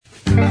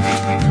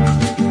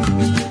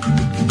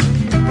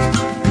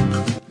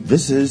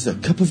This is A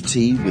Cup of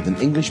Tea with an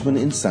Englishman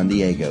in San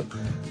Diego,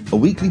 a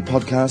weekly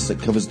podcast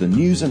that covers the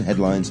news and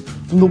headlines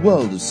from the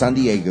world of San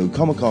Diego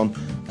Comic-Con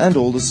and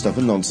all the stuff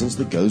and nonsense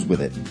that goes with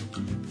it.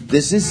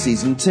 This is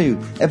Season 2,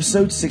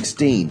 Episode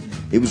 16.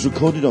 It was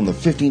recorded on the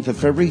 15th of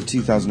February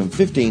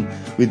 2015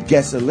 with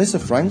guest Alyssa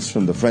Franks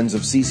from the Friends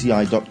of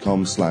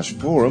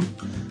CCI.com/forum,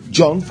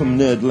 John from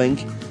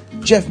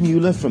NerdLink, Jeff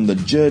Mueller from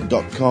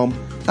thejerd.com,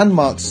 and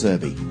Mark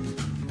Serby.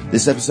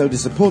 This episode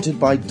is supported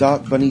by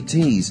Dark Bunny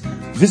Tees.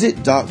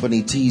 Visit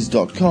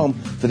darkbunnytees.com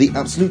for the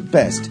absolute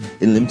best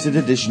in limited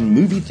edition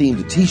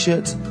movie-themed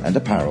t-shirts and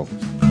apparel.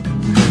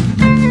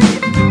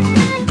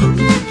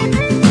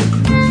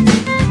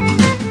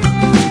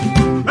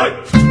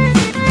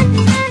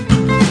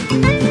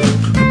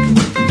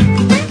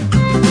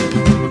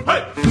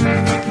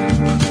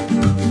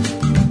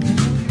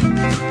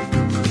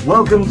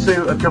 Welcome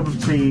to A Cup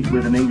of Tea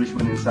with an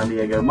Englishman in San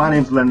Diego. My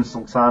name's Leonard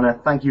Sultana.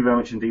 Thank you very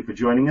much indeed for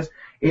joining us.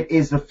 It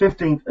is the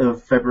 15th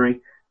of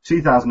February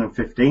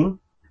 2015.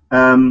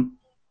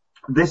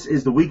 This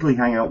is the weekly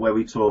hangout where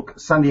we talk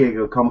San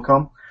Diego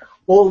Comic-Con,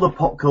 all the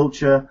pop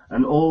culture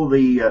and all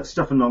the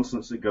stuff and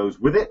nonsense that goes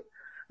with it,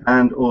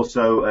 and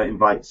also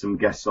invite some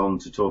guests on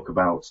to talk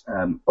about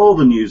all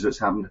the news that's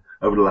happened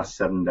over the last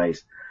 7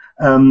 days.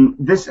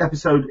 This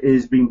episode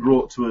is being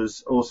brought to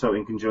us also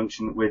in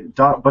conjunction with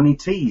Dark Bunny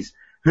Tees,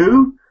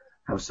 who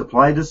have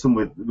supplied us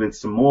with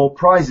some more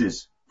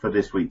prizes for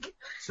this week.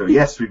 So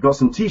yes, we've got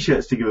some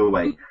t-shirts to give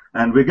away,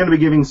 and we're going to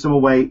be giving some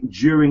away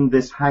during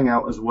this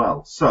hangout as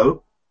well.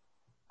 So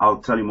I'll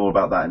tell you more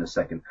about that in a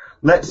second.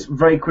 Let's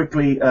very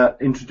quickly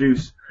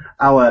introduce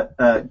our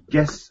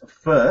guests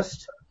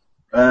first.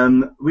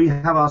 We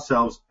have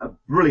ourselves a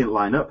brilliant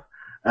lineup,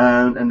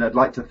 and I'd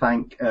like to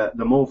thank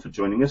them all for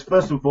joining us.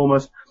 First and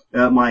foremost,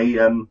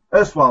 my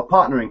erstwhile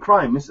partner in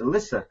crime, Miss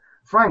Alyssa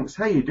Franks.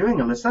 How are you doing,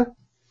 Alyssa?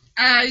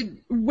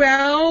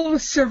 Well,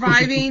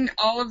 surviving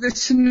all of the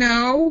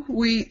snow.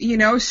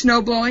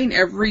 Snow blowing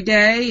every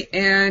day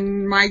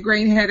and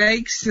migraine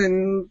headaches,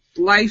 and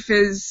life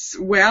is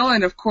well,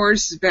 and of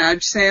course,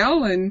 badge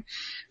sale, and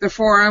the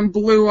forum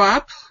blew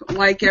up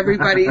like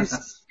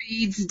everybody's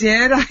feeds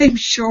did, I'm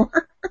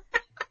sure.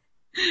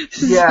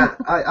 Yeah,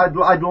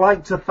 I'd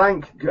like to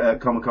thank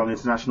Comic-Con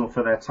International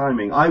for their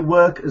timing. I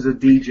work as a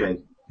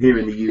DJ here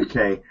in the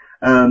UK,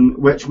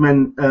 which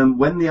meant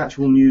when the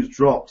actual news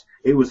dropped,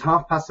 it was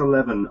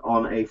 11:30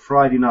 on a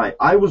Friday night.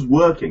 I was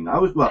working. I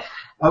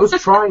was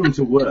trying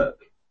to work,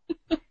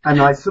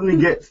 and I suddenly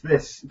get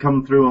this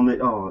come through on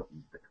the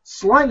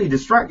slightly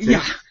distracting.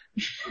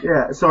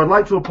 Yeah. So I'd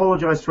like to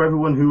apologise to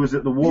everyone who was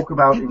at the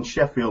walkabout in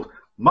Sheffield.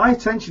 My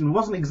attention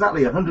wasn't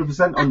exactly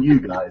 100% on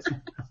you guys,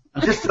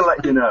 just to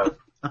let you know.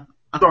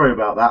 Sorry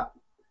about that,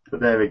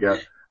 but there we go.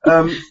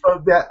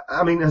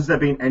 Has there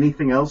been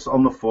anything else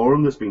on the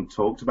forum that's been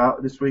talked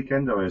about this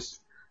weekend, or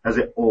has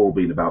it all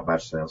been about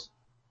badge sales?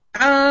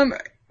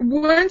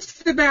 Once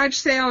the badge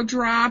sale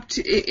dropped,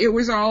 it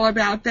was all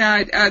about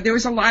that. There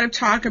was a lot of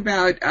talk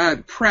about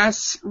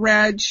press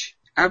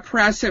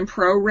and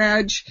pro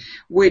reg,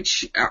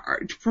 which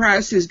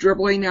press is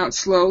dribbling out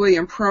slowly,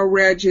 and pro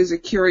reg is a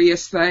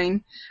curious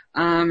thing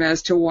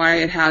as to why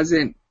it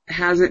hasn't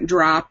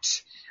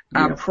dropped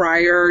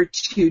prior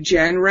to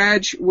Gen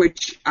Reg,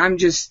 which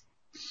it's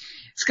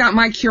got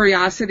my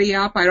curiosity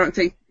up. I don't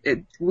think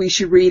we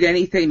should read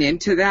anything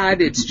into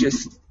that. It's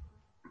just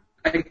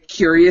a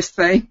curious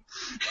thing.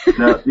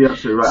 No, you're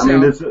absolutely right. I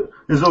mean,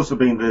 there's also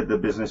been the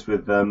business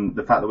with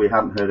the fact that we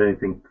haven't heard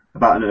anything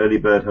about an early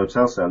bird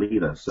hotel sale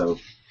either. So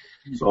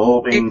it's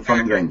all been fun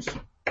and games.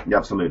 Yeah,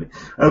 absolutely.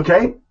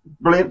 Okay,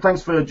 brilliant.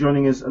 Thanks for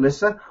joining us,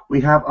 Alyssa.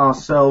 We have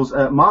ourselves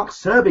Mark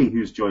Serby,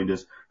 who's joined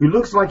us, who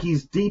looks like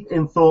he's deep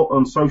in thought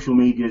on social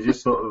media,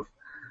 just sort of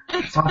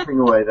tapping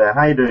away there.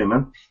 How you doing,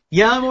 man?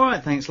 Yeah, I'm all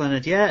right, thanks,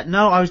 Leonard. Yeah,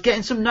 no, I was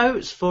getting some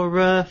notes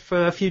for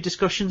a few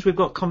discussions we've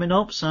got coming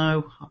up,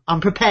 so I'm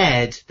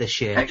prepared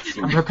this year.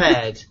 Excellent. I'm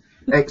prepared.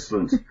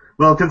 Excellent.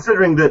 Well,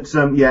 considering that,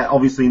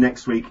 obviously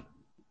next week,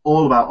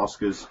 all about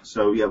Oscars,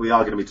 so yeah, we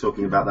are going to be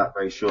talking about that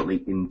very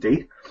shortly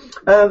indeed.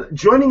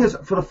 Joining us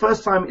for the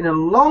first time in a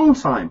long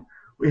time,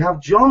 we have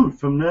John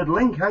from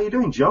NerdLink. How you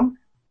doing, John?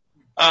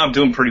 I'm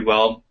doing pretty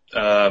well.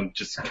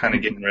 Just kind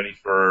of getting ready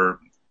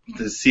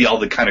to see all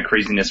the kind of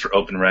craziness for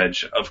Open Reg.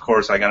 Of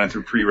course, I got in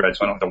through pre-reg,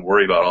 so I don't have to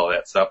worry about all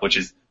that stuff, which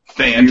is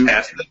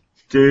fantastic.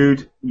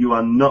 Dude, you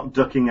are not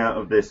ducking out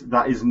of this.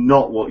 That is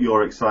not what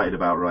you're excited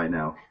about right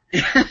now.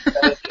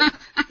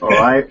 All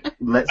right,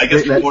 let's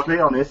be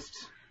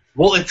honest.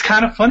 Well, it's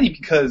kind of funny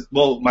because,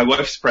 my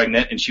wife's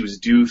pregnant and she was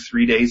due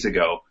 3 days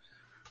ago,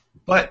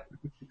 but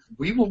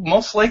we will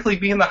most likely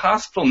be in the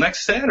hospital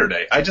next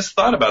Saturday. I just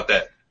thought about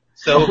that.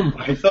 So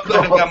I thought that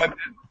I got my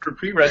for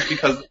pre-reg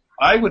because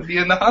I would be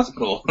in the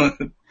hospital.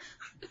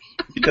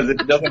 Because if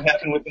it doesn't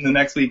happen within the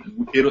next week,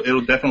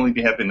 it'll definitely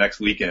be happening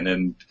next weekend.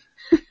 And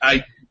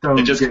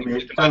don't get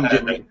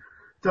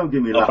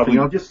me laughing.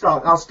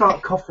 I'll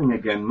start coughing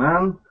again,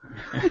 man.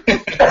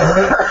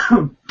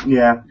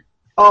 Yeah.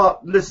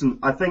 Listen,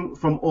 I think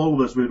from all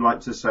of us, we'd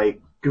like to say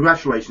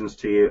congratulations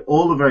to you.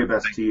 All the very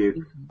best to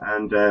you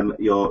and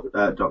your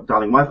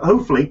darling wife.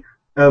 Hopefully,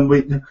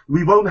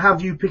 we won't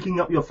have you picking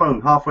up your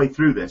phone halfway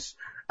through this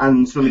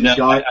and suddenly,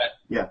 guys,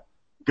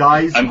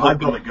 I've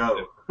got to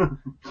go.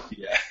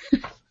 Yeah,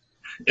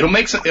 it'll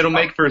make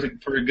for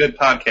a good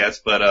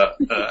podcast, but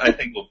I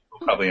think we'll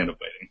probably end up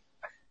waiting.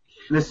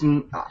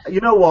 Listen, you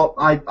know what?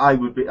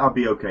 I'd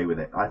be okay with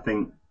it. I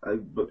think,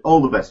 but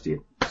all the best to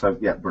you. So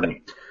yeah,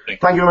 brilliant.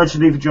 Thank you very much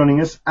indeed for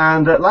joining us.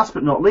 And last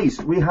but not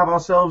least, we have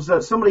ourselves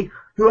somebody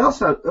who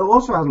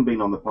also hasn't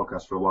been on the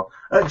podcast for a while.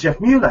 Jeff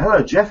Mueller.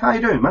 Hello, Jeff. How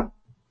you doing, man?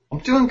 I'm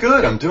doing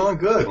good,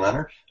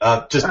 Leonard.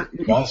 Just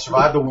trying to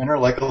survive the winter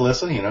like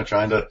Alyssa,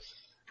 trying to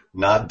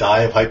not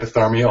die of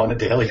hypothermia on a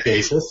daily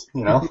basis,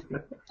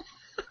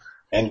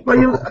 and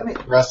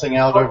progressing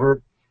out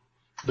over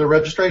the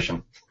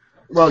registration.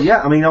 Well,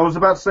 yeah, I mean, I was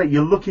about to say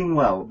you're looking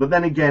well, but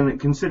then again,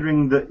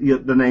 considering that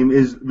the name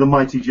is the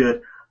Mighty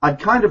Jerd, I'd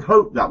kind of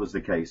hoped that was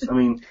the case. I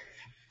mean,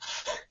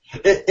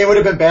 it would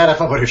have been bad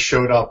if I would have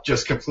showed up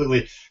just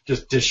completely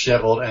just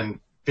disheveled and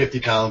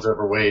 50 pounds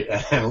overweight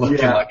and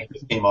looking like I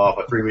just came off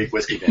a 3-week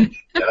whiskey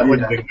binge. Yeah, that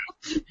wouldn't have been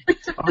good.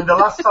 I mean, the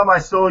last time I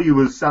saw you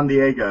was San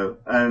Diego,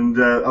 and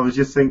I was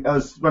just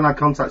thinking, when I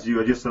contacted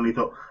you, I just suddenly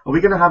thought, are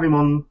we going to have him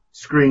on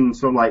screen,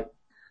 sort of like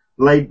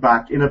laid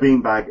back in a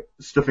beanbag,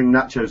 stuffing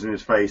nachos in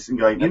his face, and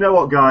going, you know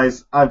what,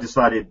 guys, I've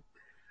decided,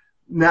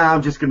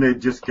 I'm just going to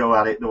just go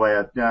at it the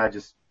way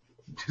just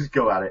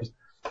go at it.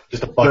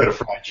 Just a bucket of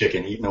fried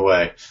chicken eating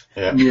away.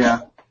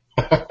 Yeah.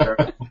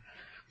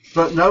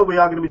 But no, we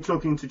are going to be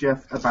talking to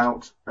Jeff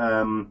about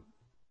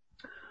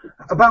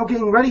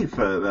getting ready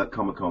for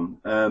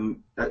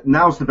Comic-Con.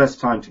 Now's the best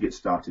time to get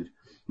started.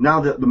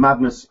 Now that the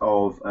madness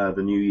of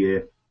the new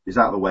year is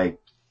out of the way,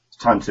 it's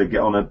time to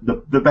get on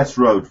the best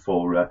road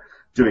for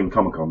doing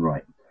Comic-Con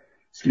right.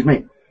 Excuse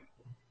me.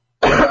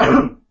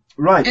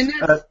 Right.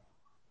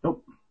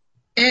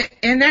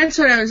 And that's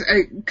what I was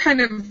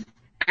kind of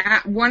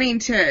wanting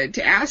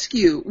to ask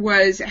you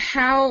was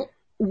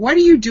what are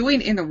you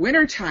doing in the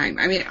wintertime?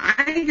 I mean,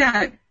 I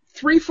got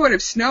 3 foot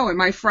of snow in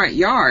my front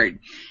yard,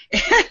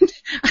 and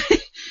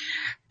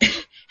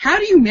how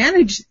do you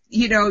manage,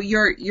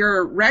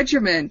 your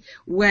regimen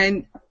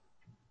when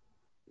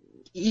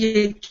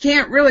you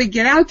can't really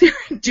get out there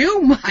and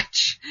do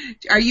much?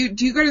 Do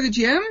you go to the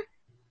gym?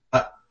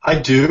 I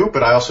do,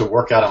 but I also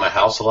work out at my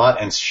house a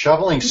lot, and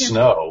shoveling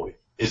snow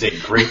is a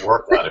great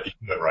workout if you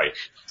do it right.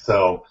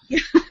 So.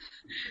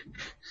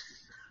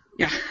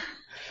 Yeah.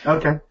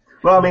 Okay.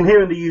 Well, I mean,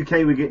 here in the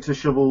UK, we get to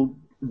shovel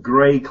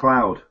grey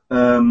cloud.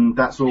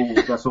 That's all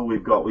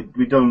we've got.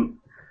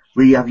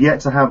 We have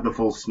yet to have the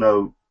full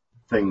snow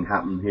thing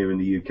happen here in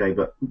the UK,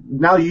 but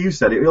now you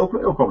said it, it'll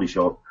probably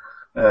show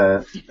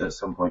up, at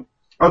some point.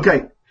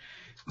 Okay.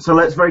 So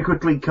let's very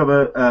quickly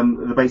cover,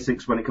 the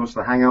basics when it comes to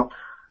the Hangout.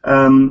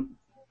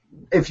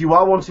 If you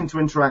are wanting to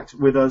interact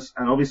with us,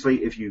 and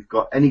obviously if you've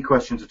got any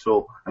questions at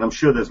all, and I'm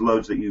sure there's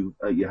loads that you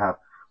have,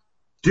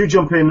 do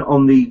jump in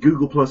on the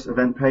Google Plus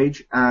event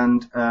page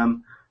and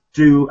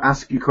do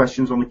ask your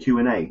questions on the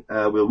Q&A.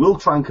 We'll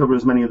try and cover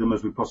as many of them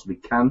as we possibly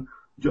can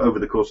over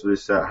the course of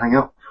this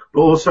Hangout.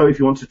 But also, if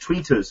you want to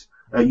tweet us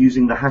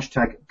using the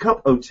hashtag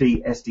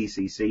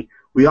CupOTSDCC,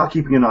 we are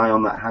keeping an eye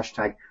on that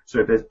hashtag. So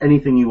if there's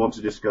anything you want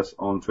to discuss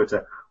on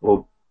Twitter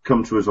or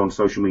come to us on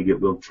social media,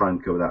 we'll try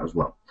and cover that as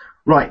well.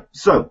 Right,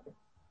 so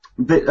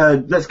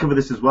let's cover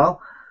this as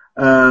well.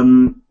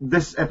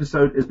 This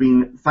episode has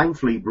been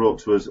thankfully brought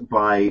to us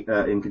by,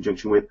 in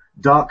conjunction with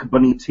Dark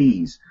Bunny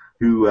Tees,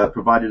 who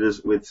provided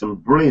us with some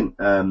brilliant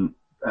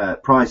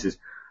prizes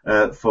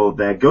for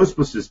their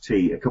Ghostbusters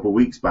tee a couple of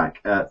weeks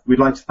back. We'd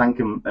like to thank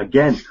them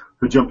again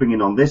for jumping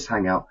in on this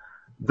Hangout.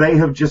 They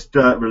have just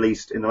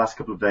released in the last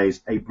couple of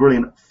days a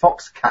brilliant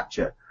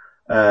Foxcatcher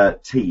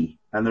tee,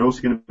 and they're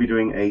also going to be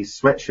doing a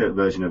sweatshirt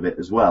version of it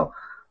as well.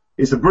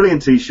 It's a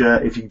brilliant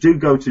t-shirt. If you do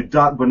go to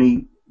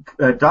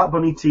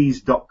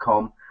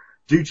darkbunnytees.com,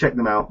 do check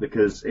them out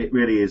because it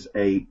really is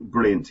a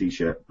brilliant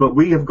t-shirt. But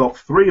we have got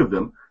 3 of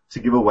them to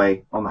give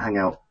away on the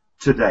Hangout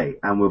today,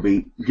 and we'll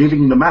be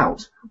giving them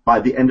out by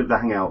the end of the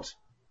Hangout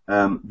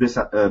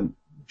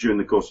during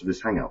the course of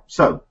this Hangout.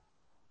 So,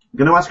 I'm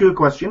going to ask you a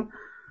question.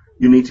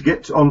 You need to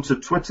get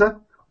onto Twitter,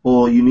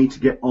 or you need to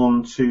get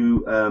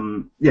onto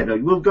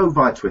we'll go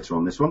via Twitter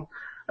on this one.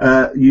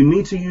 You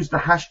need to use the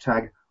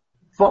hashtag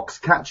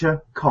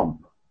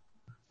FoxcatcherComp.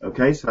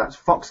 Okay, so that's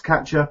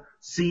Foxcatcher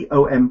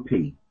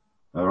COMP.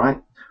 All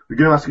right, we're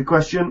going to ask a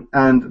question,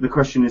 and the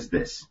question is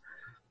this: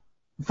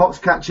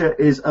 Foxcatcher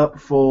is up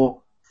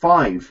for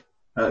 5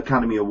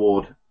 Academy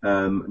Award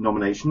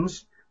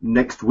nominations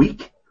next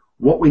week.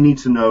 What we need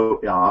to know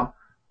are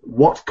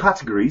what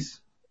categories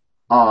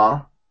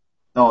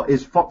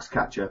is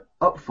Foxcatcher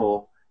up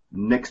for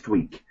next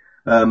week.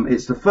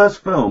 It's the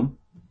first film.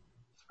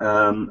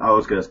 I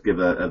was going to give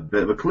a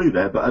bit of a clue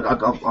there, but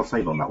I'll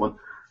save on that one.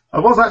 I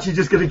was actually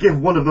just going to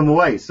give one of them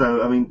away,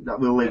 so I mean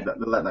we'll let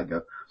that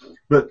go.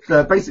 But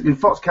basically,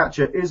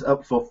 Foxcatcher is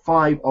up for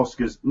 5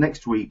 Oscars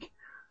next week.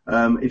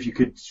 If you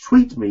could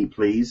tweet me,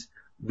 please,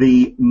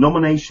 the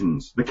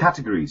nominations, the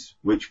categories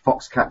which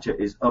Foxcatcher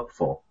is up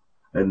for.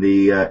 and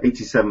the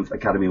 87th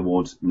Academy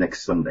Awards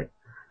next Sunday.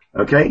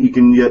 Okay, you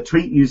can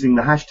tweet using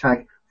the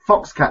hashtag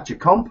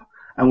FoxCatcherComp,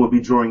 and we'll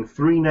be drawing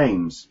 3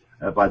 names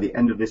by the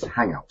end of this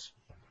hangout.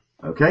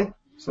 Okay,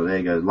 so there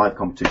you go, live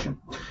competition.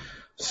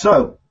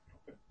 So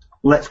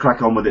let's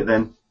crack on with it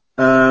then.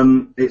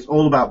 It's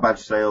all about badge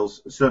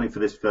sales, certainly for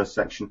this first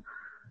section.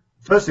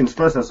 First things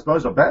first, I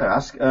suppose I better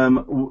ask,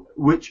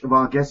 which of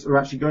our guests are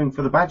actually going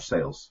for the badge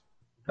sales?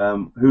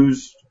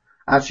 Who's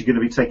actually going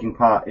to be taking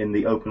part in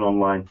the open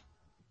online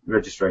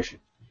registration?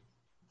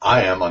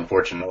 I am,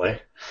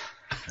 unfortunately.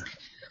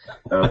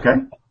 Okay.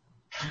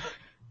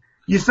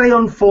 You say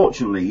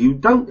unfortunately. You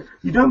don't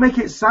make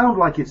it sound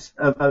like it's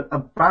a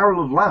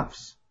barrel of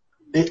laughs,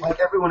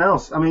 like everyone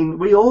else. I mean,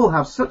 we all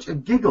have such a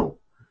giggle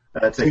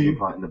taking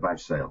part in the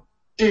badge sale.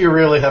 Do you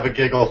really have a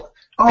giggle?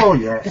 Oh,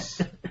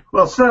 yes.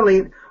 Well,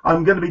 certainly,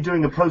 I'm going to be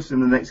doing a post in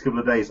the next couple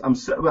of days.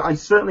 I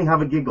certainly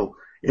have a giggle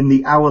in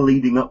the hour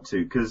leading up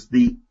to, because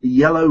the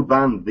yellow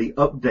band, the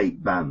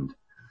update band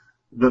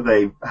that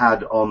they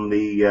had on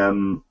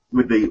the,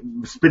 with the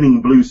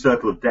spinning blue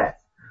circle of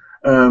death,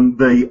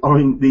 the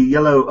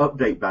yellow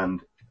update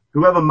band,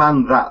 whoever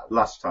manned that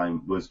last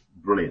time was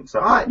brilliant. So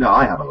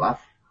I have a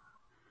laugh.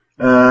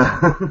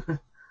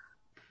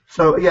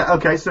 So yeah,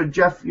 okay, so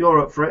Jeff, you're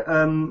up for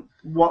it.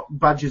 What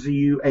badges are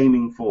you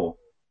aiming for?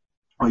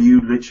 Are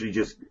you literally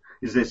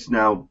is this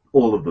now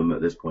all of them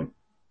at this point?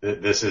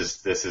 This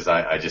is,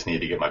 I just need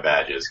to get my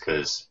badges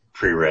because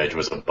pre-reg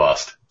was a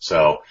bust.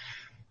 So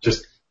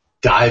just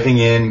diving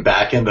in,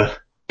 back in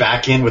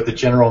with the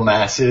general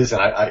masses.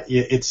 And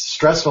it's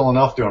stressful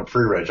enough doing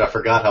pre-reg. I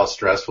forgot how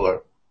stressful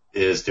it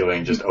is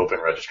doing just open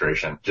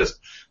registration. Just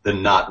the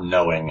not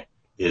knowing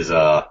is,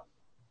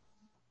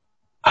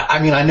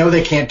 I mean, I know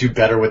they can't do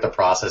better with the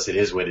process. It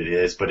is what it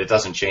is, but it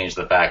doesn't change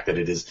the fact that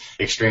it is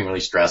extremely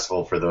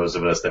stressful for those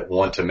of us that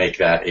want to make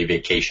that a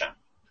vacation.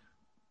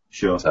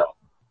 Sure. So.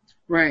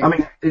 Right. I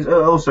mean, it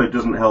also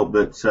doesn't help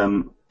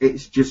that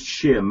it's just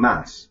sheer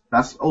mass.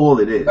 That's all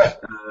it is. Right.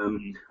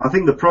 I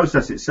think the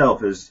process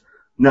itself is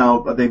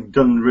now they've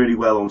done really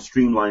well on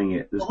streamlining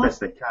it as best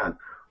they can,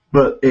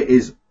 but it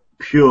is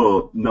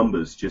pure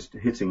numbers just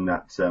hitting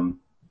that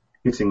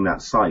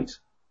site.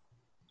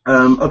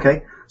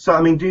 Okay. So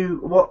I mean,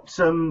 what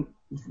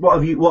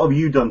have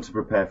you done to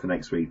prepare for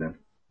next week then?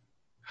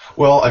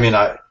 Well, I mean,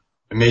 I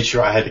made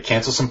sure I had to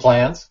cancel some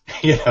plans.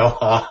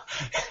 I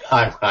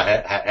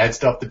had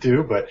stuff to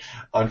do, but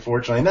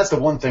unfortunately, and that's the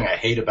one thing I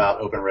hate about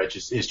Open Reg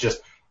is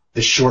just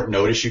the short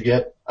notice you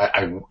get.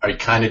 I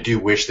kind of do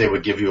wish they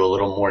would give you a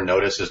little more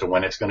notice as to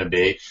when it's going to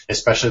be,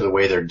 especially the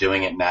way they're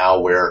doing it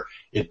now, where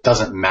it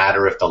doesn't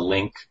matter if the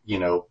link,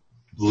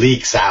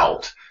 leaks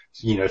out.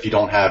 If you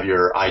don't have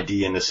your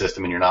ID in the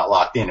system and you're not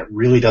locked in, it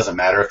really doesn't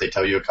matter if they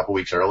tell you a couple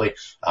weeks early.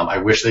 I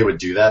wish they would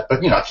do that,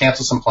 but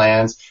cancel some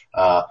plans,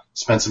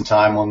 spend some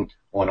time on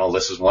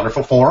Alyssa's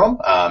wonderful forum,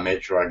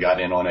 made sure I got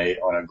in on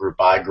a group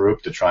by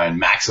group to try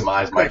and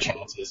maximize my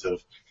chances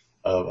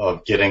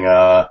of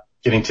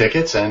getting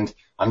tickets. And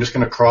I'm just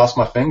going to cross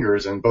my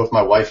fingers, and both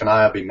my wife and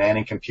I will be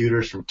manning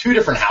computers from 2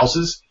 different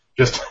houses.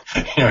 Just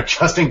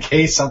in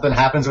case something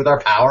happens with our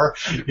power,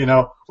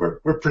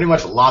 we're pretty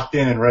much locked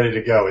in and ready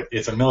to go.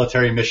 It's a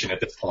military mission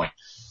at this point.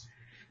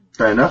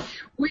 Fair enough.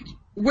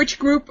 Which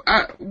group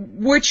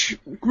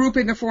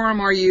in the forum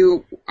are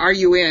you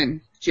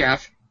in,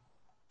 Jeff?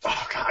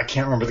 Oh God, I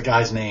can't remember the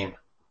guy's name.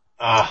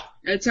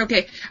 It's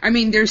okay. I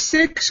mean, there's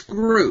 6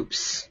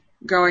 groups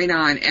going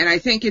on, and I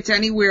think it's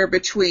anywhere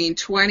between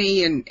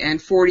 20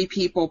 and 40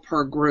 people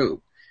per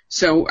group.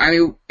 So I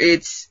mean,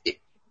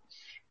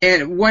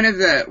 and one of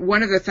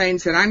the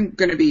things that I'm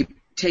going to be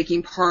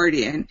taking part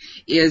in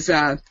is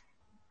a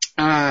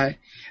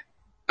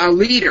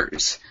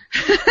leaders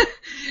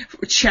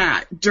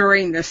chat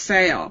during the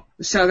sale.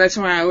 So that's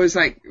why I was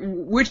like,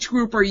 which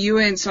group are you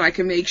in, so I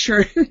can make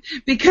sure,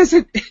 because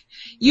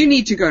you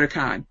need to go to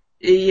con.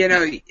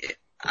 I'd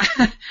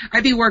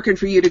be working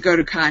for you to go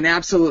to con.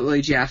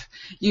 Absolutely, Jeff.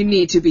 You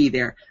need to be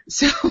there.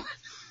 So.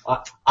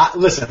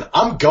 Listen,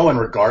 I'm going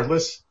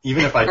regardless,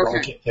 even if I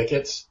don't get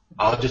tickets.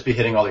 I'll just be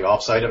hitting all the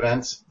off-site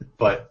events,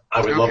 but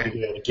I would love to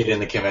be able to get in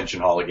the convention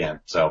hall again.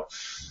 So,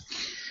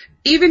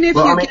 even if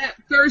get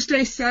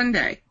Thursday,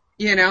 Sunday,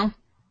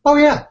 Oh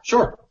yeah,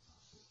 sure.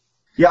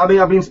 Yeah, I mean,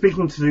 I've been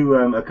speaking to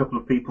a couple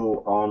of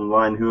people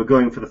online who are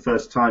going for the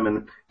first time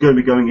and going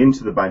to be going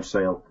into the badge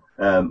sale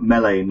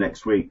melee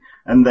next week,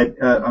 and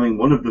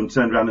one of them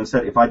turned around and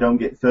said, if I don't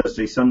get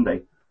Thursday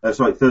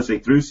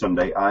through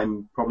Sunday,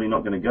 I'm probably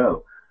not going to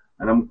go.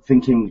 And I'm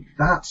thinking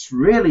that's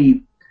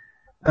really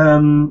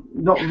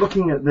not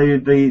looking at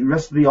the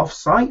rest of the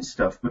off-site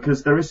stuff,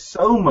 because there is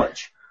so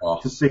much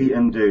to see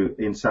and do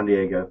in San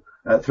Diego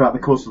throughout the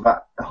course of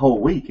that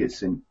whole week.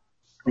 It's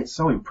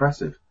so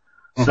impressive.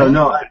 Mm-hmm. So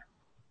no,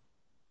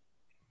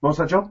 what's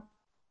that, John?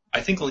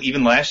 I think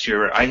even last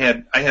year I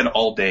had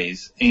all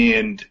days,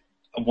 and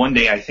one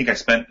day I think I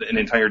spent an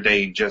entire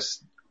day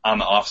just on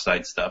the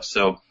off-site stuff.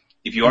 So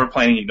if you are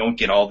planning, you don't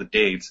get all the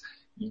dates.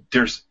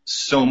 There's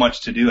so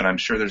much to do, and I'm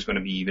sure there's going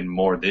to be even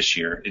more this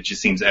year. It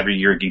just seems every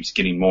year it keeps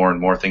getting more and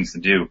more things to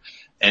do.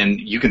 and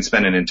you can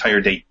spend an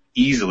entire day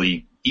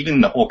easily,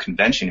 even the whole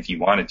convention if you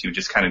wanted to,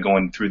 just kind of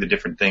going through the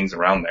different things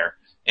around there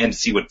and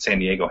see what San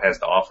Diego has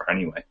to offer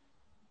anyway.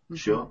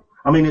 Sure.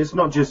 I mean, it's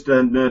not just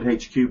Nerd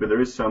HQ, but there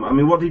is some. I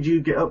mean, what did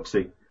you get up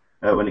to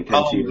when it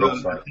came to your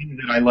website? The thing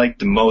that I liked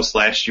the most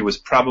last year was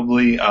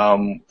probably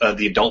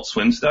the Adult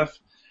Swim stuff.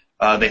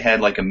 They had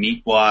like a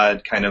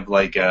Meatwad, kind of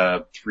like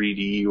a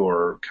 3D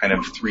or kind of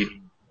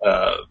 3D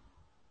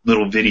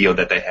little video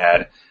that they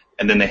had,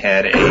 and then they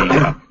had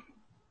a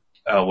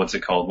what's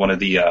it called? One of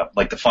the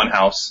like the Fun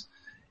House,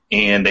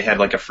 and they had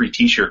like a free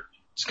T-shirt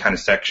kind of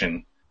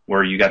section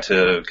where you got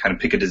to kind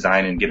of pick a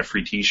design and get a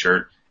free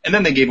T-shirt, and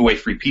then they gave away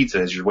free pizza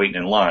as you're waiting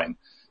in line.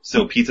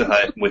 So Pizza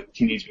Hut, with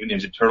Teenage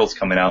Mutant Ninja Turtles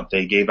coming out,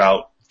 they gave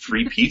out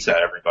free pizza to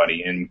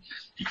everybody, and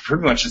you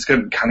pretty much just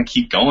could kind of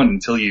keep going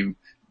until you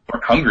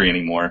weren't hungry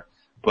anymore.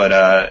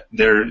 But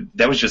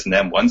that was just in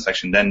that one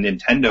section. Then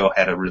Nintendo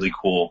had a really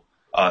cool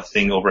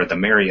thing over at the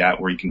Marriott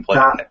where you can play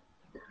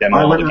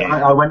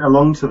I went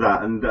along to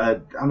that, and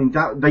I mean,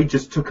 they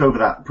just took over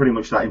that pretty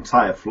much that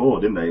entire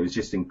floor, didn't they? It was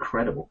just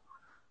incredible.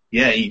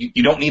 Yeah,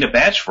 you don't need a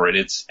badge for it.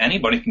 It's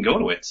anybody can go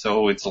to it,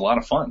 so it's a lot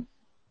of fun.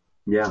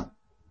 Yeah,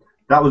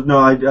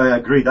 I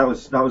agree. That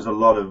was a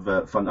lot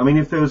of fun. I mean,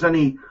 if there was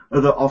any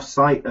other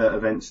off-site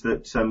events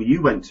that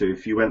you went to,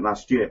 if you went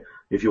last year,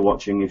 if you're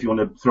watching, if you want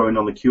to throw in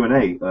on the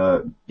Q&A,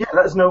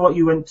 let us know what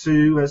you went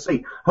to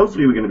see.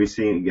 Hopefully, we're going to be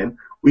seeing it again.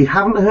 We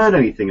haven't heard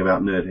anything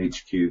about Nerd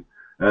HQ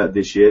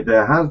this year.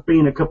 There has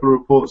been a couple of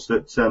reports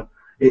that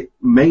it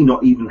may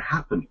not even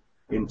happen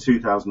in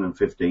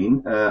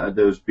 2015.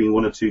 There's been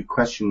one or two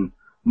question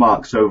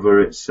marks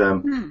over its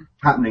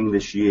happening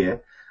this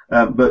year.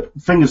 But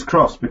fingers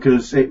crossed,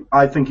 because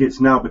I think it's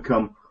now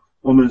become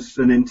almost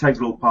an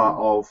integral part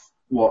of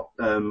what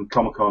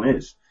Comic-Con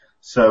is.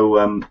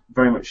 So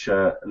very much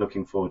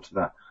looking forward to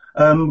that.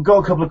 Got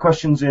a couple of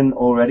questions in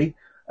already.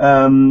 We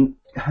are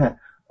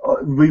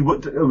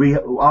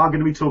going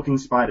to be talking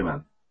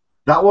Spider-Man.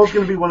 That was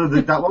going to be one of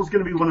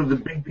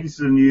the big pieces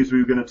of news we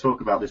were going to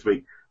talk about this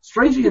week.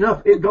 Strangely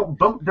enough, it got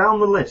bumped down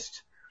the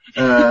list.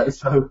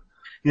 So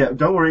yeah,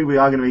 don't worry, we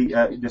are going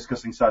to be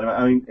discussing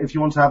Spider-Man. I mean, if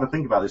you want to have a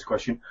think about this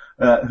question,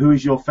 who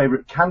is your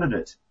favourite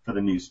candidate for the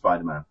new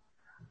Spider-Man?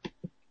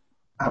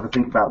 Have a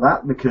think about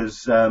that,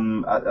 because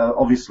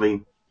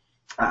obviously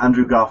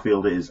Andrew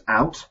Garfield is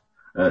out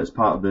as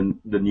part of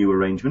the new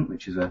arrangement,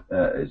 which is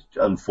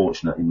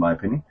unfortunate in my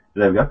opinion.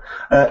 There we go.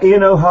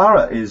 Ian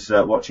O'Hara is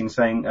watching,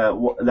 saying,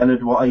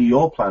 Leonard, what are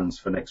your plans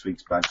for next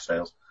week's badge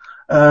sales?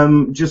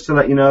 Just to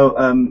let you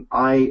know,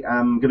 I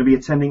am going to be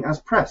attending as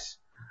press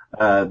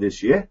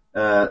this year.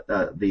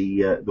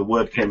 The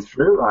word came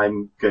through.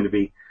 I'm going to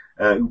be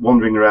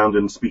wandering around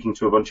and speaking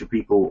to a bunch of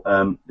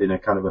people in a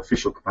kind of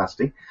official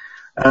capacity.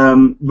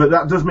 But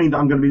that does mean that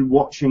I'm going to be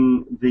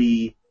watching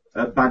the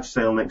badge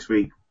sale next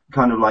week,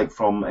 kind of like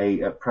from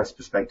a press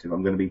perspective.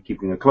 I'm going to be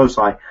keeping a close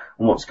eye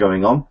on what's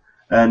going on.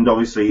 And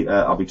obviously,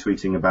 I'll be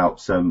tweeting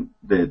about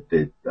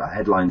the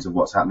headlines of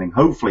what's happening.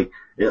 Hopefully,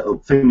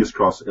 fingers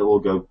crossed, it'll all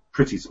go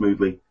pretty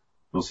smoothly.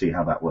 We'll see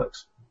how that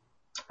works.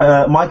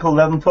 Michael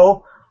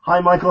Leventhal.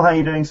 Hi, Michael. How are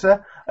you doing,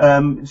 sir?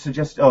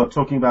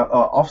 Talking about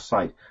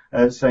Offsite,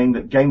 saying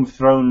that Game of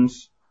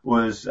Thrones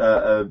was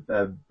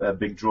a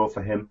big draw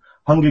for him.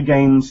 Hunger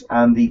Games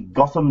and the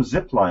Gotham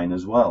Zipline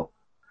as well.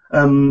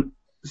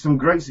 Some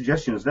great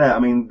suggestions there. I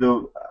mean,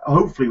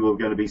 hopefully we're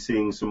going to be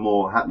seeing some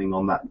more happening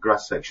on that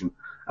grass section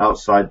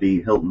outside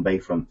the Hilton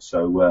Bayfront.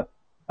 So,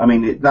 I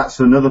mean, that's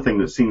another thing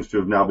that seems to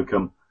have now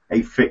become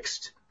a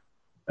fixed,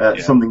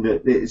 something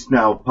that is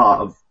now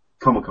part of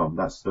Comic-Con.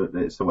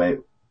 It's the way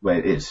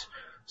it is.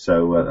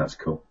 So, that's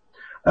cool.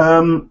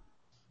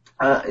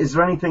 Is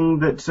there anything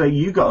that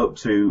you got up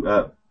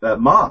to,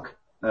 Mark,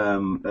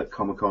 at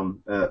Comic-Con,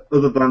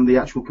 other than the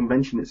actual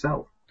convention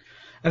itself?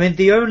 I mean,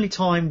 the only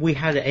time we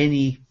had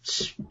any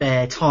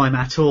spare time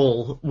at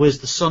all was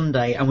the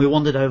Sunday, and we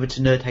wandered over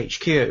to Nerd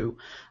HQ,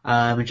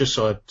 and just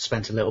sort of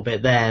spent a little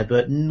bit there,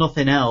 but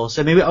nothing else.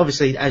 I mean,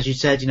 obviously, as you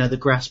said, the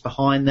grass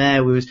behind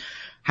there, we was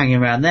hanging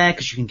around there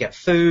because you can get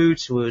food,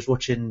 so we was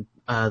watching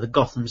the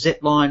Gotham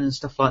Zipline and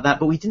stuff like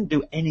that, but we didn't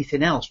do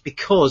anything else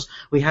because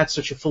we had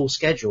such a full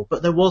schedule.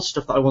 But there was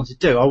stuff that I wanted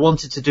to do. I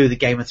wanted to do the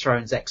Game of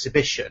Thrones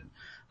exhibition,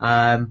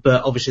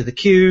 but obviously the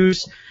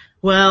queues,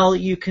 well,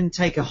 you can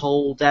take a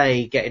whole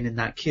day getting in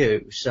that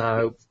queue,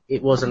 so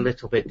it was a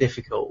little bit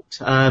difficult.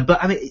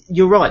 But I mean,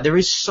 you're right, there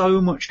is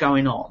so much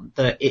going on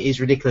that it is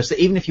ridiculous that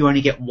even if you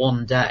only get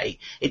one day,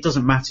 it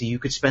doesn't matter. You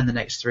could spend the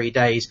next 3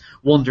 days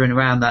wandering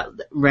around that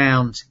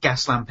round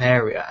Gaslamp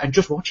area and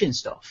just watching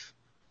stuff.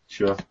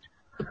 Sure.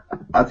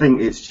 I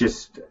think it's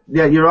just,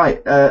 yeah, you're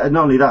right. Not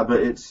only that, but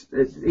it's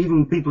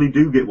even people who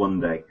do get one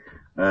day.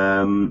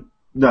 Don't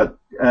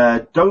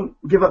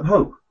give up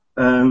hope,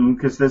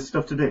 because there's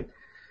stuff to do.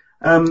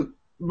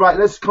 Right,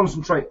 let's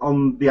concentrate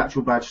on the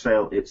actual badge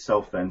sale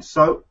itself then.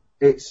 So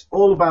it's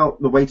all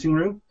about the waiting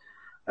room,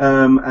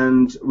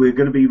 and we're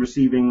going to be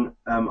receiving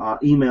our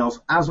emails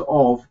as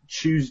of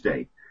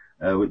Tuesday,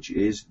 which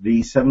is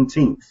the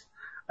 17th.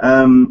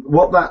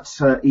 What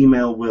that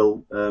email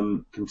will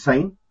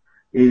contain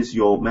is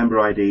your member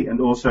ID and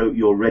also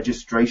your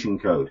registration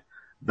code.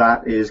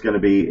 That is going to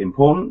be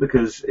important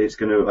because it's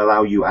going to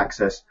allow you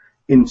access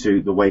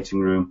into the waiting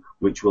room,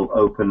 which will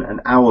open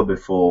an hour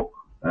before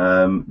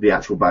the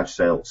actual badge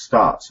sale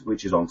starts,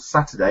 which is on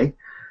Saturday.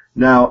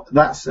 Now,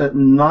 that's at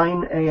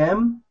 9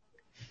 a.m.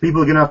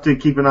 People are going to have to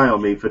keep an eye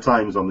on me for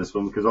times on this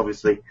one because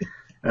obviously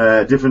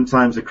different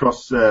times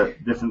across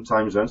different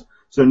time zones.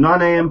 So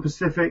 9 a.m.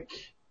 Pacific,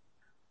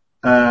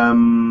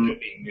 noon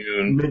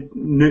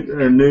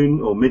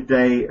or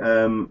midday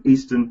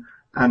Eastern,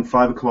 and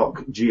 5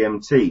 o'clock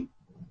GMT.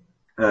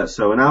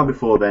 So an hour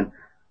before then,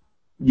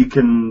 you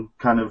can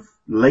kind of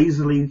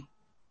lazily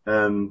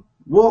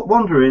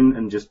wander in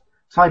and just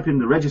type in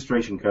the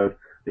registration code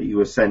that you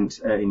were sent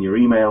in your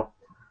email,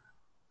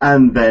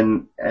 and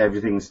then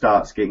everything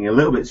starts getting a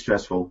little bit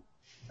stressful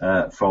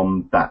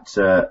from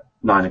that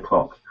 9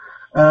 o'clock.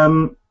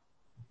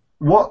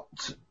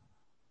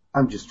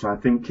 I'm just trying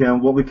to think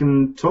what we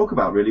can talk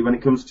about really when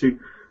it comes to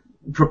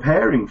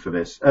preparing for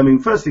this. I mean,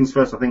 first things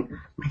first, I think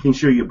making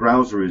sure your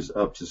browser is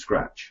up to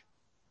scratch.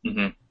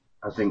 Mm-hmm.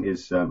 I think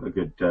is a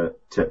good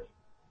tip.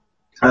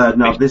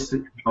 Now this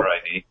member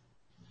ID.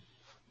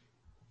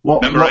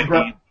 Member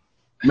ID?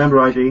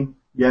 Member ID.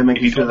 Yeah,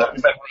 making sure that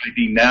member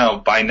ID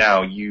by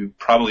now you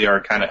probably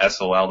are kind of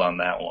SOL'd on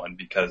that one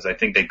because I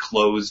think they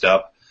closed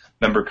up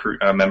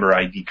member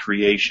ID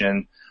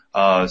creation.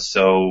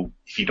 So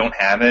if you don't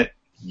have it,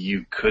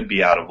 you could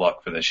be out of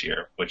luck for this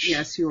year. Which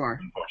yes, you are.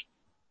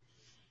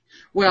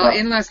 Well,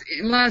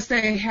 unless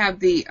they have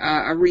the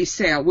a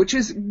resale, which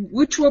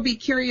will be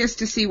curious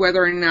to see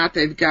whether or not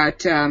they've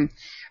got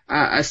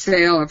a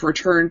sale of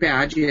return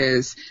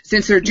badges,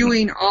 since they're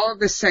doing all of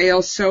the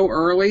sales so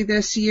early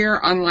this year,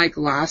 unlike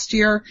last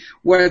year,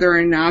 whether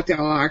or not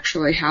they'll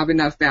actually have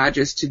enough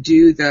badges to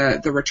do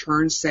the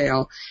return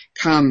sale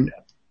come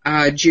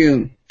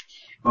June.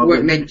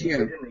 They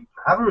Mid-June. didn't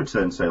have a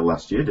return sale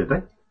last year, did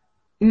they?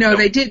 No,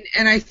 they didn't,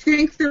 and I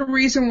think the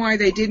reason why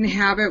they didn't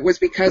have it was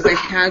because they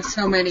had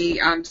so many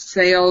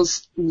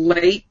sales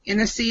late in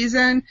the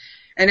season,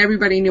 and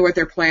everybody knew what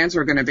their plans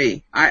were going to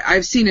be.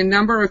 I've seen a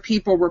number of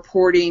people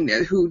reporting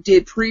who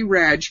did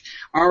pre-reg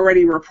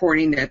already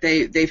reporting that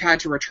they've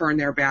had to return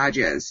their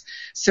badges.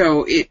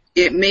 So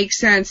it makes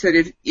sense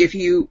that if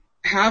you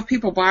have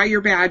people buy your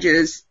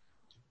badges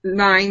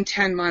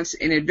 9-10 months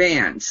in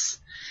advance,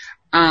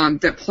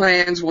 that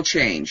plans will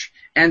change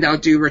and they'll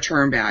do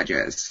return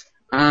badges.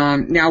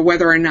 Now,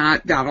 whether or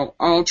not that'll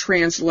all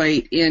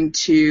translate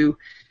into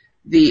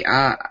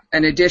an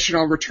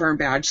additional return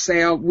badge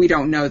sale, we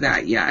don't know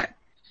that yet.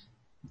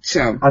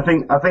 So I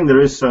think there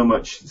is so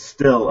much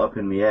still up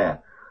in the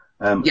air.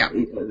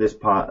 This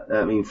part,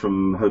 I mean,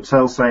 from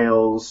hotel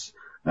sales,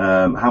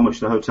 how much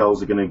the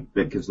hotels are going to,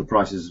 because the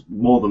prices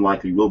more than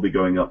likely will be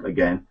going up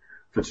again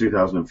for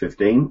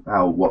 2015.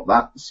 What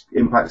that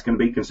impact's going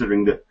to be,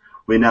 considering that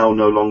we're now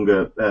no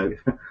longer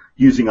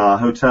using our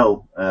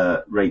hotel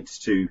rates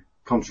to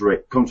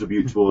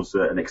contribute towards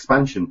an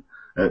expansion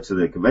to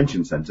the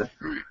convention center.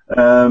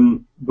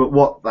 But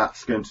how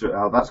that's going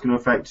to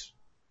affect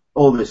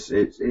all this,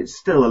 it's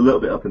still a little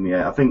bit up in the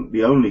air. I think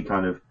the only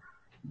kind of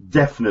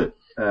definite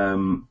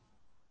kind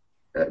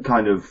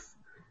of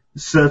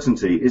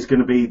certainty is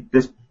going to be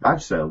this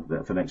badge sale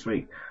for next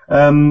week.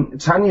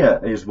 Tanya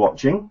is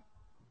watching.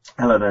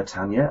 Hello there,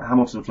 Tanya.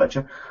 Hamilton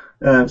Fletcher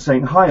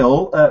saying, hi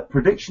all,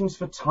 predictions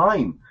for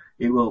time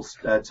it will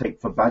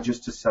take for badges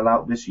to sell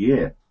out this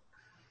year.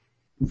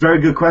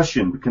 Very good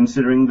question,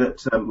 considering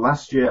that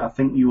last year I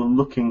think you were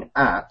looking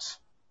at,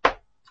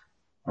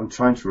 I'm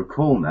trying to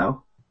recall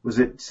now, was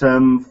it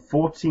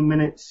 40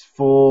 minutes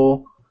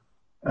for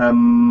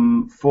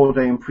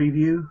 4-day in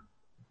preview,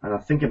 and I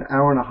think an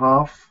hour and a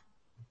half,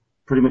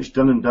 pretty much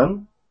done and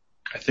done?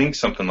 I think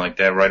something like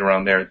that, right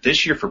around there.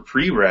 This year for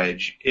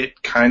pre-reg,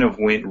 it kind of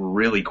went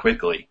really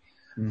quickly.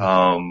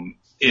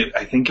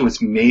 I think it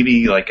was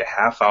maybe like a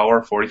half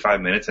hour,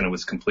 45 minutes, and it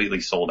was completely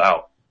sold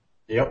out.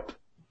 Yep.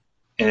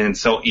 And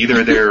so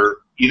either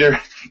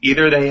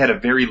they had a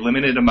very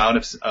limited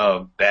amount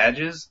of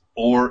badges,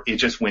 or it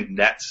just went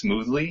that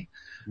smoothly.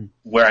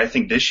 Where I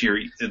think this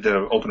year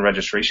the open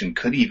registration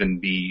could even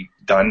be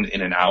done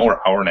in an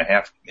hour, hour and a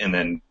half, and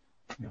then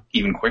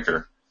even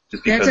quicker,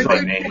 just because of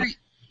the name.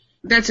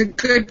 That's a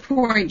good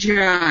point,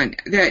 John.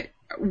 That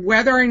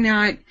whether or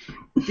not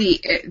the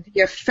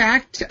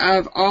effect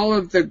of all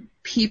of the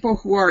people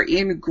who are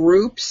in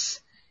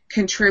groups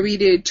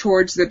contributed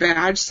towards the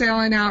badge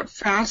selling out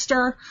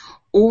faster,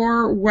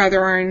 or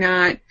whether or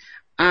not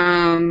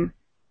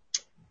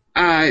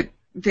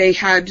they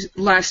had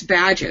less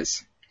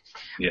badges.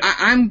 Yeah.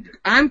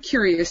 I'm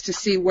curious to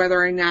see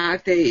whether or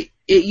not it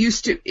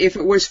used to, if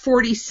it was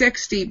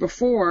 40-60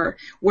 before,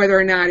 whether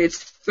or not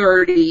it's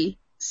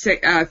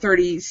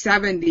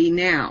 30-70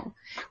 now,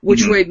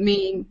 which would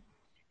mean,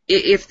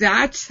 if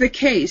that's the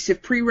case,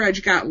 if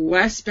pre-reg got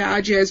less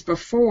badges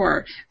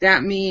before,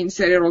 that means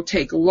that it'll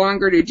take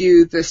longer to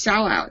do the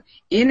sellout.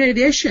 In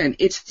addition,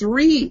 it's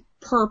 3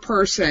 per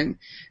person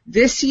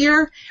this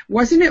year.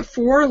 Wasn't it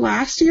 4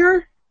 last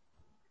year?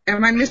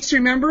 Am I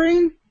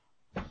misremembering?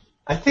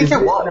 I think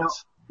it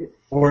was.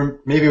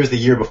 Or maybe it was the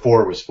year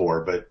before it was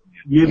 4, but...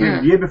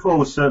 Year before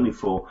was certainly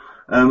 4.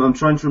 I'm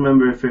trying to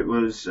remember if it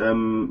was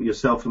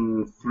yourself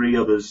and 3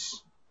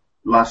 others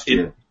last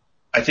year.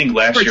 I think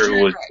last year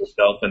it was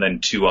yourself and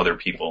then 2 other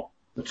people.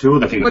 2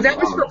 other people. Well, that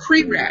was for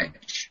pre-reg.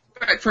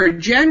 But for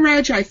Gen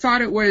Reg, I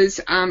thought it was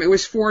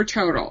 4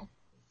 total.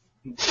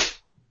 I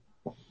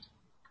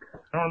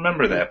don't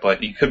remember that,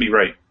 but you could be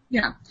right.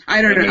 Yeah,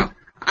 I don't know.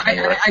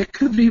 I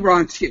could be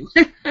wrong too.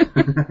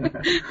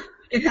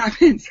 It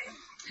happens.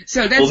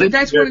 So that's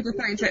one of the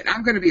things that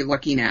I'm going to be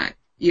looking at.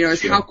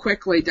 Is how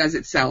quickly does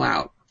it sell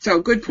out.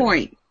 So good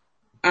point.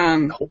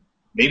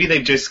 Maybe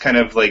they've just kind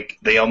of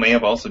they may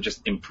have also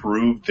just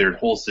improved their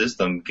whole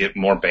system, get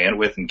more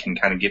bandwidth, and can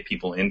kind of get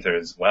people in there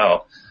as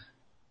well.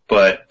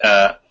 But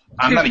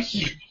I'm not a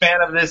huge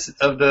fan of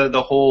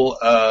the whole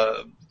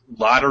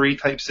lottery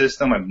type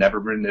system. I've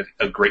never been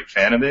a great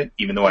fan of it,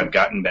 even though I've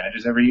gotten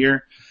badges every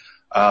year.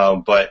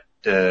 But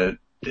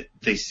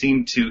it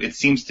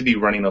seems to be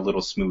running a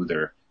little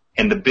smoother.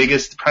 And the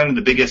biggest kind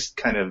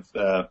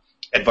of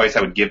advice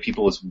I would give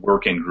people is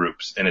work in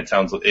groups. And it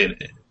sounds like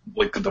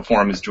the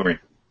forum is doing.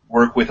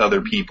 Work with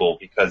other people,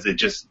 because it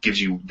just gives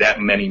you that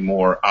many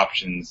more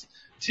options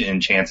and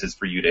chances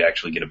for you to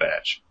actually get a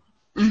badge.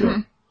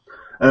 Sure.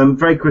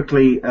 Very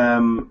quickly,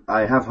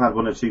 I have had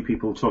 1 or 2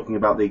 people talking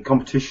about the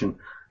competition.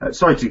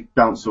 Sorry to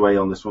bounce away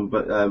on this one,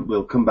 but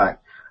we'll come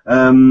back.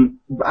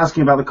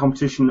 Asking about the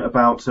competition,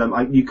 about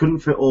you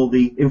couldn't fit all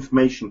the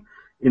information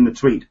in the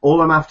tweet.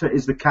 All I'm after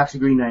is the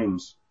category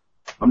names.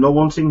 I'm not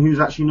wanting who's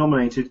actually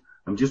nominated.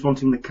 I'm just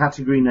wanting the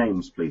category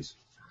names, please.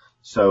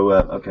 So,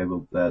 okay,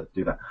 we'll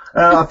do that.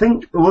 I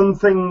think one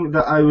thing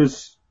that I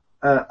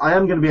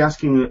am going to be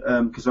asking,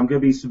 because I'm going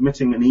to be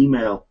submitting an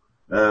email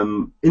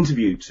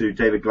interview to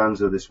David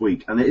Glanzer this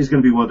week, and it is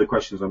going to be one of the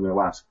questions I'm going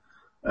to ask,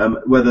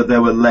 whether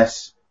there were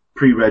less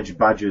pre-reg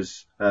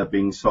badges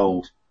being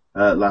sold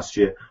last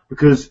year,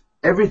 because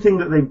everything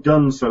that they've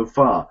done so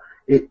far,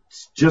 it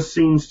just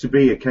seems to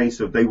be a case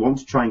of they want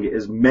to try and get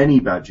as many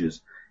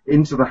badges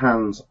into the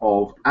hands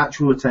of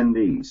actual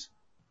attendees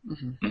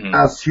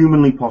as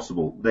humanly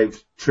possible. They've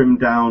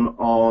trimmed down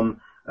on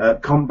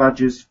comp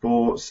badges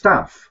for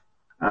staff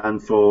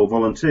and for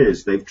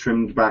volunteers. They've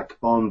trimmed back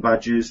on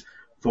badges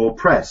for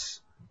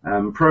press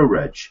and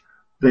pro-reg.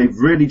 They've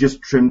really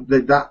just trimmed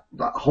that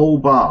whole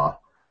bar.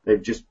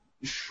 They've just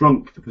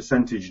shrunk the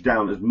percentage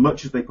down as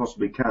much as they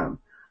possibly can,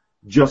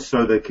 just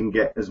so they can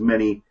get as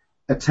many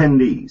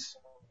attendees,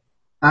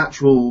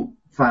 actual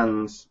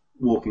fans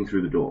walking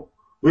through the door.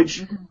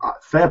 Which,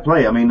 fair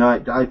play. I mean, I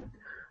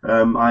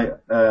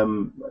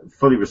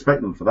fully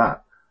respect them for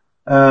that.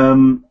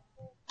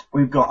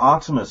 We've got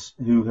Artemis,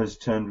 who has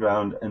turned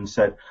around and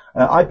said,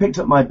 I picked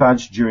up my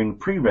badge during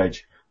pre-reg,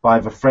 but I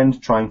have a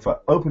friend trying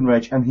for open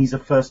reg, and he's a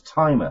first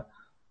timer.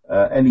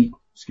 Any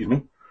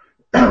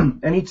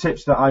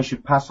tips that I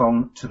should pass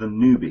on to the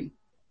newbie?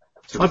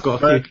 I've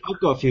got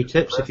a few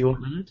tips if you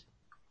want them.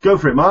 Go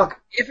for it,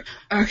 Mark.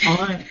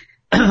 Okay.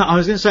 I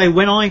was going to say,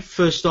 when I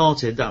first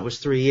started, that was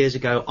 3 years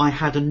ago, I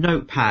had a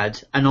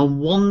notepad, and on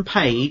one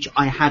page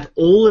I had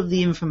all of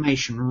the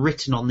information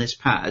written on this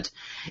pad,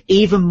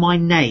 even my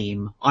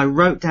name. I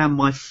wrote down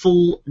my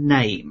full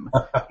name.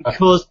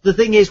 Because the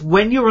thing is,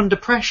 when you're under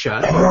pressure,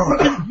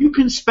 you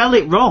can spell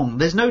it wrong.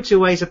 There's no 2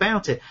 ways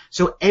about it.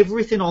 So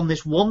everything on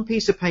this one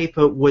piece of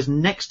paper was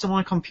next to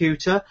my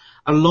computer,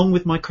 along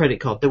with my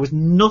credit card. There was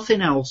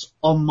nothing else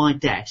on my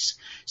desk.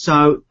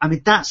 So, I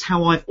mean, that's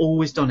how I've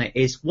always done it,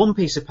 is one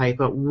piece of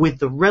paper with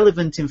the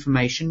relevant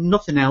information,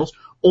 nothing else,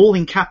 all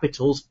in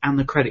capitals, and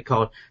the credit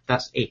card.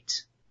 That's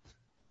it.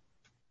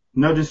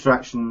 No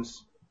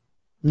distractions.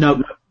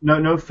 No.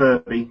 No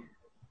Furby.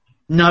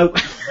 No.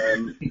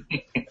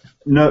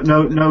 No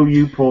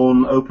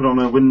YouPorn open on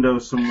a window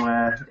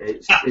somewhere.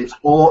 It's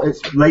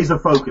laser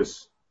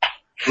focus.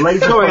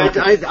 Sorry,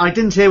 I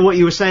didn't hear what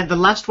you were saying. The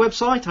last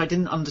website? I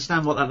didn't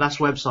understand what that last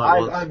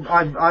website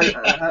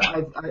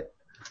was.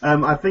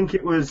 I think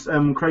it was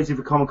Crazy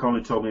for Comic-Con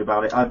who told me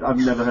about it. I've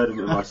never heard of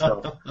it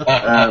myself.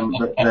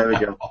 But there we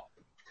go.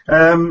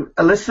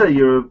 Alyssa,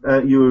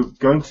 you were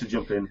going to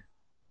jump in.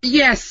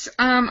 Yes,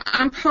 I'm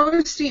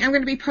going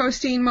to be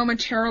posting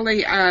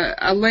momentarily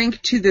a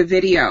link to the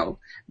video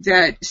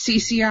that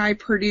CCI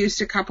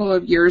produced a couple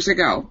of years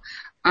ago,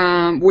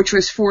 which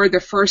was for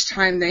the first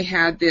time they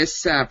had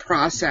this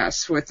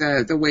process with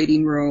the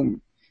waiting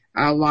room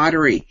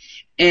lottery.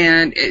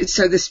 And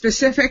so the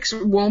specifics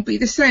won't be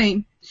the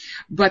same,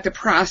 but the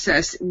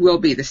process will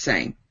be the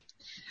same.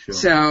 Sure.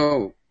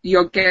 So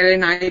you'll get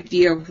an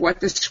idea of what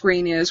the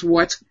screen is,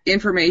 what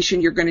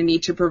information you're going to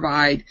need to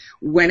provide,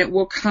 when it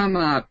will come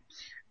up.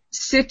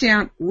 Sit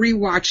down,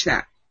 rewatch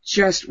that.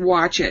 Just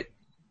watch it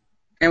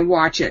and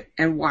watch it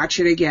and watch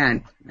it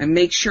again. And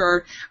make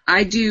sure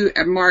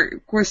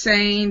Mark was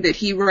saying that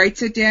he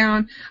writes it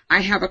down. I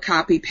have a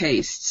copy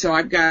paste, so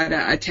I've got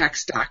a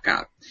text doc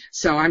up.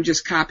 So I'm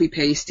just copy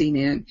pasting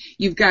in.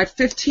 You've got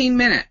 15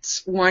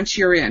 minutes once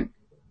you're in.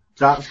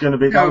 That was going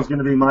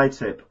to be my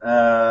tip.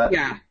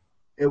 Yeah.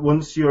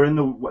 Once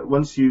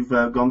you've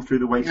gone through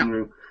the waiting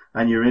room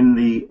and you're in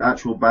the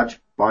actual badge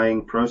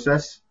buying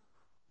process,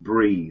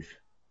 breathe.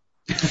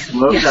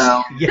 Slow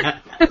down. Yeah.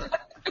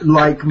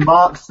 Like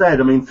Mark said,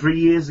 I mean, 3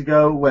 years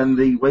ago when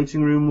the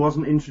waiting room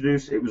wasn't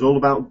introduced, it was all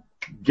about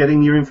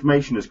getting your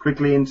information as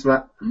quickly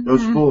into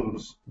those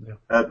forms,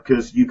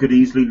 because you could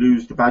easily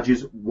lose the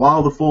badges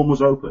while the form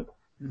was open.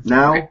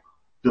 Now,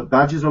 the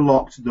badges are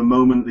locked the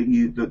moment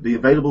that the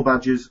available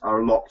badges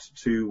are locked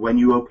to when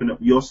you open up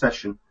your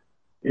session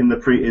in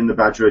the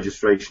badge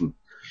registration.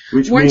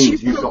 Which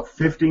means you've got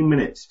 15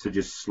 minutes to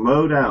just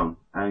slow down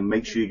and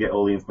make sure you get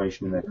all the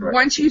information in there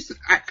correct.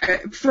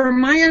 From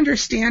my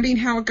understanding,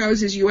 how it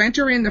goes is you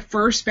enter in the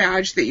first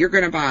badge that you're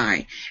going to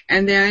buy,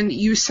 and then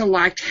you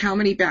select how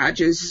many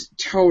badges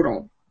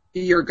total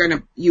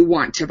you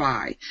want to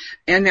buy,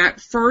 and the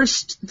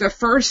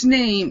first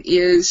name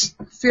is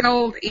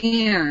filled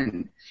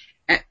in.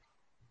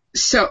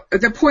 So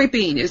the point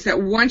being is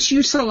that once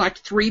you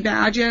select 3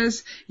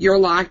 badges, you're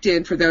locked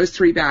in for those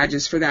 3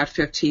 badges for that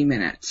 15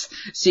 minutes.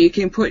 So you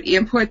can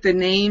input the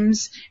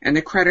names and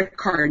the credit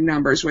card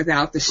numbers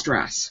without the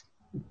stress.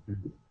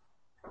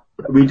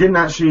 We didn't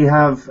actually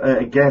have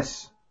a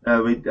guess.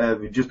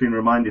 We've just been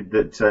reminded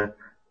that, are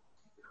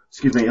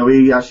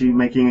we actually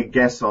making a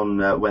guess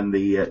on when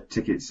the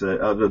tickets,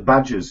 the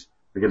badges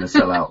are going to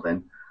sell out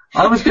then?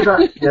 I was good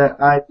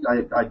at,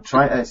 I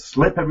try to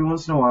slip every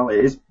once in a while.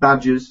 It is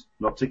badges,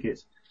 not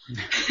tickets.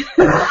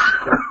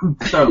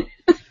 So,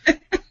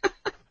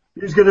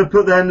 who's going to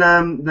put then,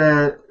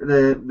 the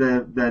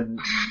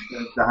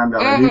hand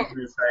out? Who's going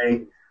to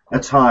say a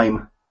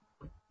time?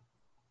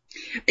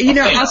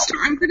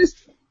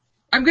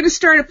 I'm going to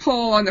start a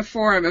poll on the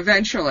forum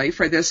eventually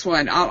for this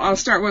one. I'll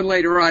start one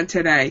later on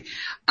today.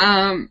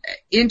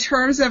 In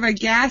terms of a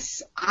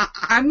guess,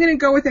 I'm going to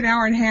go with an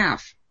hour and a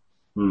half.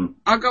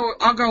 I'll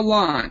go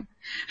long.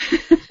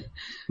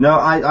 No,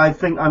 I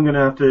think I'm going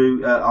to have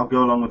to, I'll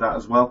go along with that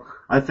as well.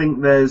 I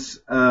think there's,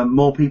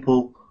 more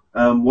people,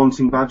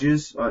 wanting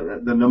badges.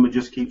 The number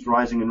just keeps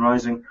rising and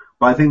rising,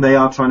 but I think they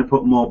are trying to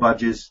put more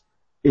badges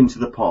into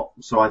the pot.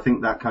 So I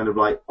think that kind of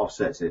like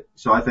offsets it.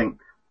 So I think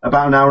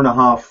about an hour and a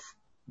half,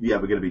 we're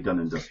going to be done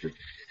and dusted.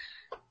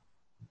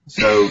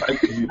 So I'm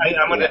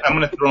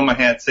going to throw my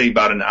hat, say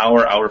about an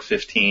hour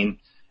 15,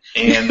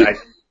 and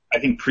I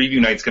think preview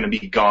night's going to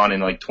be gone in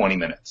like 20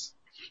 minutes.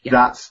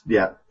 Yeah.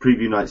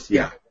 Preview nights,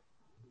 yeah.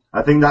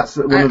 I think that's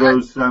one of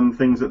those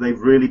things that they've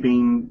really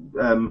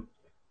been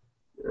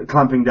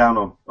clamping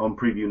down on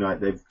preview night.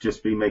 They've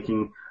just been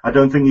making. I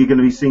don't think you're going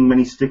to be seeing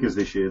many stickers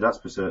this year. That's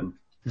for certain.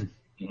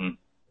 Mm-hmm.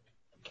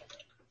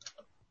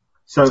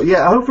 So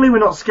yeah, hopefully we're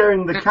not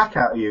scaring the cack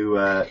out of you,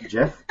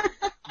 Jeff.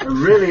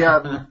 Really,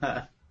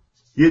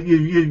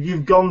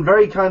 you've gone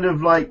very kind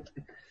of like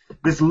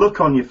this look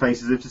on your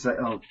face as if to say,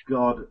 "Oh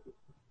God."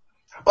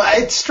 But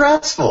it's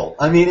stressful.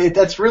 I mean,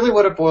 that's really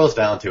what it boils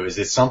down to. Is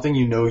it's something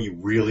you know you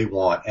really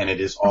want, and it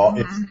is all.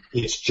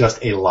 It's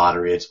just a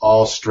lottery. It's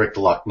all strict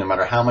luck. No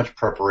matter how much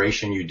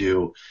preparation you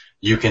do,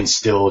 you can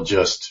still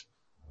just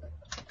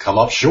come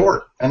up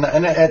short, and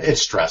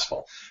it's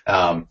stressful.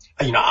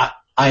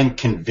 I'm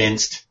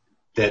convinced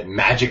that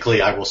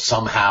magically I will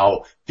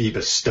somehow be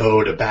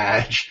bestowed a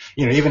badge.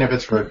 Even if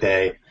it's for a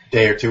day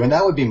or two. And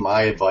that would be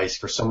my advice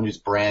for someone who's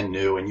brand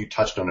new, and you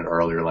touched on it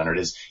earlier, Leonard,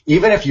 is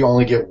even if you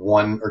only get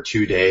 1 or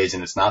 2 days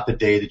and it's not the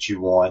day that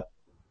you want,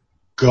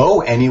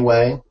 go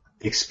anyway,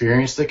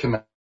 experience the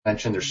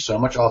convention. There's so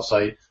much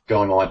offsite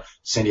going on.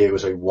 San Diego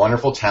is a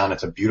wonderful town.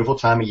 It's a beautiful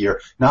time of year.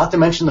 Not to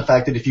mention the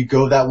fact that if you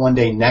go that one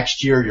day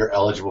next year, you're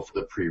eligible for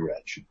the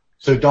pre-reg.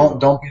 So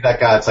don't be that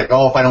guy that's like,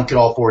 oh, if I don't get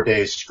all 4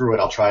 days, screw it,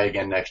 I'll try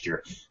again next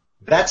year.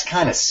 That's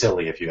kind of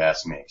silly if you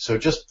ask me. So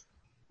just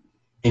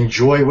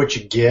enjoy what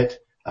you get.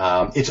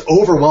 It's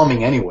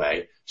overwhelming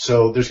anyway,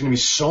 so there's going to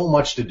be so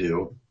much to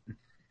do.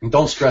 And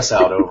don't stress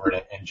out over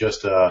it, and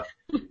just.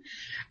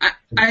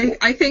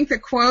 I think the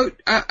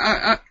quote,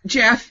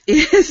 Jeff,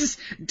 is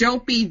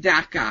 "Don't be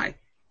that guy."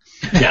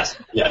 Yes,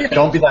 yeah,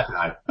 don't be that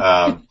guy.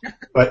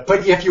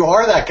 But if you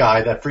are that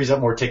guy, that frees up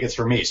more tickets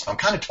for me. So I'm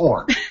kind of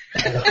torn.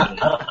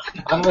 I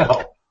don't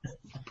know.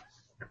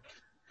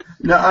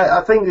 No,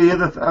 I think the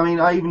other.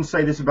 I even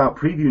say this about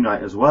preview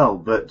night as well.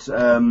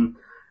 That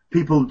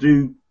people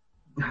do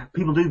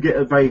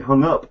get very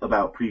hung up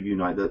about preview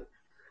night, that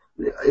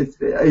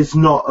it's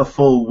not a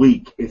full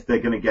week if they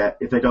don't get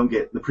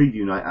the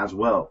preview night as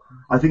well.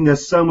 I think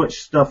there's so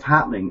much stuff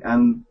happening,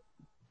 and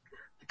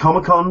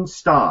Comic-Con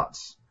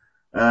starts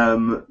at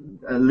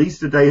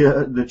least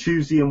the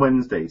Tuesday and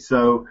Wednesday,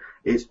 so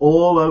it's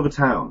all over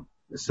town.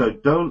 So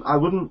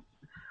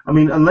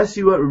unless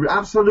you are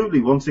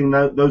absolutely wanting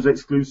those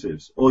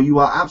exclusives, or you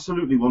are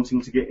absolutely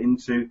wanting to get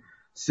into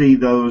see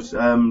those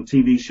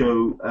TV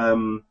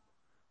show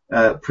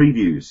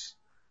previews,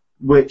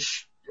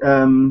 which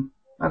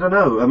I don't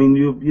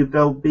know.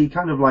 They'll be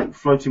kind of like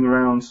floating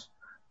around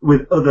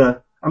with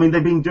other.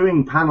 They've been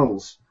doing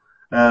panels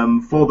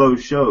for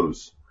those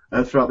shows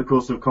throughout the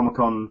course of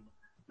Comic-Con,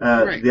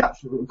 the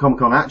actual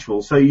Comic-Con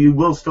actual. So you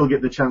will still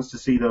get the chance to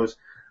see those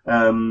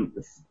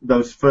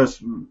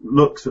first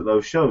looks at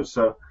those shows.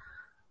 So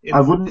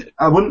I wouldn't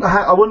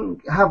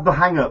have the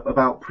hang up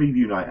about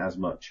preview night as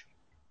much.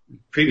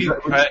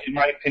 In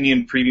my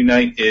opinion, preview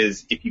night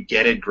is, if you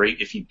get it,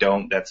 great. If you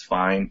don't, that's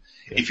fine.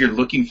 Yeah. If you're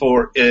looking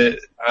for it,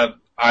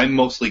 I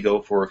mostly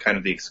go for kind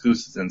of the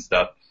exclusives and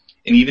stuff.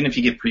 And even if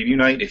you get preview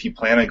night, if you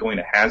plan on going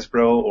to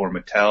Hasbro or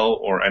Mattel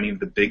or any of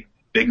the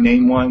big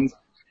name ones,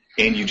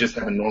 and you just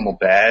have a normal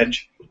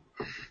badge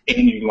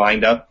and you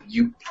lined up,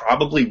 you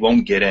probably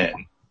won't get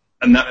in.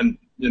 I'm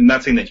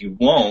not saying that you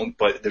won't,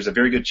 but there's a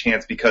very good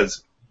chance,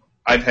 because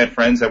I've had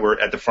friends that were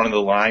at the front of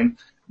the line.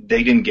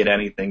 They didn't get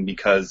anything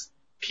because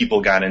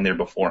people got in there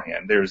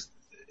beforehand. There's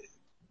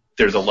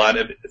a lot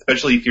of,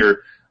 especially if you're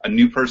a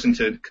new person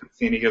to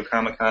San Diego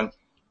Comic-Con,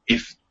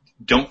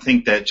 don't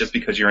think that just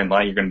because you're in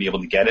line you're going to be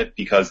able to get it,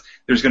 because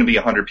there's going to be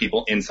 100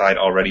 people inside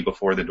already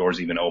before the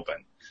doors even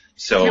open.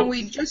 So can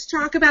we just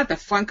talk about the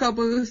Funko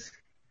booth?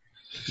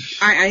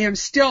 I am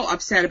still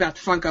upset about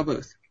the Funko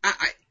booth.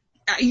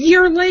 A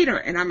year later,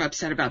 and I'm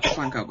upset about the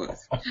Funko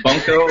booth.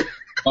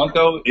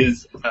 Funko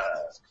is,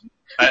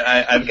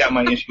 I've got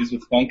my issues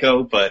with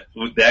Funko, but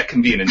that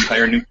can be an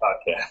entire new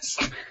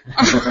podcast.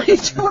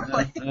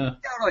 Totally.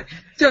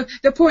 So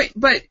the point,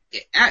 but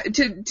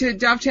to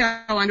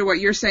dovetail onto what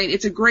you're saying,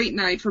 it's a great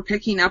night for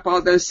picking up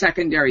all those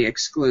secondary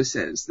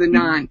exclusives, the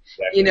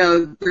exactly.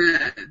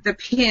 The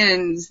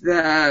pins,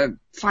 the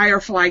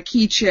Firefly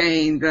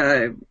keychain,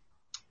 the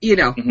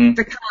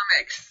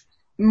comics,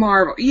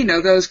 Marvel,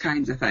 those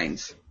kinds of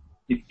things.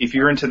 If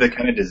you're into the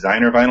kind of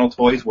designer vinyl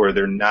toys where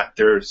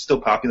they're still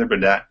popular,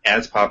 but not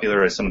as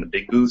popular as some of the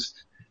big booths,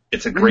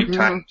 it's a great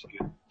time to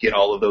get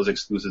all of those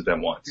exclusives at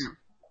once.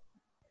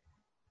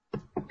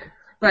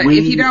 But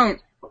if you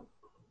don't,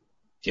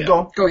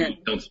 go ahead.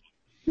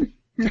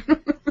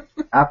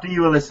 After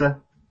you, Alyssa.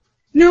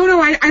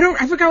 No, I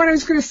don't. I forgot what I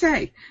was going to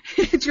say.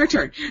 It's your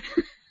turn.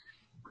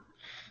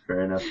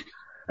 Fair enough.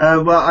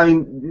 Well, I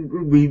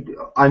mean,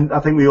 I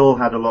think we all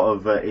had a lot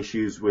of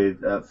issues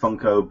with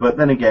Funko, but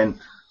then again,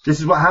 this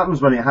is what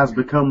happens when it has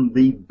become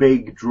the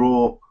big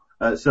draw,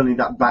 certainly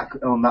that back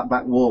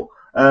wall.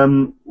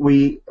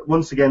 We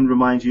once again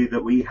remind you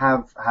that we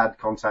have had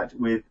contact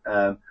with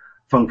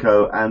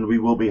Funko, and we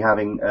will be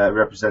having a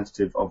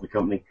representative of the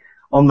company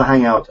on the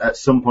Hangout at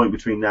some point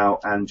between now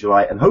and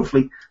July, and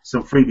hopefully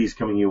some freebies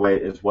coming your way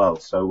as well.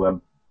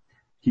 So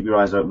keep your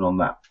eyes open on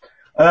that.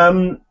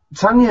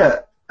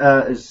 Tanya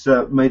has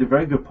made a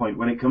very good point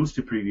when it comes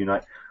to preview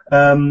night.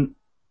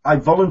 I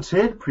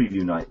volunteered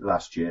preview night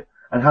last year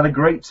and had a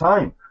great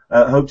time.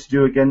 Hope to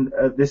do again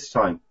this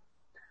time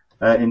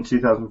in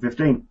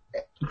 2015.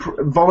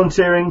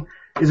 Volunteering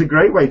is a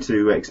great way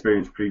to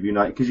experience preview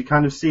night, because you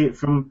kind of see it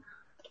from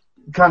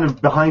kind of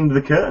behind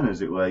the curtain,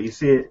 as it were. You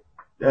see it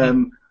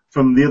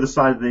from the other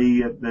side of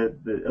the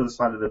other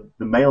side of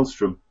the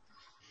maelstrom.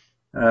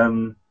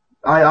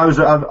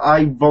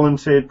 I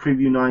volunteered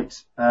preview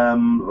night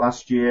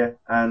last year,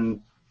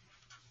 and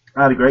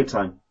I had a great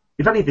time.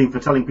 If anything, for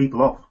telling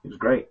people off, it was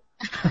great.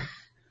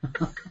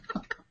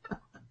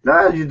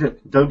 No, you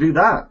don't do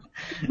that.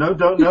 No,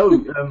 don't.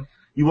 No,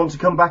 you want to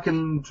come back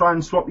and try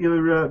and swap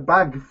your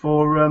bag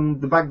for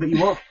the bag that you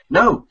want?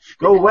 No,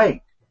 go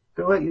away.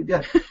 Go away.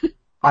 Yeah.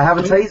 I have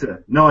a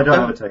taser. No, I don't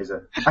have a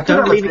taser. I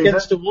don't lean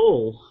against the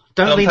wall.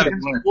 Don't lean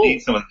against the wall.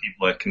 Some of the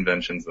people at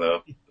conventions,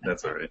 though.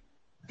 That's all right.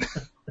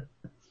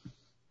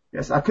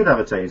 Yes, I could have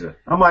a taser.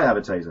 I might have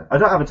a taser. I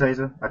don't have a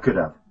taser. I could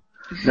have.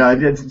 No,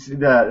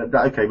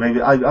 okay,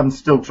 maybe. I'm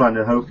still trying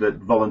to hope that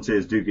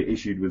volunteers do get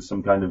issued with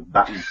some kind of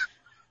baton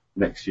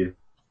next year.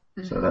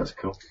 So that's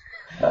cool.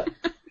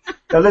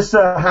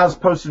 Alyssa has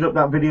posted up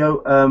that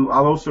video.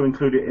 I'll also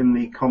include it in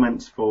the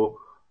comments for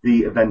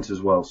the event as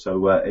well.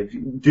 So if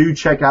you do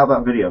check out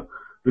that video,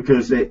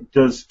 because it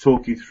does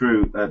talk you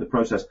through the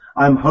process.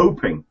 I'm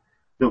hoping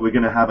that we're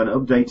going to have an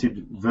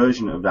updated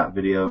version of that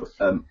video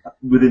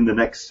within the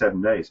next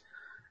 7 days.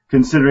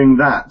 Considering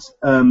that,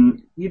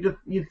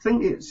 you'd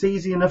think it's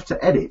easy enough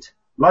to edit.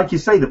 Like you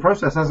say, the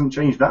process hasn't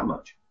changed that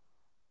much.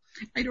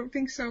 I don't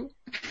think so.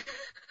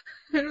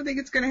 I don't think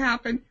it's going to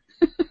happen.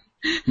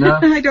 No,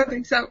 I don't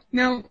think so.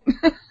 No.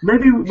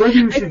 Maybe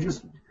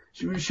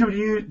we should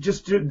you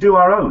just do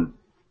our own?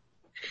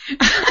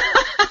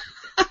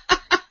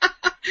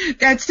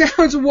 That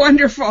sounds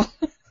wonderful.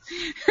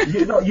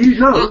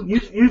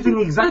 Using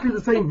exactly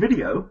the same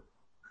video,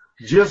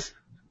 just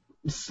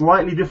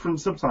slightly different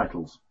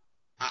subtitles.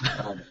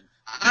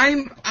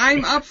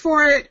 I'm up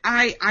for it.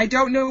 I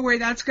don't know where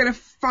that's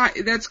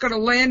gonna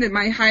land in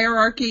my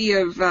hierarchy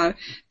of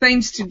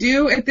things to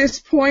do at this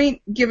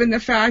point, given the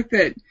fact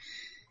that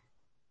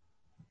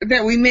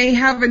we may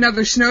have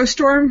another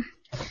snowstorm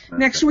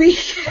next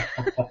week.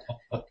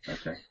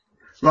 Okay.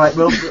 Right.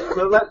 Well,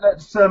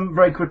 let's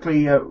very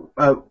quickly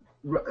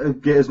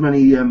get as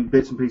many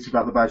bits and pieces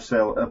about the badge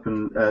sale up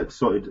and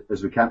sorted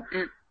as we can.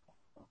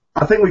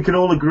 I think we can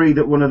all agree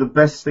that one of the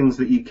best things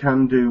that you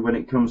can do when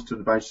it comes to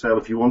the badge sale,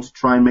 if you want to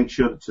try and make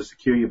sure to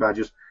secure your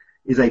badges,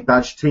 is a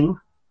badge team.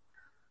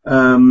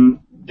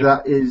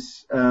 That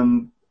is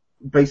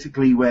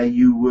basically where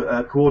you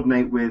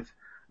coordinate with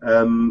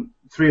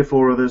 3 or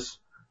 4 others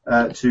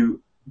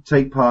to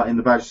take part in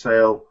the badge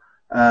sale.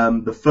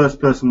 The first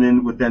person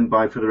in would then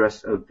buy for the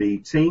rest of the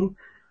team.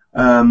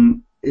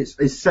 it's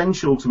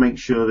essential to make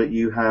sure that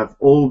you have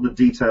all the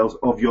details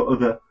of your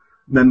other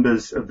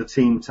members of the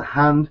team to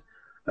hand,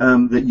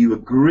 that you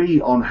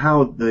agree on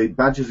how the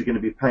badges are going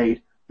to be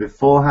paid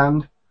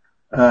beforehand.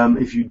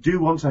 If you do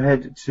want to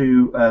head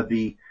to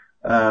the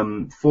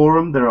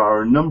forum, there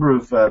are a number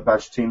of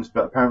badge teams,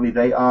 but apparently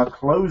they are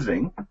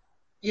closing.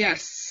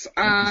 Yes.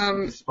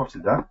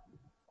 Spotted that.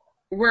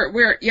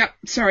 Yep,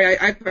 sorry,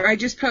 I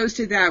just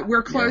posted that.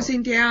 We're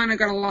closing down. I'm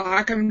going to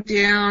lock them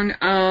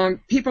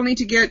down. People need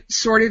to get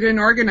sorted and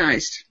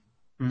organized.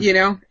 You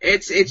know,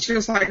 it's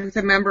just like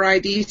the member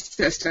ID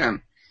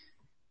system.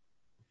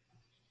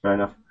 Fair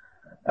enough.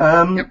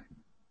 Yep.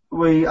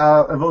 We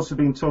have also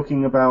been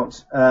talking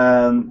about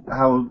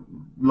how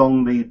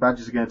long the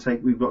badges are going to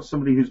take. We've got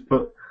somebody who's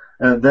put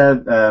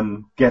their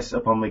guess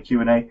up on the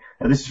Q&A.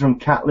 This is from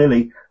Cat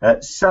Lily.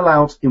 Sell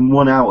out in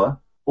 1 hour,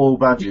 all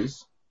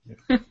badges.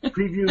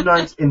 Preview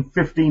night in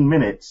 15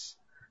 minutes.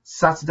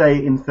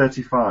 Saturday in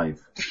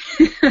 35.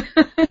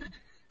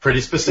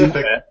 Pretty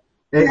specific.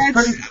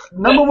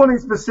 Number one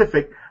is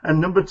specific,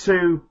 and number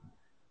two,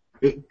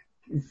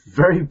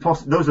 very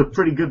possible. Those are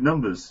pretty good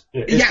numbers.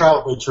 It's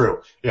probably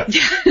true. Yeah.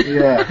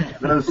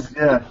 Just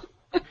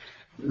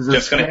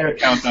going to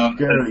count down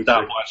the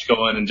stopwatch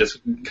going and just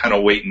kind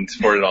of waiting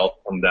for it all to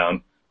come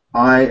down.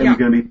 I'm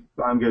going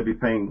to be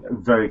paying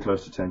very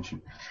close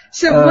attention.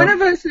 So one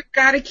of us has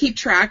got to keep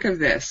track of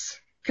this,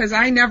 because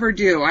I never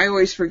do. I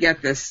always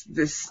forget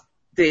this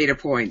data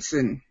points,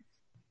 and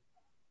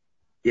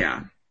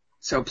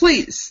so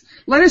please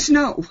let us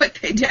know what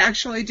they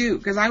actually do,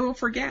 because I will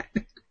forget.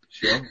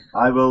 Sure,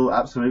 I will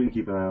absolutely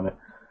keep an eye on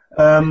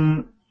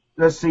it.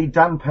 Let's see,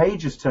 Dan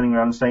Page is turning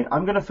around and saying,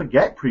 I'm going to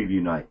forget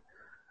preview night.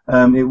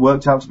 It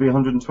worked out to be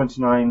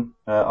 129,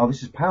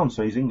 this is pounds,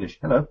 so he's English.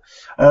 Hello.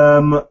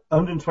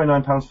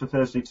 129 pounds for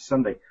Thursday to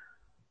Sunday.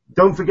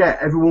 Don't forget,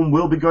 everyone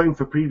will be going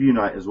for preview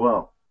night as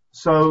well.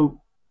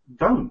 So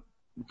don't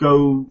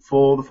go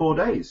for the 4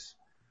 days.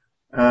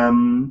 I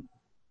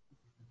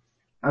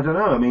don't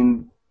know. I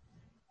mean,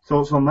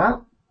 thoughts on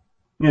that?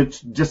 You know,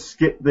 just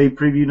skip the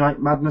preview night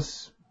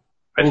madness.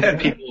 I've had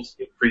people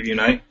skip preview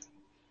night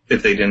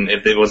if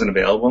it wasn't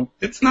available.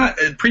 It's not,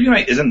 preview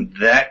night isn't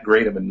that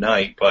great of a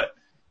night, but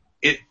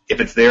if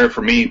it's there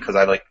for me, because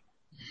I like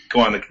go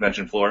on the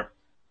convention floor.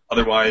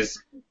 Otherwise,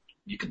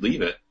 you could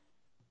leave it.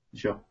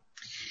 Sure.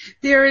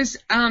 There is,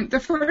 the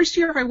first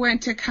year I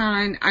went to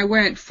Con, I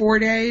went 4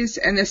 days,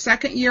 and the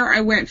second year I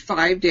went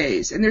 5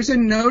 days. And there's a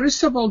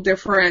noticeable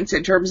difference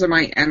in terms of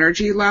my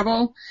energy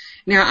level.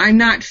 Now, I'm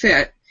not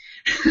fit,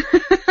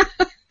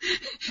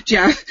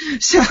 Jeff,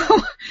 so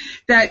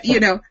that, you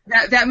know,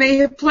 that may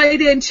have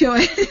played into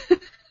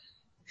it.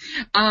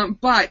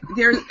 But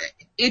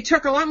it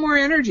took a lot more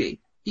energy.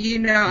 You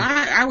know,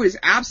 I was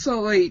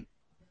absolutely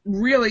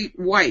really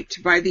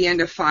wiped by the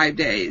end of 5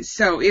 days.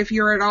 So if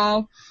you're at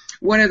all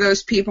one of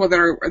those people that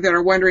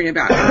are wondering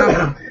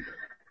about,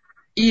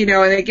 you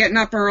know, and they're getting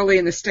up early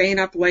and they're staying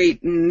up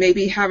late and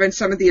maybe having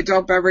some of the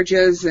adult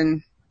beverages,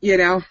 and, you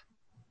know,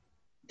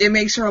 it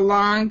makes her a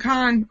long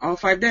con, all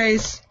 5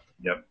 days.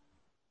 Yep.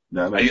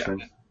 That makes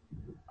sense.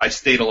 I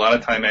stayed a lot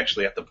of time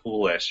actually at the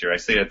pool last year. I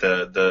stayed at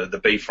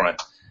the bayfront,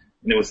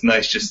 and it was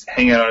nice just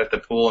hanging out at the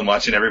pool and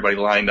watching everybody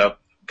lined up,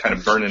 kind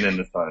of burning in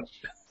the sun.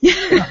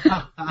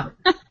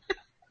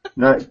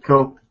 No,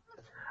 cool.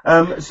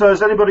 So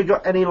has anybody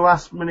got any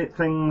last minute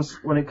things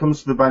when it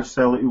comes to the badge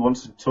sale that you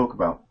wanted to talk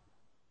about?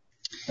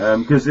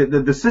 Because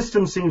the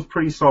system seems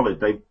pretty solid.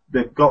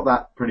 They've got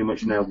that pretty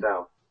much nailed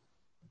down.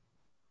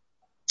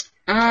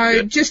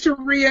 Just to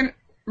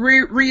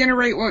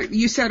reiterate what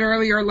you said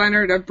earlier,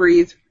 Leonard,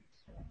 breathe.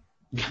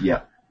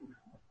 Yeah.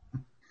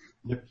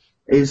 Yep.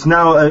 It's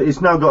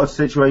now got a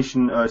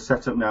situation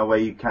set up now where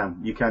you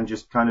can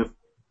just kind of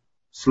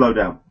slow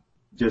down.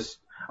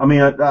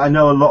 I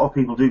know a lot of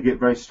people do get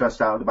very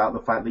stressed out about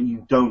the fact that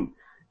you don't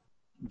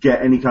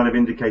get any kind of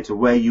indicator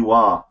where you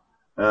are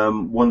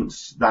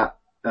once that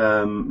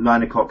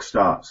 9 o'clock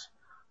starts.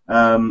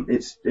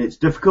 It's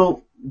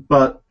difficult,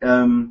 but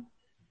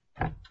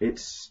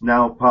it's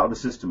now part of the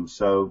system.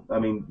 So I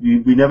mean,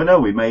 we never know.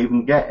 We may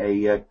even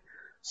get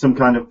some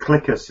kind of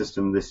clicker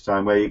system this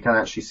time where you can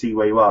actually see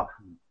where you are.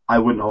 I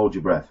wouldn't hold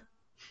your breath.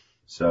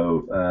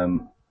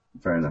 So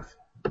fair enough.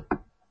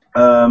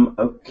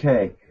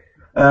 Okay.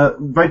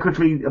 Very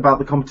quickly about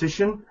the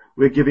competition,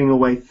 we're giving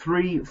away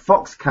 3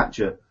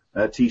 Foxcatcher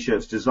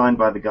t-shirts designed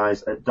by the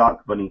guys at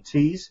Dark Bunny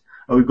Tees.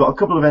 We've got a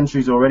couple of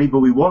entries already, but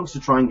we want to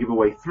try and give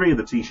away 3 of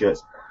the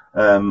t-shirts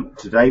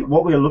today.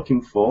 What we are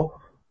looking for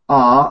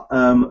are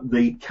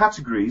the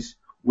categories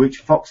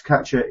which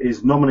Foxcatcher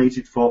is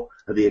nominated for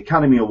at the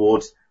Academy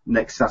Awards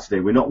next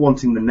Saturday. We're not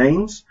wanting the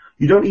names.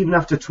 You don't even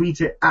have to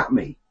tweet it at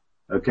me.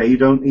 Okay, you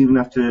don't even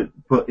have to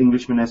put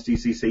Englishman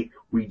SDCC.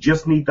 We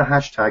just need the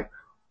hashtag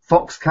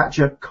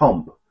Foxcatcher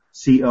Comp,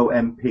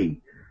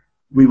 C-O-M-P.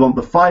 We want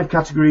the 5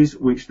 categories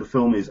which the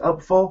film is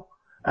up for,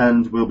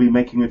 and we'll be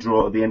making a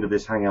draw at the end of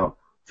this hangout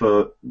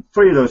for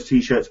 3 of those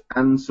t-shirts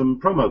and some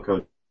promo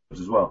codes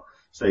as well.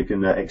 So you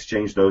can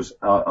exchange those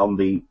on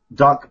the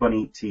Dark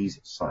Bunny Tees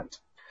site.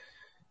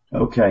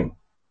 Okay.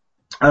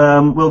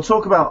 We'll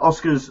talk about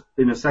Oscars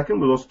in a second.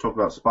 We'll also talk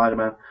about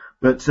Spider-Man.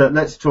 But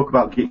let's talk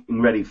about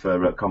getting ready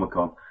for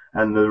Comic-Con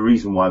and the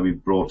reason why we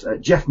brought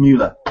Jeff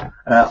Mueller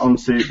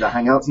onto the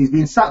Hangouts. He's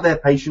been sat there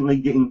patiently,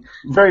 getting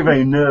very,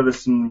 very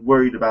nervous and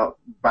worried about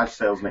badge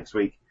sales next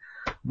week.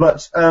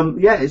 But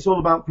it's all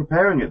about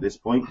preparing at this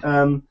point.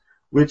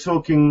 We're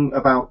talking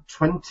about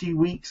 20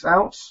 weeks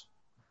out.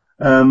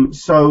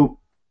 So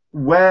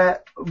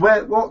what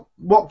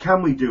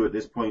can we do at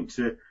this point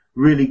to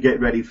really get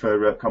ready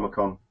for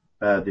Comic-Con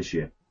this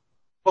year?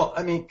 Well,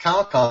 I mean,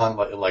 Comic-Con,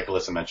 like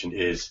Alyssa mentioned,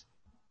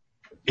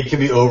 it can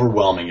be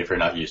overwhelming if you're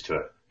not used to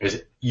it.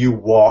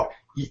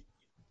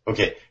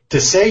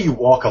 To say you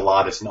walk a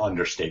lot is an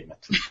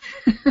understatement.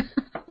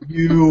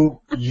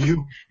 You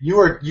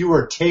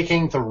are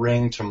taking the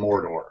ring to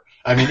Mordor.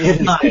 I mean,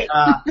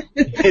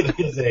 it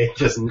is a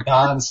just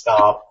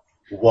nonstop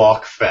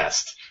walk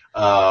fest.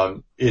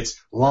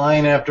 It's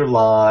line after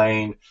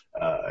line.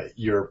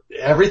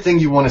 Everything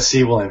you want to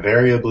see will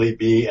invariably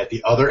be at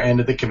the other end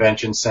of the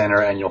convention center,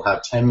 and you'll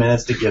have 10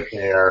 minutes to get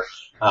there.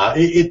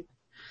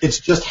 It's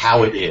just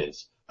how it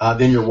is.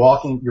 Then you're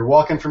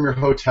walking from your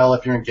hotel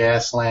if you're in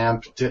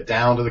Gaslamp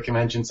down to the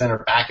convention center,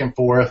 back and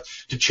forth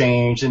to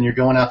change, and you're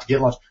going out to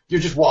get lunch.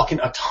 You're just walking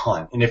a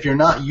ton. And if you're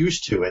not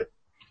used to it,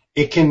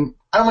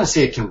 I don't want to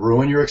say it can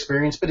ruin your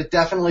experience, but it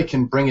definitely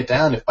can bring it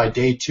down if by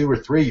day 2 or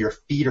 3 your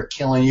feet are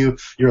killing you,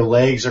 your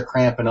legs are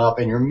cramping up,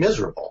 and you're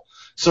miserable.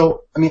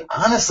 So, I mean,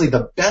 honestly,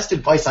 the best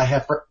advice I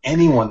have for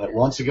anyone that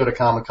wants to go to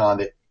Comic-Con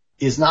that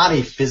is not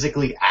a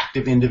physically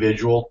active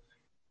individual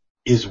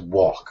is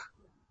walk.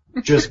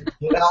 Just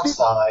get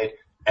outside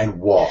and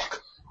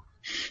walk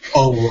a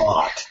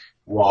lot.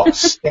 Walk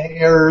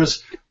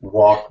stairs,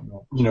 walk,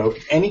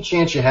 any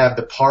chance you have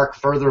to park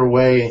further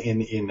away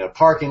in the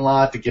parking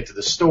lot to get to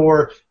the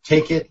store,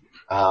 take it.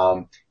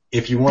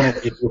 If you're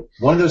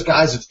one of those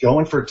guys that's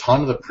going for a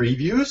ton of the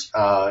previews,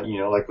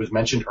 like was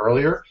mentioned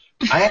earlier,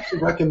 I actually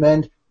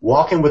recommend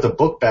walking with a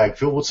book bag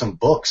filled with some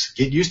books.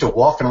 Get used to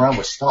walking around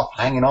with stuff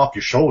hanging off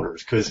your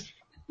shoulders, because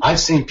I've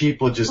seen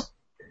people just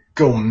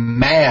go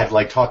mad,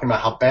 like talking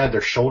about how bad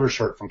their shoulders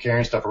hurt from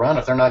carrying stuff around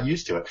if they're not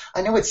used to it.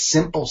 I know it's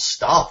simple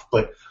stuff,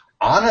 but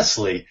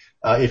honestly,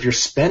 if you're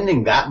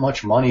spending that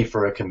much money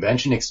for a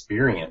convention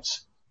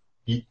experience,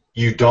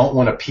 you don't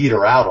want to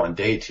peter out on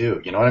day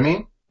 2. You know what I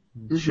mean?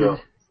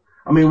 Sure.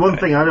 I mean, one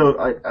thing I know,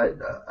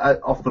 I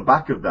off the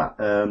back of that,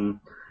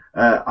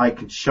 I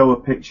could show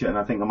a picture, and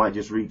I think I might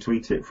just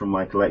retweet it from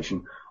my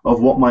collection, of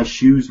what my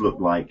shoes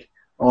look like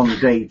on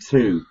day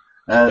 2.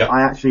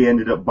 I actually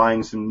ended up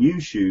buying some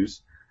new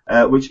shoes,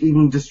 which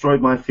even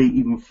destroyed my feet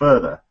even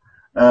further.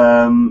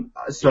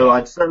 So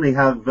I'd certainly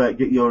have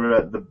get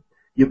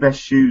your best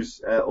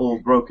shoes all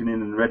broken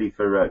in and ready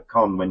for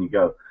con when you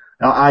go.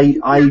 Now, I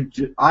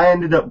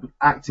ended up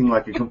acting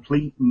like a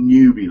complete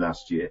newbie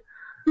last year.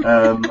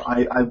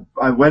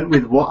 I went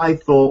with what I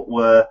thought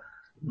were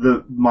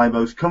my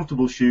most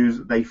comfortable shoes.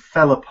 They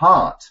fell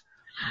apart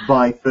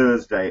by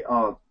Thursday.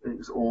 Oh, it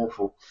was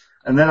awful.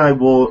 And then I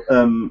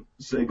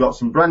got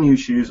some brand new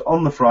shoes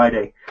on the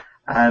Friday,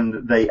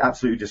 and they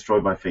absolutely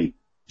destroyed my feet.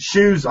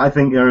 Shoes, I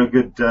think, are a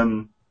good,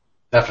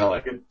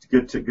 definitely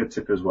good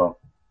tip as well.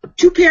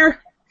 2 pair.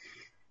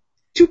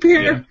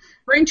 Yeah.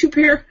 Bring 2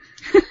 pair.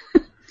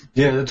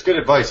 Yeah, that's good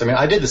advice. I mean,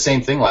 I did the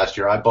same thing last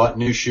year. I bought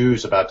new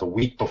shoes about the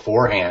week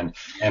beforehand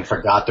and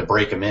forgot to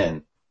break them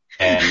in,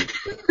 and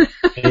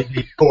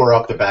they tore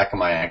up the back of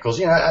my ankles.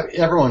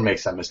 Everyone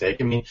makes that mistake.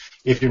 I mean,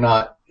 if you're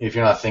not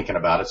thinking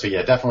about it. So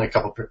yeah, definitely a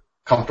couple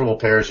comfortable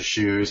pairs of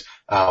shoes.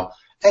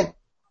 And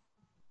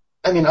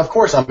I mean, of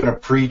course, I'm going to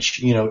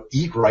preach,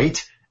 eat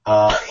right.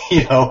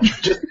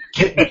 Just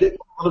get a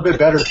little bit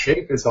better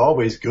shape is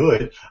always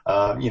good.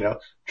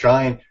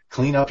 Try and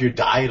clean up your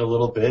diet a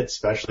little bit,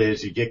 especially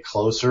as you get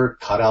closer.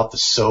 Cut out the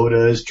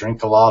sodas,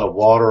 drink a lot of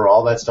water,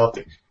 all that stuff.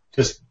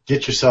 Just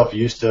get yourself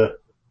used to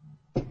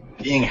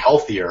being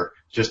healthier.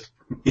 Just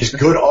is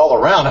good all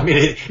around. I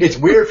mean, it's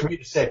weird for me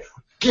to say,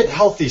 get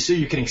healthy so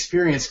you can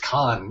experience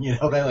con.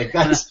 That's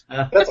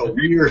a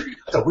weird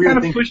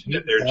kind thing. Of pushing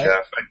it there,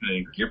 Jeff. I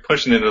think you're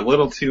pushing it a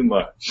little too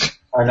much.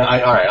 All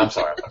right. I'm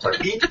sorry.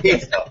 Eat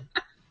pizza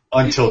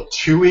until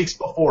 2 weeks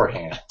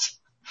beforehand.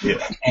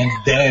 Yeah. And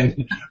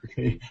then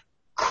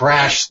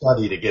crash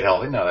study to get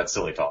healthy. No, that's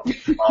silly talk.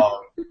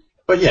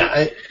 But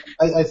yeah,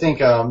 I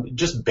think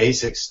just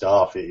basic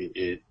stuff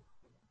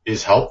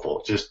is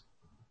helpful. Just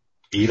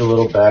eat a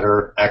little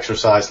better,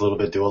 exercise a little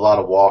bit, do a lot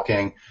of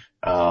walking.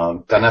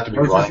 Doesn't have to be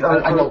running.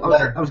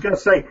 I was going to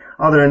say,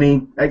 are there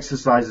any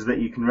exercises that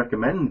you can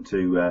recommend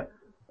to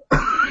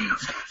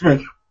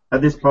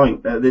at this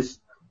point, at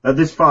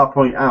this far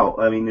point out?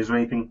 I mean, is there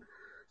anything?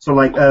 So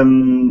like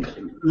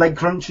leg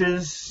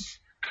crunches,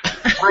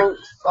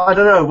 planks, I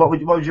don't know. What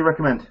would you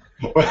recommend?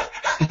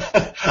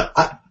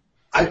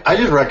 I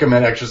just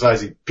recommend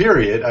exercising,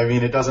 period. I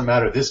mean, it doesn't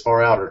matter this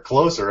far out or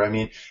closer. I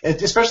mean,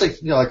 especially,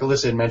 like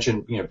Alyssa had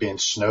mentioned, being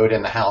snowed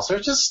in the house.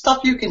 There's just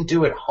stuff you can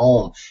do at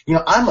home.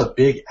 I'm a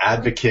big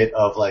advocate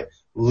of like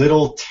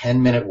little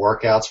 10-minute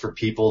workouts for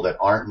people that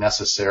aren't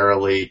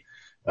necessarily,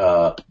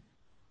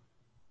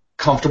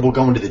 comfortable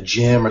going to the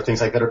gym or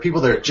things like that, or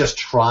people that are just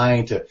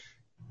trying to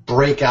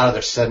break out of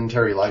their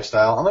sedentary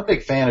lifestyle. I'm a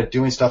big fan of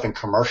doing stuff in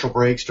commercial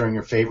breaks during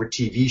your favorite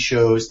TV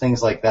shows,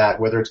 things like that,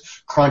 whether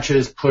it's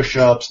crunches,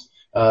 push-ups,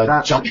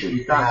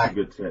 jumping That's a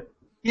good tip.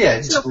 Yeah,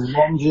 it's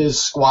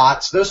lunges,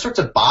 squats, those sorts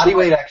of body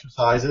weight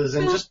exercises,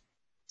 and just.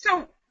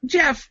 So,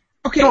 Jeff,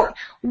 okay,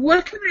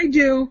 what can I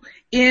do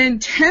in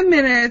 10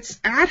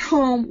 minutes at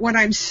home when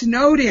I'm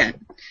snowed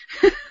in?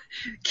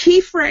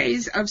 Key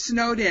phrase of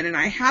snowed in, and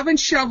I haven't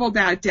shoveled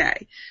that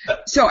day.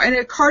 So, and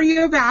a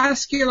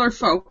cardiovascular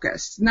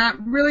focus,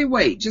 not really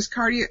weight, just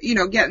cardio,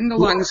 getting the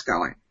lungs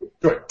going.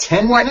 Sure.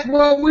 10 minutes?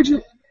 What would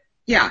you,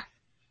 yeah.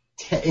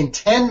 In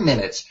 10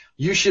 minutes,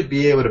 you should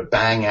be able to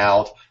bang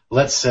out,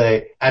 let's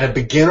say, at a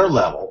beginner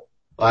level,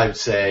 I would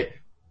say,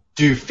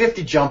 do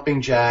 50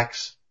 jumping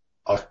jacks,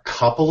 a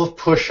couple of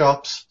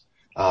push-ups,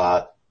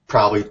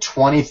 probably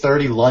 20,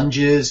 30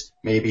 lunges,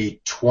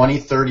 maybe 20,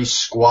 30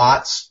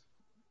 squats,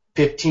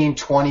 15,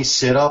 20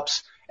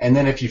 sit-ups, and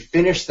then if you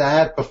finish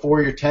that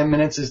before your 10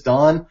 minutes is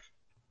done,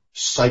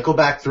 cycle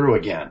back through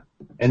again.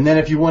 And then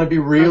if you want to be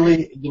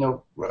really,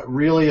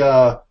 really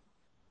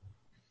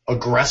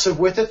aggressive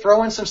with it,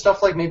 throw in some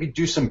stuff like maybe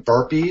do some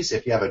burpees.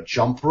 If you have a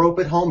jump rope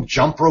at home,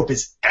 jump rope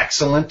is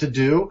excellent to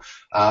do.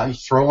 You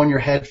throw on your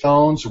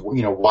headphones,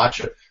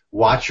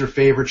 watch your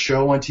favorite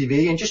show on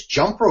TV and just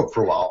jump rope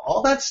for a while.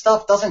 All that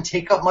stuff doesn't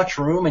take up much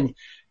room and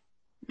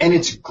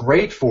it's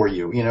great for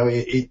you.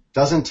 It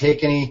doesn't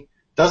take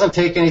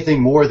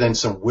anything more than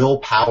some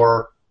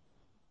willpower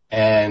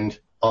and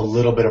a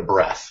little bit of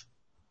breath.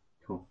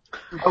 Cool.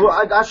 Well,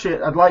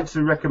 I'd like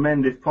to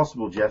recommend, if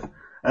possible, Jeff,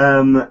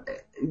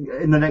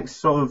 in the next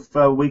sort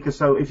of week or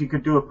so, if you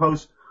could do a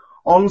post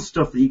on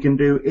stuff that you can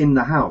do in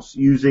the house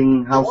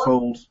using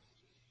household.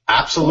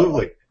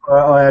 Absolutely.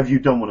 Or have you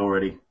done one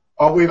already?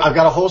 Oh, I've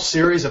got a whole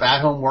series of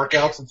at-home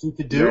workouts that you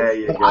could do. There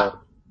you go.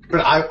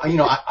 But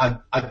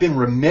I've been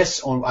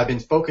remiss I've been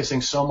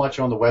focusing so much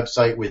on the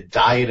website with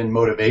diet and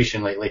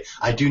motivation lately.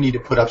 I do need to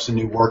put up some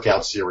new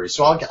workout series.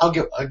 So I'll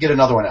get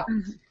another one out.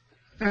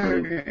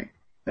 Okay.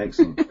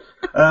 Excellent.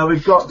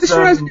 We've got just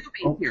for us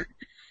newbies here.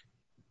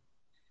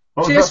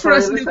 Just for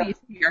us newbies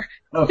here.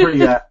 Oh, pretty,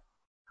 yeah.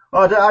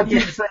 I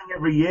keep saying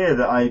every year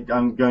that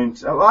I'm going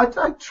to, I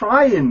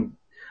try and,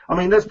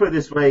 let's put it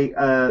this way,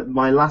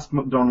 my last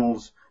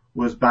McDonald's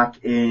was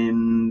back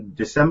in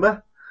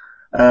December.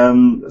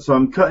 So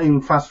I'm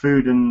cutting fast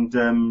food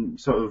and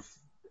sort of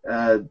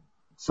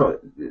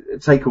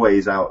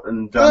takeaways out,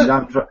 and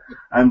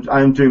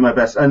I'm doing my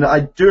best. And I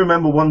do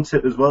remember one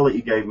tip as well that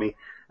you gave me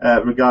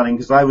regarding,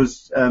 because I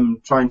was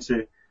trying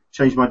to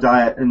change my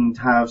diet and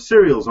have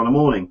cereals on a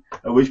morning.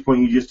 At which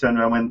point you just turned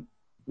around and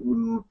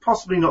went,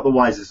 possibly not the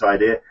wisest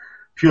idea,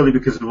 purely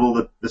because of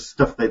all the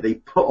stuff that they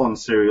put on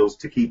cereals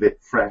to keep it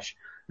fresh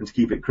and to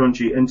keep it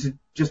crunchy, and to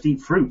just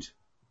eat fruit.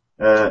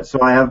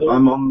 So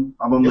I'm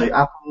on the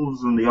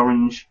apples and the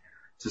orange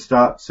to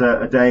start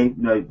a day.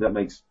 No, it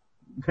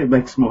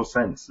makes more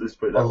sense. Let's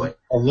put it that way.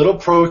 A little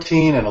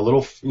protein and a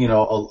little,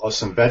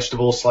 some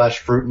vegetables /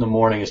 fruit in the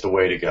morning is the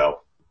way to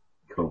go.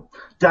 Cool.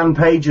 Dan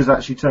Page has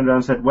actually turned around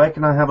and said, where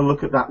can I have a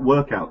look at that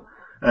workout?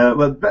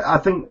 Well, I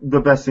think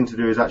the best thing to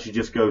do is actually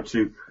just go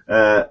to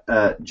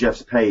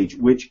Jeff's page,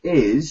 which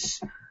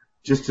is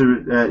it's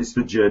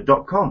the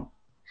Jerd.com.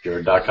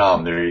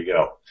 Jerd.com. There you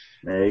go.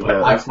 There you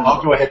go.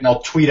 I'll go ahead and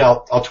I'll tweet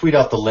out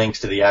the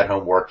links to the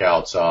at-home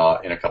workouts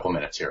in a couple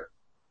minutes here.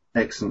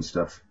 Excellent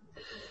stuff.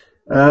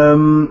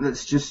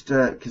 Let's just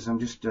because I'm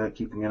just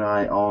keeping an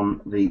eye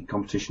on the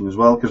competition as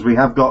well, because we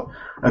have got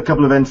a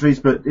couple of entries.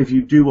 But if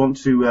you do want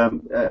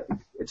to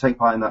take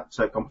part in that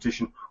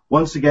competition,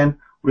 once again,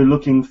 we're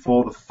looking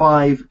for the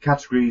 5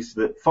 categories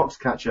that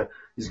Foxcatcher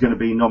is going to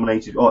be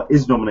nominated or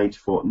is nominated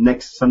for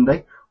next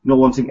Sunday. We're not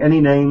wanting any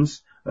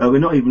names. We're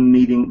not even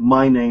needing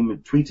my name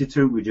tweeted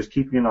to. We're just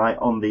keeping an eye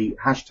on the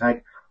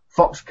hashtag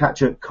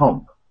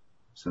FoxcatcherComp.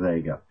 So there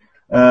you go.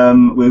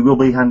 We will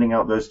be handing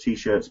out those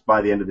T-shirts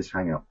by the end of this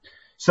hangout.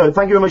 So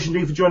thank you very much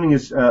indeed for joining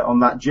us on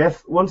that,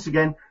 Jeff. Once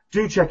again,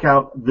 do check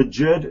out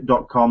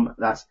thejerd.com.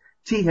 That's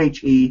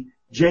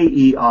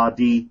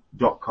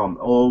THEJERD.com.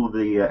 All of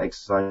the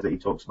exercises that he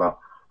talks about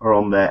are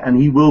on there. And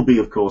he will be,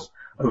 of course,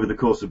 over the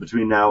course of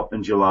between now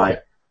and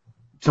July,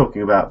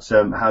 talking about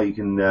how you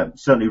can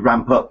certainly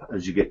ramp up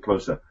as you get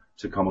closer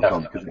to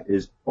Comic-Con, because it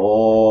is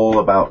all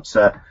about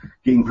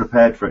getting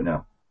prepared for it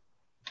now.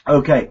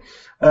 Okay,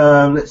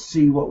 let's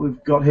see what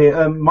we've got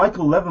here.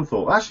 Michael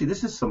Leventhal. Actually,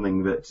 this is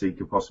something that he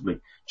could possibly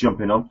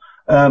jump in on.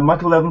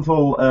 Michael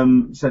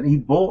Leventhal said he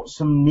bought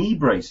some knee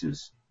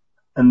braces,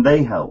 and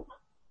they help.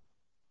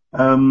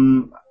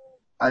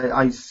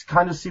 I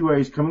kind of see where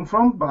he's coming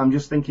from, but I'm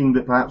just thinking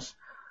that perhaps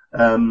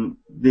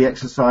the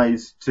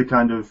exercise to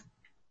kind of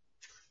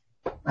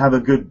have a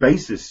good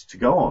basis to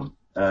go on,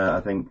 I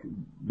think,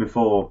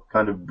 before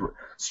kind of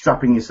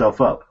strapping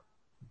yourself up.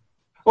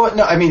 Well,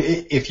 no,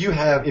 if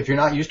you're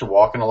not used to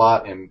walking a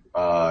lot, and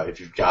if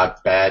you've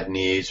got bad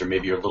knees, or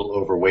maybe you're a little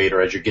overweight,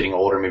 or as you're getting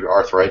older, maybe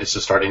arthritis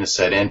is starting to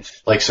set in,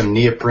 like some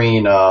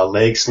neoprene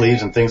leg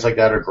sleeves and things like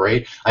that are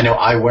great. I know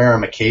I wear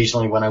them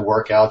occasionally when I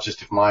work out,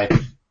 just if my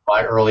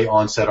my early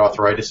onset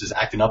arthritis is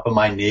acting up in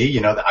my knee.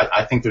 You know,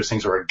 I think those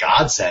things are a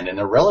godsend, and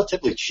they're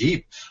relatively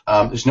cheap.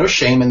 There's no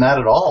shame in that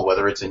at all,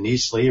 whether it's a knee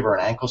sleeve or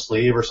an ankle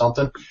sleeve or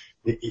something.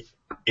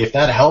 If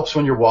that helps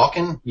when you're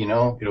walking, you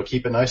know, it'll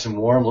keep it nice and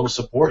warm, a little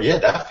support. Yeah,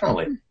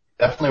 definitely.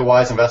 Definitely a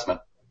wise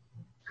investment.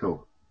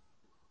 Cool.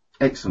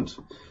 Excellent.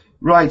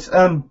 Right.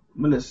 Well,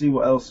 let's see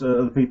what else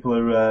other people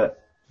are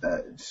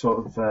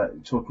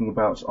talking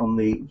about on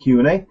the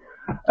Q&A.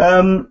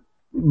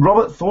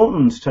 Robert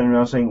Thornton's turning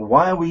around saying,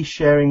 why are we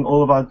sharing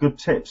all of our good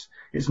tips?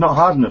 It's not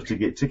hard enough to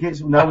get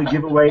tickets. Now we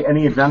give away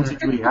any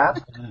advantage we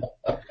had.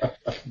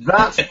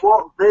 That's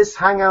what this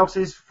hangout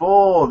is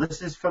for.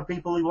 This is for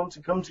people who want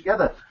to come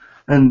together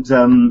and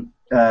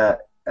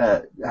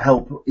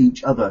help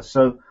each other.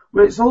 So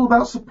it's all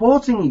about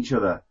supporting each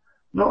other,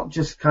 not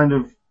just kind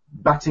of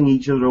batting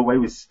each other away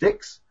with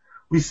sticks.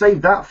 We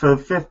saved that for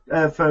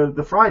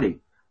the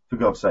Friday, for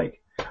God's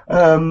sake.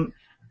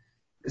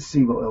 Let's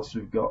see what else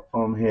we've got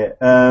on here.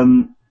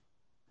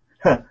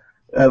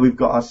 We've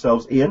got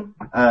ourselves Ian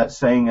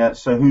saying,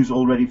 so who's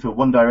all ready for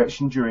One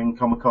Direction during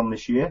Comic-Con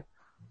this year?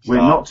 We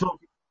are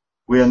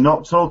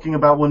not talking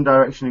about One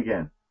Direction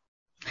again.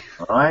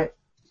 All right?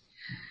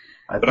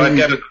 But I've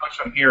got a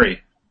crush on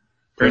Harry.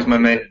 Here's my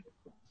man.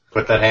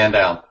 Put that hand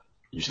down.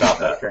 You stop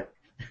that. Okay.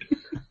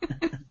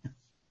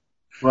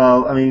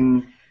 Well, I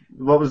mean,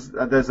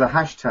 there's a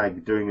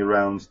hashtag doing the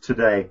rounds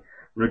today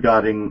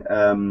regarding,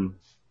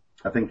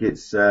 I think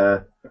it's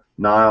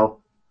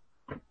Niall.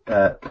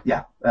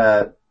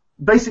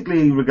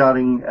 Basically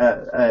regarding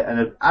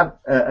an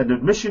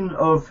admission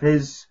of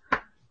his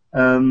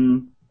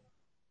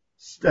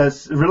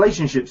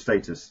relationship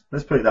status.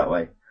 Let's put it that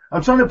way.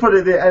 I'm trying to put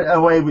it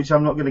a way which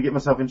I'm not going to get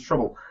myself into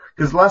trouble.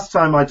 Because last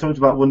time I talked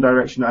about One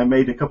Direction, I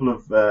made a couple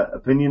of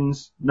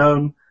opinions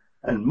known,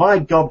 and my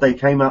God, they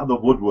came out of the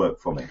woodwork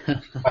for me.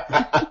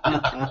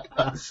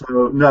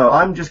 So, no,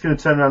 I'm just going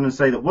to turn around and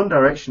say that One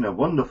Direction are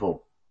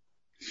wonderful.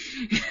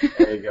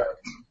 There you go.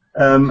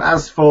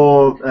 As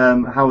for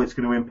how it's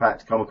going to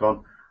impact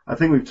Comic-Con, I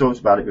think we've talked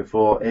about it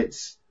before.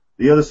 It's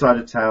the other side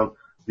of town.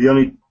 The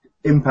only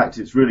impact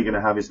it's really going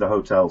to have is the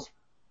hotels,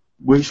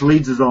 which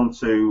leads us on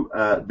to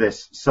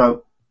this.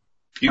 So,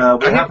 do you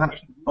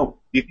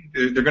think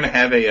they're going to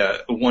have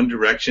a One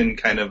Direction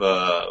kind of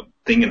a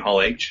thing in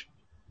Hall H?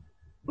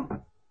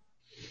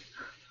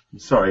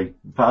 Sorry,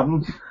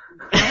 pardon?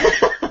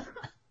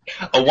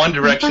 A One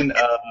Direction,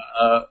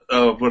 a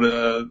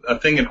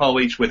thing in Hall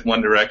H with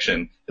One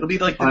Direction. It'll be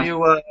like the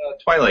new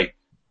Twilight.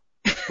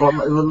 Well,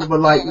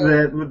 like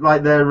their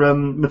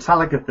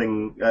Metallica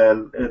thing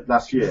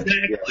last year.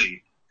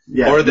 Exactly.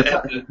 Yeah. Or the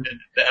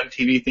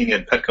MTV thing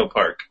at Petco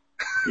Park.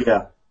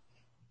 Yeah.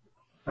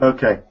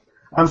 Okay.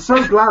 I'm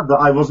so glad that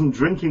I wasn't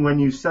drinking when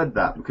you said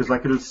that, because I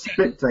could have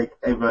spit take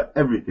over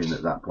everything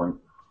at that point.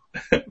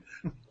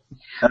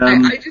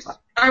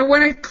 I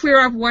want to clear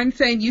up one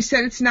thing. You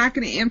said it's not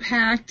going to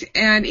impact,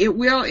 and it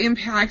will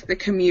impact the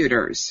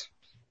commuters.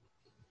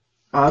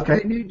 Okay.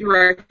 The New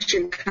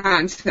Direction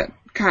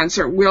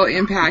concert will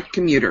impact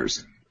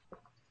commuters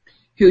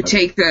who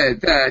take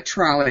the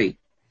trolley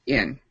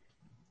in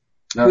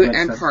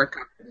and park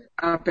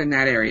up in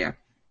that area.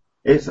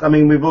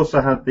 We've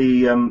also had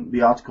the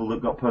article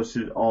that got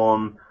posted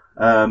on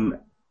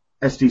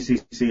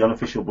SDCC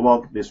unofficial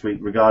blog this week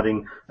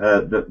regarding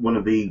that one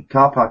of the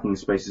car parking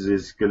spaces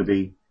is going to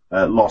be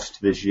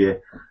lost this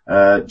year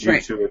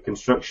due to a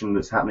construction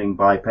that's happening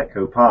by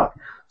Petco Park.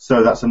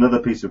 So that's another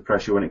piece of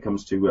pressure when it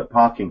comes to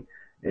parking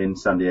in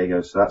San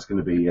Diego. So that's going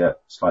to be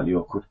slightly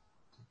awkward.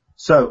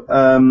 So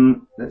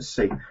let's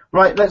see.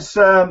 Right, let's.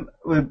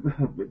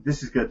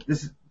 This is good.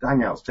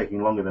 Hangout's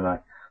taking longer than I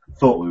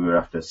thought we were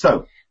after.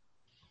 So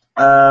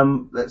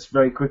let's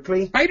very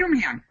quickly.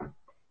 Spider-Man.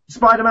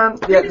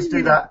 Yeah, let's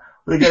do that.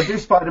 We're going to do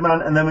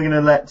Spider-Man, and then we're going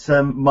to let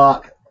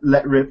Mark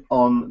let rip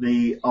on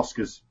the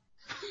Oscars.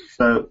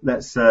 So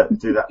let's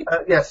do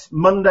that. Yes,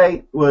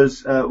 Monday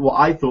was what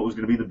I thought was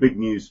going to be the big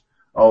news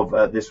of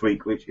this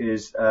week, which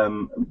is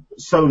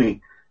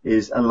Sony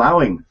is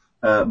allowing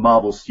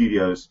Marvel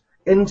Studios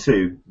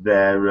into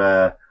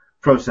their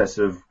process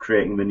of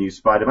creating the new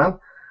Spider-Man.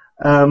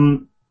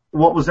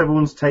 What was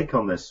everyone's take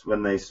on this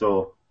when they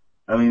saw?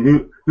 I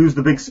mean, who's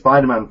the big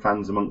Spider-Man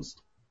fans amongst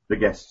the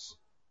guests?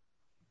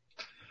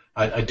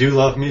 I do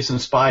love me some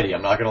Spidey.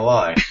 I'm not going to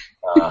lie.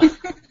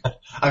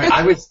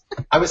 I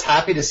was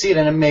happy to see it,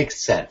 and it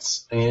makes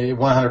sense. I mean, it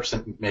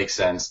 100% makes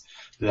sense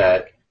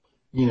that,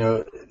 you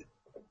know,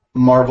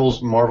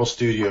 Marvel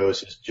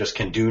Studios just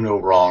can do no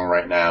wrong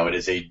right now. It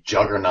is a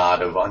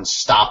juggernaut of an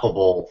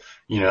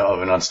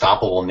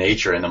unstoppable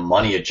nature, and the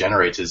money it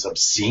generates is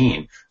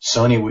obscene.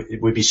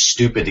 Sony would be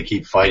stupid to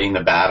keep fighting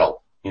the battle.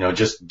 You know,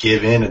 just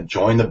give in and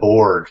join the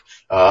board,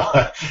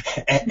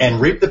 and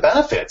reap the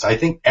benefits. I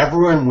think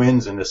everyone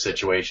wins in this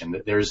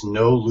situation. There's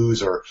no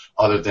loser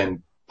other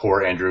than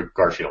poor Andrew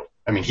Garfield.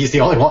 I mean, he's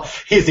the only one.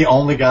 He's the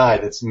only guy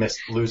that's missed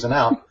losing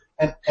out.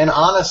 And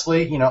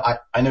honestly, you know,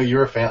 I know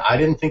you're a fan. I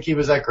didn't think he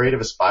was that great of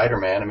a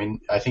Spider-Man. I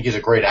mean, I think he's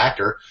a great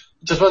actor.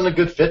 It just wasn't a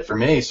good fit for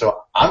me.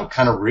 So I'm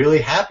kind of really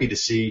happy to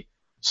see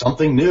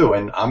something new,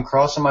 and I'm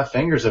crossing my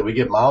fingers that we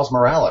get Miles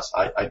Morales.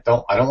 I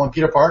don't want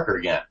Peter Parker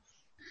again.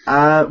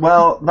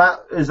 Well,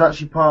 that is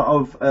actually part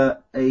of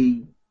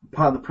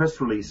the press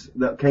release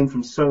that came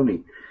from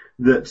Sony,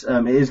 that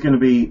it is going to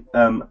be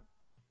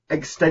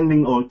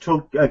extending or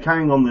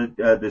carrying on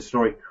the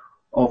story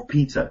of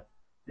Peter.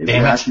 It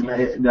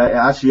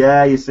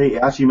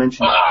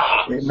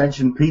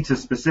mentioned Peter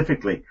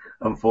specifically,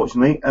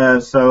 unfortunately.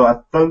 So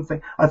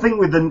I think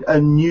with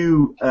a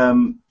new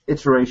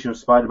iteration of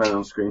Spider-Man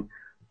on screen,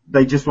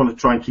 they just want to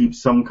try and keep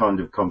some kind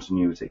of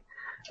continuity.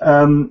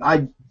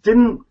 I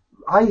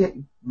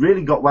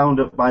really got wound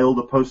up by all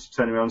the posters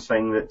turning around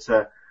saying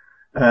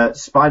that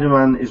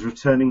Spider-Man is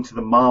returning to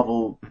the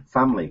Marvel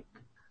family.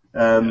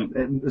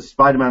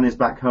 Spider-Man is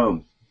back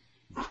home.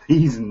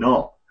 He's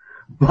not,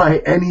 by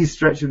any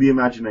stretch of the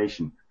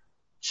imagination.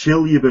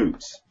 Chill your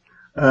boots.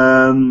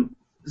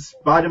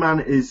 Spider-Man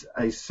is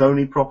a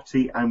Sony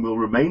property and will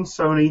remain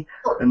Sony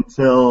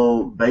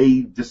until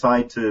they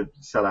decide to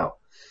sell out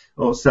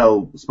or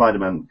sell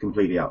Spider-Man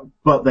completely out.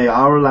 But they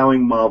are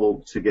allowing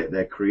Marvel to get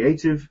their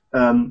creative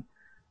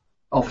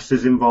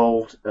officers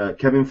involved.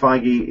 Kevin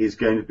Feige is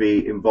going to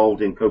be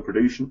involved in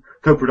co-production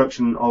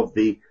of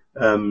the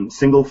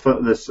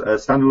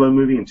standalone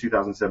movie in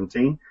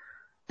 2017.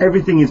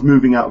 Everything is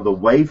moving out of the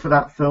way for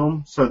that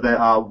film, so they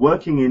are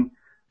working in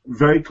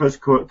very close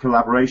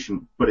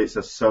collaboration, but it's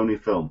a Sony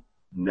film.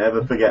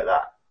 Never forget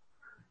that.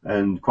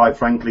 And quite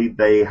frankly,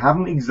 they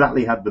haven't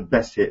exactly had the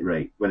best hit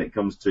rate when it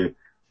comes to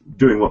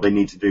doing what they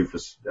need to do for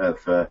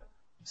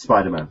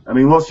Spider-Man. I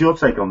mean, what's your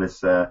take on this,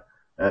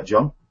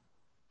 John?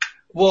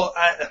 Well,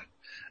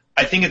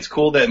 I think it's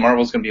cool that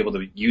Marvel's going to be able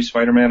to use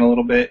Spider-Man a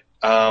little bit.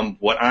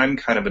 What I'm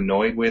kind of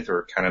annoyed with,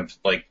 or kind of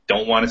like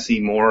don't want to see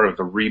more of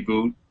a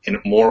reboot and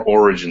more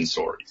origin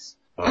stories.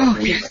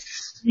 We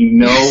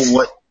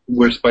know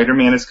where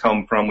Spider-Man has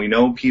come from. We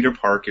know Peter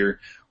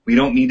Parker. We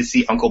don't need to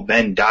see Uncle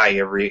Ben die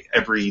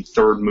every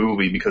third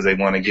movie because they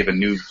want to give a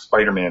new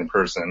Spider-Man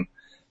person.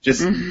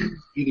 Just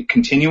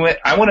continue it.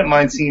 I wouldn't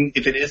mind seeing,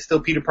 if it is still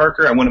Peter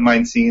Parker, I wouldn't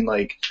mind seeing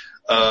like,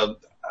 I'm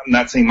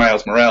not saying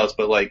Miles Morales,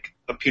 but like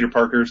a Peter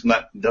Parker's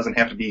doesn't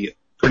have to be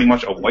pretty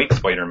much a white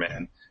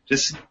Spider-Man.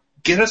 Just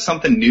get us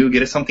something new,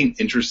 get us something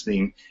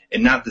interesting,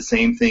 and not the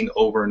same thing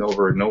over and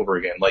over and over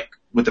again. Like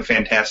with the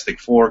Fantastic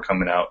Four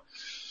coming out,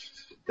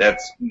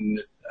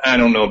 I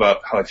don't know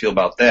about how I feel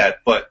about that,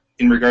 but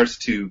in regards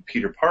to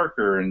Peter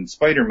Parker and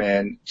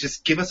Spider-Man,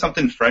 just give us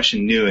something fresh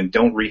and new and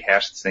don't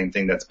rehash the same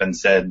thing that's been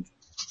said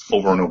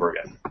over and over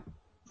again.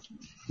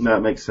 No,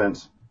 it makes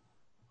sense.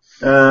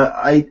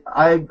 I'm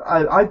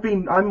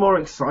more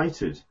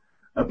excited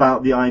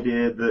about the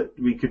idea that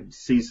we could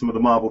see some of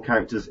the Marvel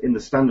characters in the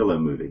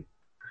standalone movie.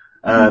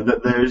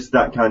 That there is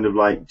that kind of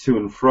like to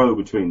and fro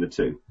between the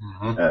two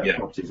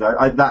properties.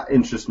 That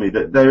interests me,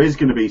 that there is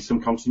going to be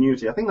some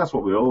continuity. I think that's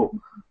what we're all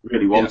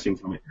really wanting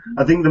from it.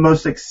 I think the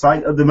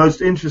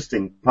most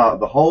interesting part of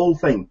the whole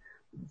thing,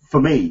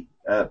 for me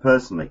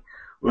personally,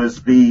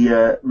 was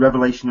the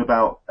revelation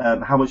about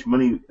how much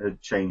money had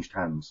changed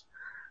hands.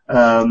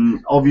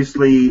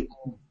 Obviously,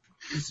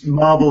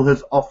 Marvel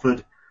has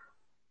offered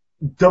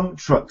dump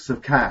trucks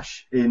of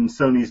cash in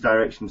Sony's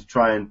direction to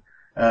try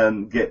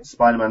and get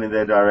Spider-Man in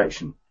their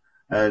direction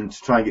and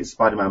to try and get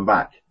Spider-Man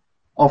back.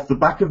 Off the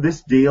back of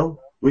this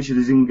deal, which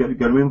is going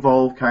to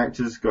involve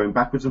characters going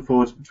backwards and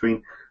forwards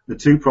between the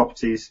two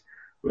properties,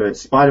 where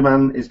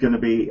Spider-Man is going to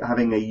be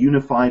having a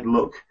unified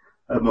look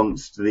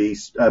amongst the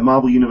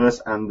Marvel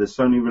Universe and the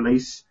Sony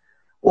release.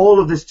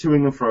 All of this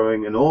toing and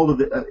froing and all of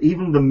the,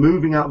 even the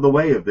moving out of the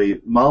way of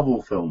the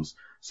Marvel films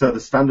so the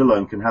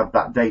standalone can have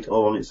that date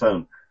all on its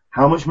own.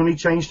 How much money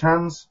changed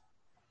hands?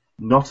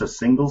 Not a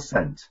single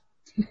cent.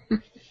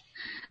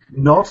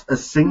 Not a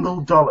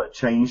single dollar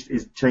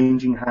is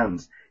changing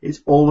hands.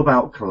 It's all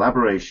about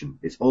collaboration.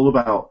 It's all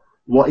about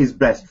what is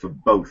best for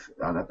both.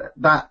 And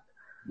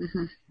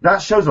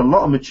that shows a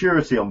lot of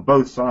maturity on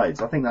both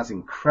sides. I think that's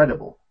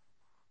incredible.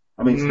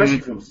 I mean,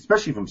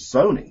 especially from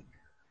Sony.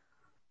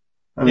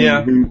 I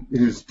mean,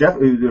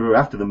 who are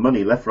after the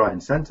money left, right,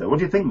 and centre. What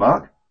do you think,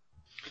 Mark?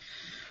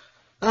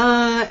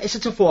 It's a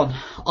tough one.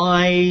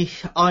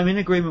 I'm in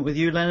agreement with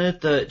you,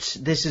 Leonard, that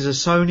this is a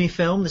Sony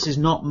film. This is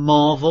not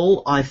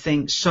Marvel. I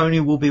think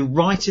Sony will be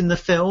writing the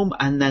film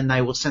and then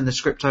they will send the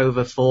script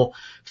over for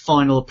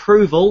final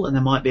approval and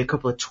there might be a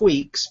couple of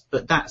tweaks,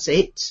 but that's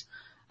it.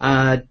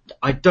 I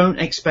don't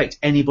expect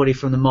anybody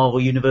from the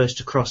Marvel Universe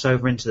to cross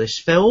over into this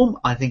film.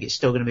 I think it's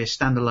still going to be a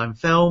standalone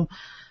film.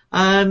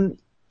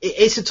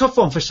 It's a tough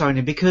one for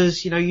Sony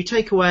because, you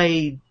take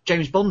away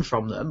James Bond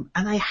from them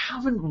and they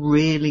haven't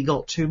really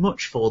got too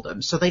much for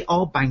them. So they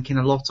are banking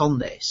a lot on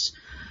this.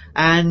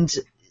 And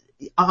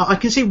I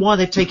can see why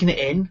they've taken it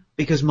in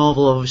because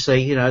Marvel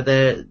obviously,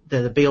 they're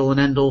the be all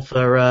and end all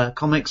for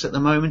comics at the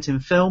moment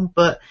in film.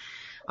 But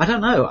I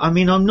don't know. I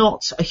mean, I'm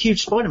not a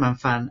huge Spider-Man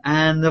fan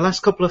and the last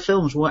couple of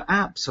films were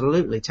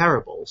absolutely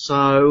terrible.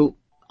 So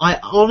I'm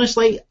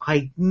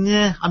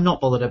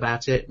not bothered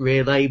about it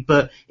really,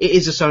 but it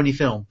is a Sony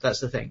film. That's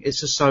the thing.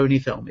 It's a Sony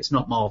film. It's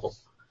not Marvel.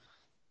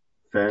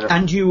 Fair enough.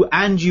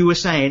 And you were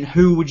saying,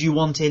 who would you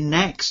want in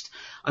next?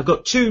 I've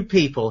got two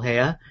people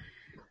here.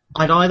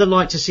 I'd either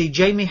like to see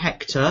Jamie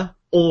Hector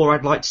or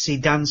I'd like to see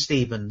Dan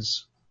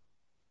Stevens.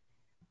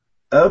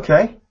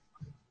 Okay.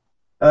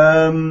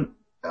 I'm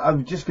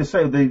just going to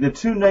say the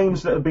two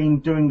names that have been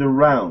doing the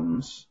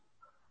rounds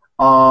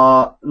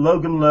are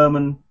Logan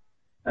Lerman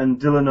and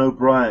Dylan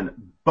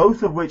O'Brien,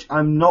 both of which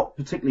I'm not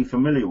particularly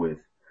familiar with.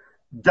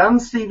 Dan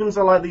Stevens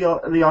I like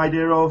the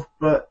idea of,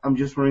 but I'm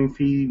just wondering if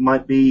he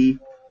might be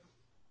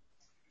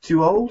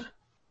too old?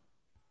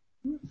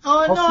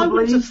 Oh, no, I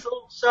wouldn't have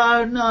thought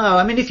so, no.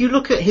 I mean, if you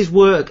look at his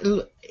work,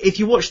 if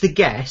you watch The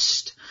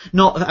Guest,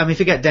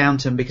 forget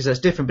Downton because that's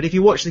different, but if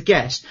you watch The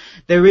Guest,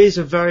 there is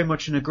a very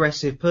much an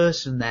aggressive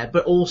person there,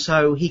 but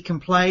also he can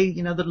play,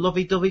 the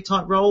lovey-dovey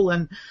type role,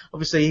 and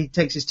obviously he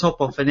takes his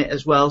top off in it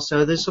as well,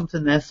 so there's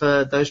something there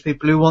for those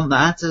people who want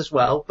that as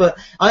well. But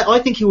I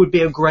think he would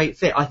be a great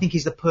fit. I think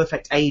he's the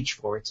perfect age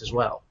for it as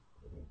well.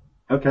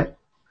 Okay.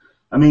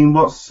 I mean,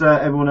 what's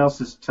everyone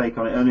else's take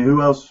on it? I mean,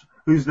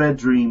 who's their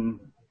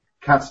dream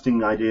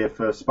casting idea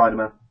for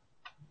Spider-Man?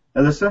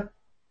 Alyssa?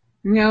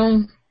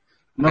 No.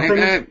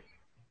 Nothing?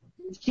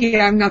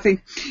 I'm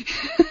nothing.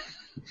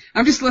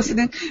 I'm just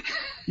listening.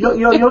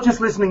 You're just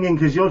listening in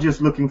because you're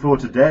just looking forward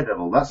to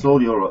Daredevil. That's all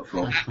you're up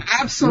for.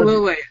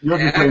 Absolutely. You're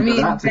just waiting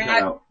for that to come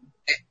out.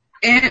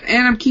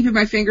 And I'm keeping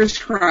my fingers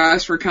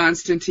crossed for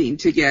Constantine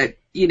to get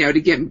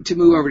to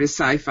move over to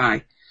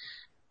sci-fi.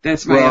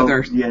 That's my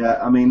other. Yeah,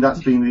 I mean,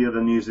 that's been the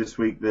other news this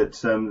week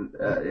that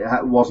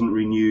it wasn't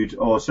renewed,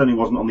 or certainly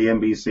wasn't on the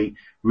NBC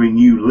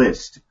renew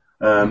list.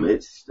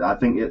 I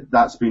think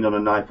that's been on a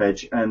knife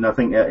edge, and I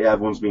think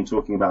everyone's been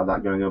talking about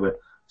that going over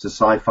to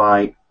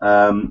sci-fi.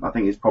 I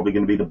think it's probably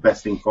going to be the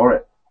best thing for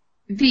it.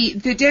 The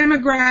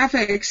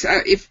demographics,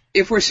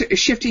 if we're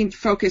shifting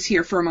focus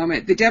here for a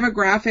moment, the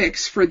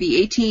demographics for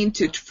the 18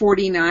 to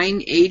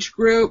 49 age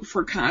group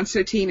for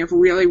Constantine have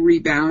really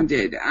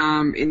rebounded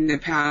in the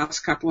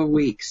past couple of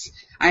weeks.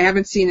 I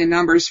haven't seen the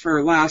numbers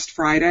for last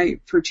Friday,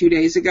 for 2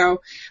 days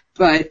ago,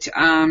 but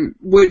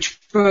which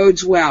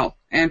bodes well,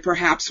 and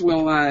perhaps we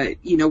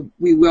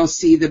will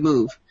see the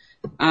move.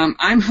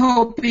 I'm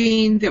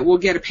hoping that we'll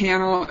get a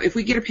panel. If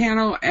we get a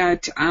panel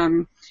at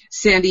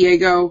San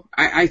Diego,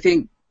 I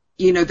think.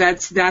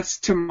 That's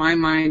to my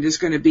mind is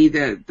going to be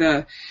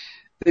the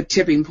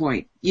tipping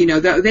point.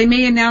 They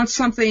may announce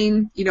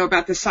something,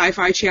 about the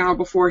Sci-Fi Channel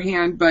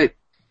beforehand, but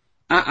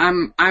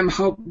I'm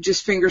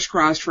just fingers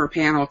crossed for a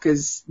panel,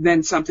 because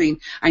then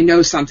I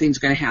know something's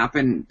going to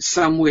happen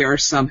somewhere,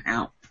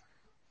 somehow.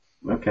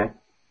 Okay.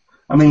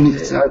 I mean,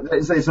 it's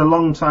a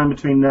long time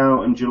between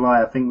now and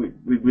July. I think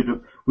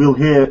we'll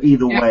hear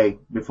either way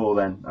before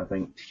then, I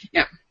think.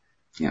 Yeah.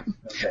 Yeah,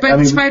 okay.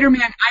 But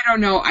Spider-Man, I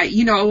don't know.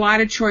 A lot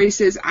of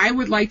choices. I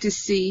would like to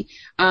see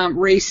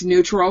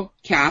race-neutral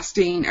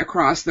casting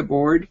across the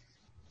board.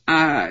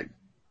 To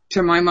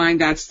my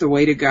mind, that's the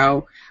way to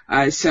go.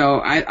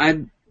 So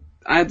I'd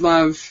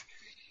love.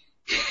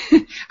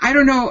 I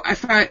don't know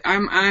if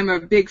I'm a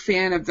big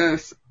fan of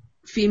the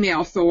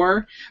female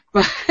Thor,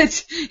 but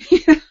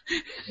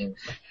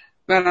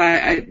but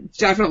I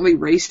definitely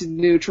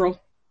race-neutral.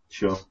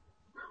 Sure.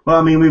 Well,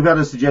 I mean, we've had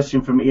a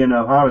suggestion from Ian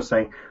O'Hara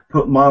saying,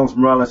 put Miles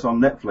Morales on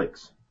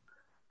Netflix.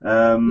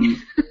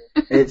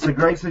 It's a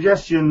great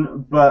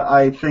suggestion, but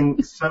I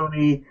think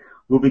Sony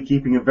will be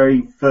keeping a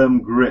very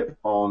firm grip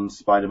on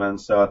Spider-Man.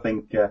 So I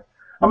think,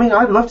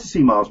 I'd love to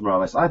see Miles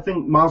Morales. I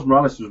think Miles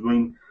Morales was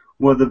one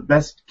of the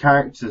best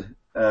character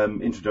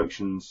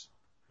introductions.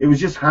 It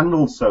was just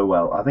handled so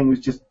well. I think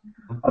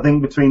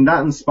between that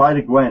and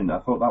Spider-Gwen, I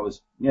thought that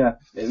was, it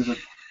was a...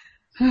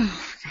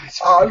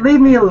 leave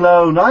me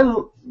alone.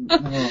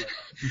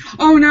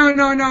 Oh,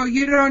 no.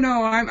 You don't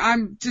know.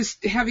 I'm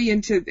just heavy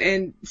into,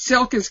 and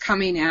Silk is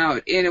coming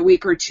out in a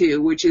week or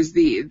two, which is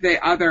the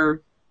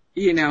other,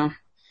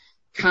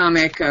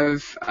 comic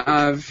of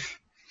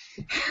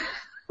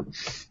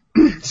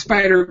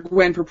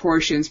Spider-Gwen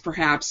proportions,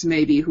 perhaps,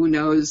 maybe, who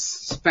knows,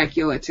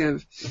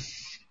 speculative.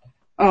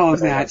 All of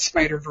that,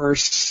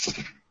 Spider-Verse.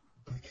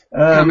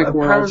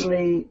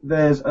 Apparently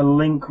there's a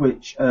link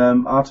which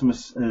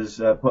Artemis has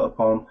put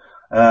upon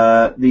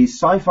the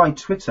Sci-Fi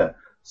Twitter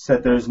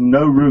said there's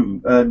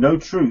no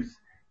truth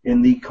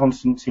in the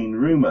Constantine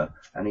rumor,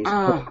 and he's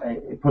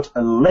put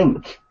a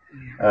link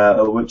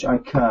which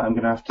I'm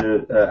going to have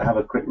to have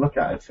a quick look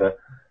at it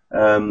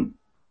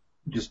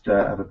just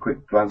have a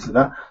quick glance at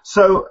that.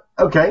 So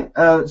okay,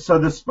 so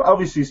this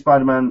obviously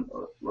Spider-Man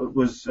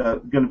was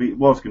going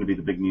to be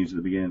the big news at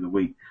the beginning of the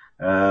week.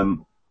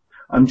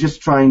 I'm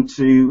just trying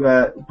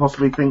to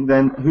possibly think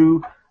then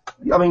who.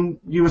 I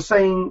mean, you were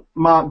saying,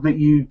 Mark, that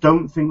you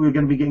don't think we're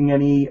going to be getting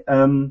any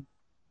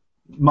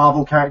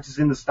Marvel characters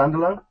in the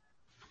standalone?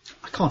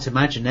 I can't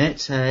imagine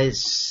it. I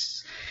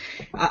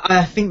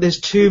think there's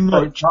too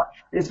much.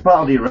 It's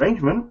part of the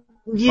arrangement.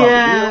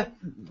 Yeah,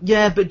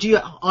 but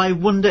I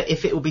wonder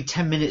if it will be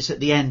 10 minutes at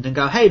the end and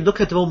go, hey, look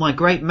at all my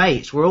great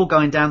mates, we're all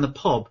going down the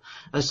pub,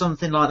 or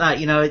something like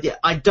that.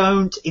 I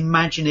don't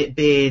imagine it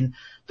being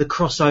the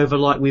crossover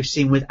like we've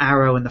seen with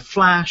Arrow and The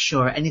Flash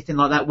or anything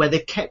like that, where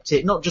they've kept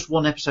it, not just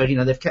one episode,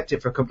 they've kept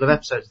it for a couple of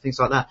episodes, things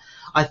like that.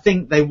 I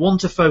think they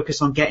want to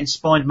focus on getting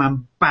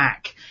Spider-Man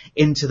back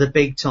into the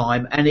big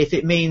time, and if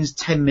it means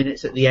 10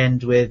 minutes at the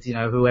end with,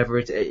 whoever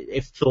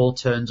if Thor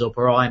turns up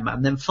or Iron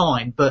Man, then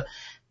fine, but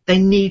they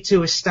need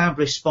to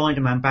establish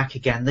Spider-Man back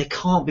again. They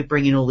can't be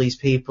bringing all these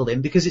people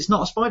in because it's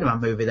not a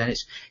Spider-Man movie then.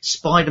 It's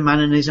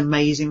Spider-Man and His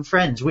Amazing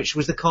Friends, which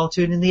was the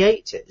cartoon in the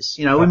 80s.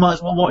 We might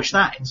as well watch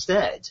that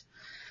instead.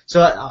 So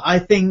I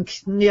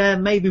think,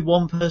 maybe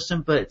one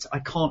person, but I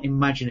can't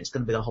imagine it's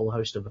going to be the whole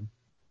host of them.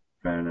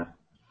 Fair enough.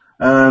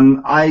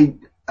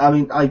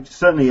 I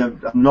certainly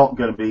am not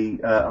going to be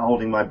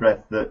holding my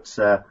breath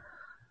that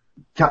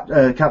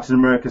Captain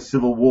America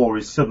Civil War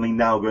is suddenly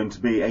now going to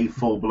be a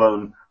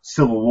full-blown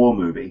Civil War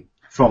movie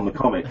from the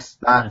comics.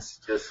 That's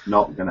just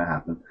not going to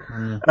happen.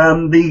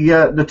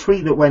 The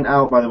tweet that went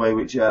out, by the way,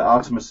 which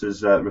Artemis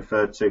has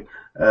referred to,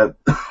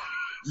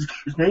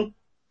 excuse me,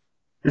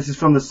 this is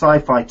from the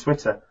Sci-Fi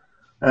Twitter,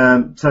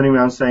 turning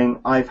around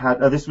saying,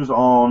 this was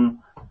on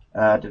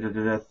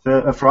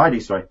Friday,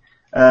 sorry.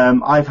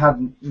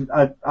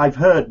 I've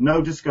heard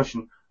no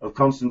discussion of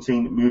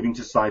Constantine moving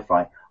to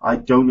Sci-Fi. I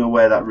don't know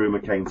where that rumor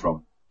came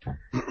from.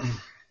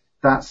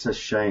 That's a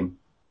shame.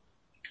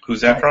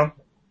 Who's that from?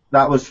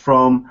 That was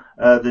from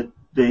the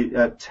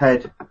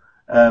Ted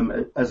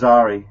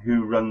Azari,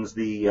 who runs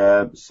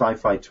the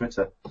Sci-Fi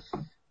Twitter.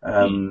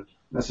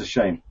 That's a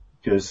shame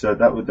because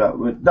that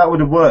would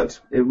have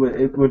worked. It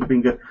would have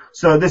been good.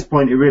 So at this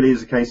point, it really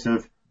is a case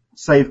of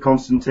save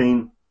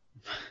Constantine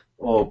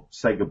or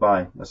say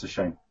goodbye. That's a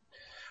shame.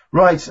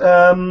 Right.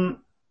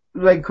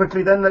 Very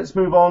quickly then, let's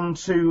move on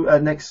to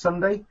next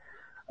Sunday,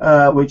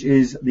 which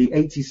is the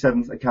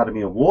 87th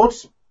Academy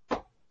Awards.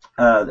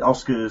 The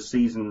Oscars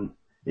season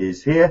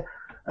is here,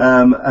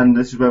 and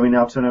this is where we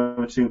now turn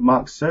over to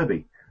Mark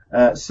Serby.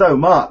 So,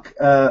 Mark,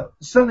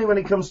 certainly when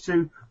it comes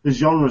to the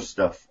genre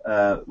stuff,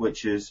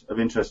 which is of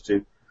interest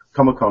to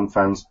Comic-Con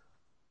fans,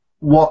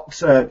 what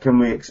can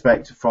we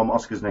expect from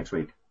Oscars next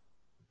week?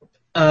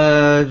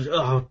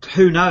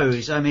 Who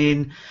knows? I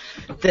mean,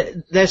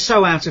 they're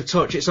so out of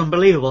touch, it's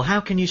unbelievable.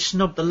 How can you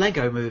snub the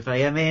Lego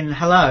movie? I mean,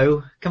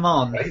 hello, come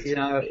on,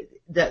 right.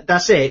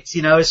 That's it.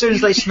 As soon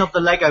as they snubbed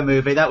the Lego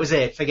movie, that was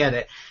it. Forget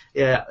it.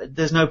 Yeah,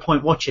 there's no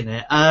point watching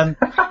it. I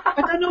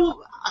don't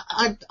know.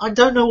 I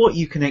don't know what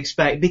you can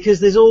expect because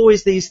there's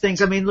always these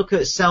things. I mean, look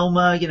at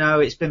Selma.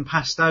 It's been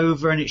passed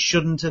over and it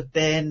shouldn't have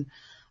been.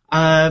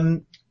 I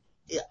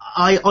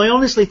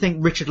honestly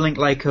think Richard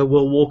Linklater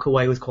will walk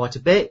away with quite a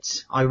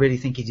bit. I really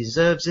think he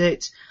deserves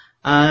it.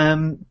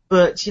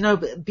 But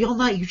beyond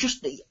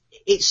that,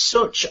 it's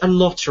such a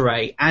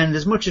lottery. And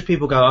as much as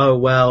people go, oh,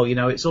 well,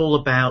 it's all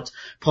about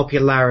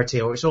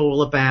popularity or it's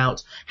all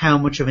about how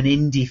much of an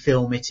indie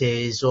film it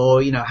is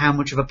or, how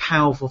much of a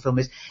powerful film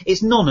it is.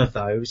 It's none of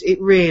those.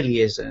 It really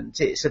isn't.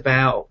 It's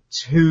about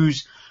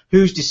who's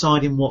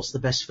deciding what's the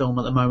best film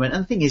at the moment.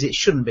 And the thing is, it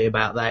shouldn't be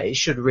about that. It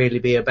should really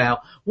be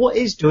about what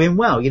is doing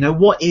well.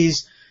 What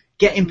is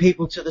getting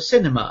people to the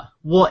cinema?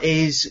 What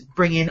is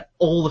bringing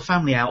all the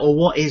family out? Or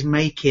what is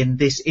making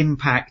this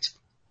impact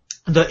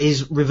that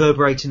is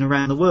reverberating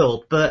around the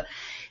world? But,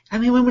 I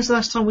mean, when was the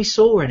last time we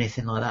saw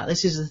anything like that?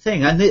 This is the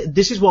thing. And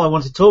this is what I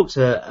want to talk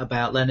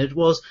about, Leonard,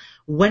 was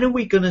when are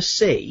we going to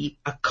see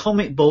a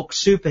comic book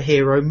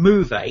superhero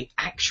movie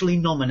actually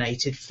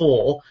nominated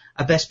for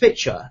a Best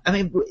Picture? I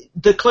mean,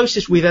 the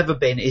closest we've ever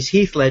been is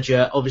Heath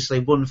Ledger, obviously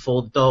won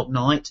for The Dark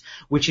Knight,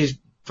 which is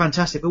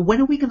fantastic. But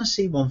when are we going to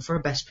see one for a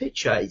Best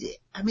Picture?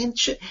 I mean,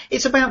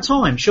 it's about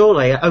time,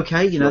 surely.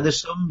 Okay,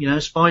 there's some,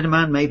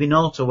 Spider-Man, maybe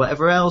not, or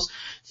whatever else.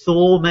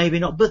 Thor, maybe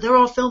not. But there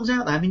are films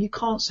out there. I mean, you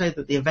can't say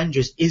that The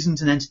Avengers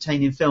isn't an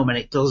entertaining film and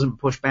it doesn't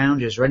push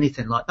boundaries or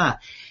anything like that.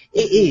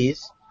 It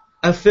is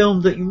a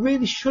film that you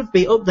really should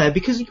be up there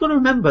because you've got to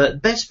remember,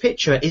 Best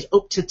Picture is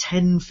up to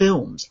 10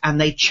 films and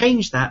they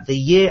changed that the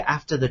year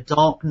after The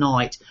Dark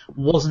Knight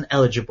wasn't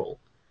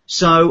eligible.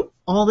 So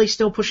are they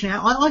still pushing it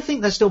out? I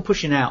think they're still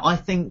pushing out. I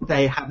think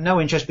they have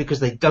no interest because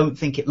they don't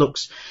think it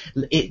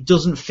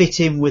doesn't fit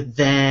in with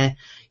their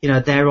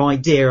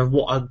idea of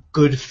what a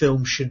good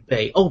film should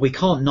be. Oh, we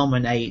can't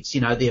nominate,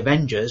 The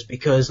Avengers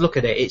because look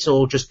at it. It's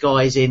all just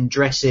guys in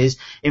dresses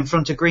in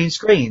front of green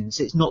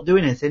screens. It's not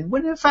doing anything.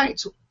 When in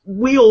fact,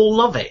 we all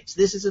love it.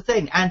 This is the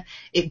thing. And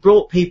it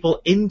brought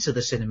people into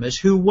the cinemas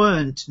who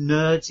weren't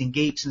nerds and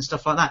geeks and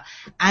stuff like that.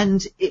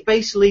 And it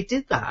basically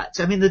did that.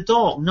 I mean, The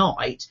Dark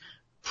Knight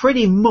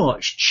pretty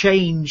much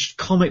changed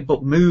comic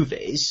book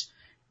movies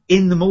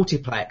in the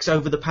multiplex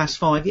over the past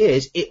 5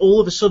 years. It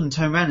all of a sudden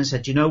turned around and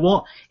said, you know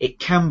what? It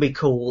can be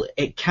cool,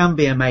 it can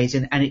be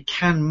amazing, and it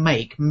can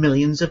make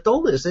millions of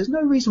dollars. There's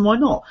no reason why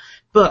not.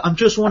 But I'm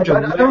just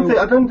wondering. I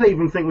don't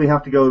even think we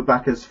have to go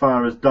back as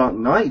far as Dark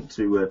Knight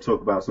to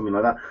talk about something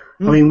like that.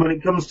 I mean, when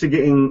it comes to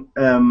getting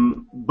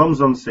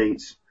bums on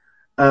seats,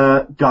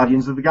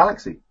 Guardians of the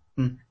Galaxy.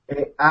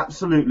 It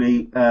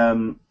absolutely,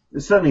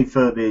 certainly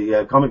for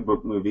the comic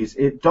book movies,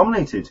 it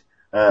dominated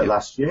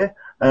last year.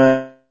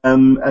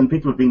 And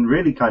people have been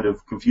really kind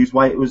of confused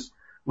why it was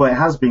it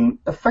has been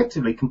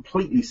effectively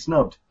completely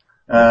snubbed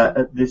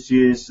at this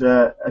year's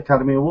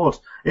Academy Awards.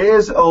 It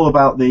is all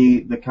about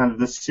the kind of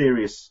the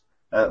serious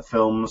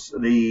films,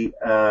 the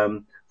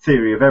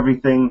Theory of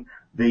Everything,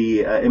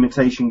 the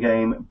Imitation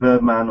Game,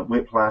 Birdman,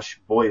 Whiplash,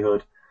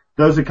 Boyhood.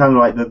 Those are kind of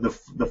like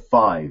the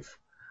five,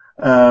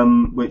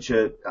 which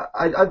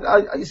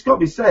it's got to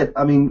be said.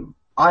 I mean,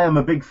 I am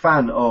a big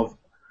fan of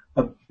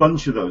a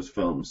bunch of those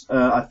films.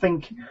 I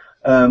think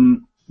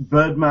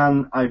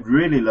Birdman, I'd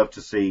really love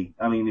to see.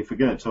 I mean, if we're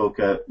going to talk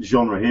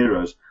genre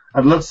heroes,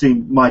 I'd love to see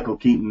Michael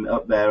Keaton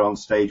up there on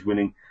stage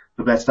winning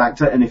the Best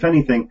Actor. And if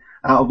anything,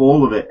 out of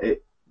all of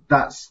it,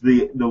 that's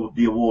the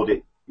award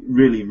it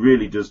really,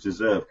 really does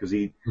deserve, because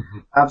he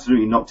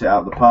absolutely knocked it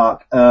out of the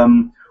park.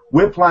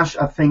 Whiplash,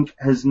 I think,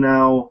 has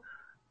now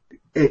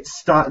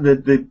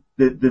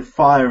the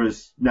fire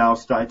has now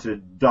started to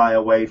die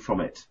away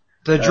from it.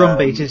 The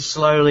drumbeat is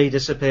slowly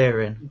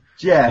disappearing.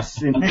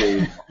 Yes,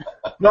 indeed.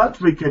 But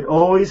we could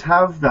always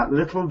have that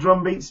little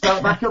drumbeat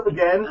start back up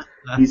again,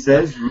 he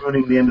says,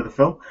 ruining the end of the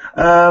film.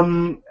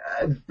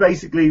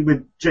 Basically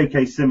with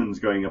J.K. Simmons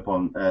going up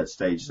on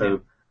stage.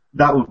 So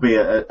that would be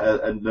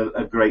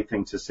a great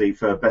thing to see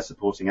for Best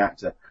Supporting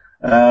Actor.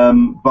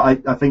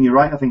 But I think you're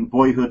right. I think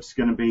Boyhood's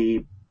going to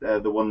be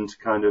the one to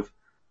kind of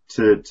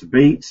to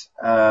beat.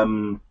 I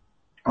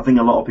think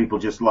a lot of people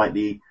just like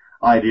the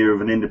idea of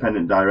an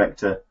independent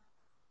director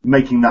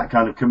making that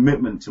kind of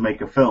commitment to make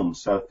a film.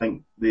 So I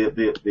think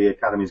the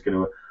Academy is going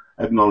to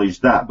acknowledge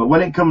that. But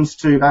when it comes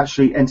to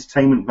actually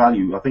entertainment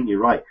value, I think you're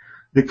right.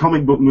 The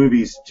comic book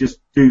movies just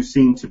do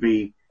seem to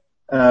be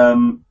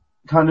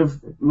kind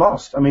of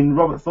lost. I mean,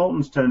 Robert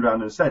Thornton's turned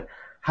around and said,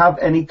 have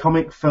any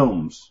comic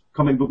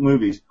book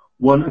movies,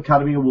 won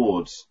Academy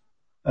Awards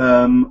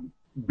beyond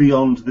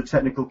the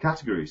technical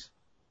categories?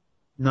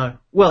 No.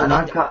 Well, and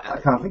I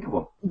can't think of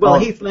one. Well,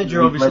 Heath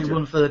Ledger obviously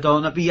won for The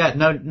Dark Knight, but yeah,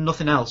 no,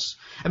 nothing else.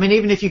 I mean,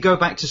 even if you go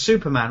back to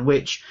Superman,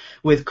 which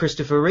with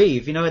Christopher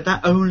Reeve,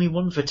 that only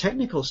won for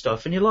technical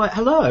stuff, and you're like,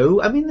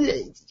 hello, I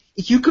mean,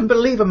 you can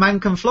believe a man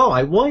can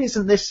fly. Why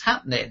isn't this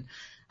happening?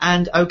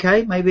 And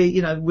okay,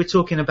 maybe, we're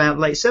talking about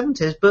late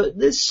 70s, but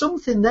there's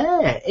something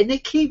there, and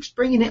it keeps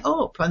bringing it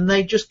up, and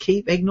they just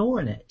keep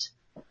ignoring it.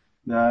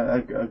 No, I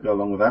go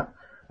along with that.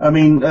 I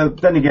mean,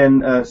 then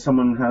again,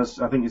 someone has,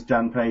 I think it's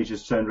Dan Page,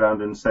 has turned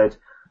around and said,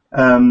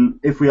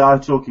 if we are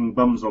talking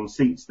bums on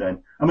seats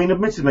then, I mean,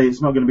 admittedly, it's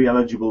not going to be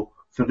eligible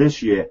for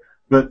this year,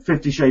 but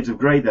 50 Shades of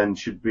Grey then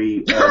should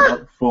be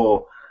up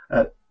for,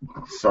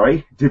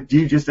 sorry, did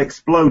you just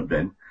explode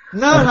then?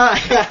 No,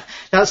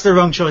 that's the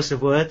wrong choice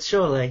of words,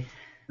 surely.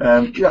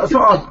 Yeah,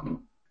 so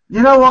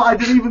you know what? I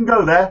didn't even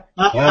go there.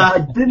 I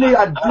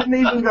didn't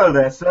even go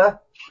there, sir.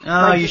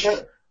 Oh, you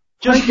should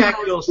just gag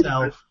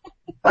yourself.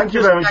 Thank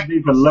you very much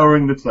indeed for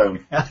lowering the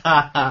tone.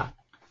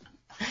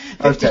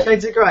 50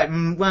 Shades of Grey.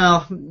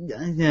 Well,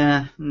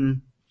 yeah.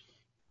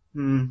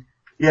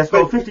 Yes,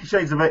 well, 50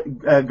 Shades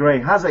of Grey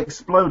has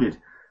exploded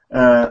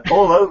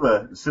all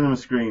over cinema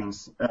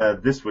screens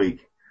this week.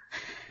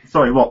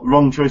 Sorry, what?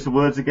 Wrong choice of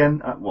words again?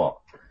 What?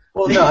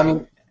 Well, no, I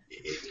mean,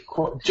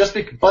 just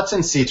butts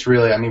in seats,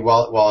 really. I mean,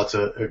 while it's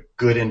a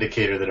good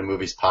indicator that a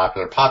movie's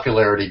popular,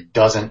 popularity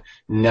doesn't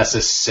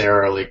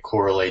necessarily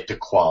correlate to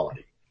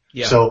quality.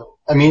 Yeah. So,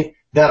 I mean,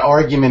 that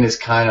argument is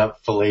kind of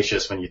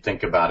fallacious when you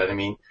think about it. I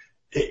mean,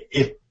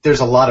 there's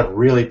a lot of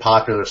really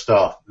popular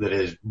stuff that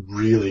is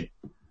really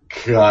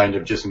kind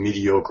of just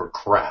mediocre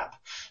crap.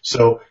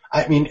 So,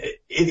 I mean,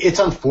 it's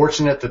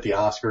unfortunate that the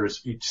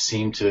Oscars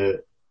seem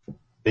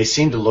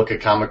to look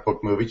at comic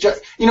book movies.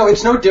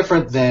 It's no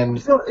different than.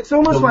 It's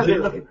almost like they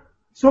look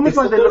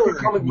at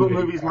comic book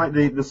movies like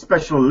the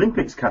Special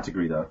Olympics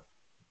category, though.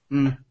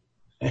 Mm.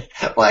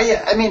 Well,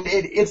 yeah, I mean,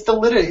 it's a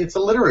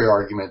literary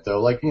argument, though.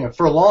 Like,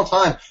 for a long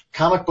time,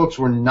 comic books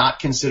were not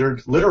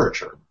considered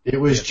literature. It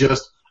was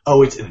just,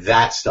 it's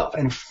that stuff.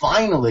 And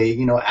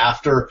finally,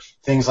 after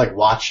things like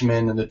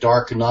Watchmen and The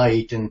Dark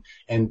Knight and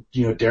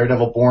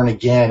Daredevil Born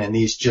Again and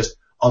these just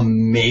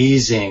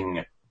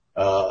amazing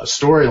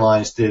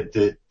storylines, did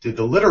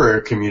the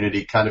literary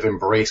community kind of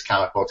embrace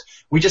comic books.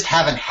 We just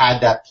haven't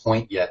had that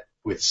point yet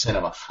with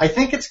cinema. I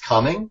think it's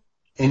coming.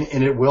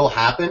 And it will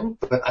happen,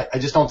 but I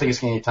just don't think it's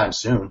going to be anytime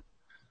soon.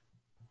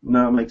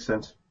 No, it makes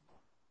sense.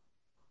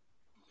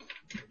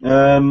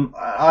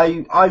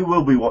 I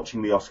will be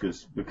watching the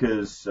Oscars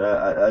because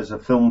as a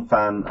film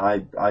fan,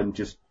 I'm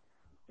just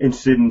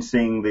interested in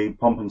seeing the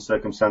pomp and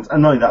circumstance. I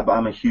know that, but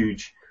I'm a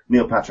huge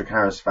Neil Patrick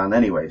Harris fan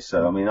anyway,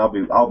 so I mean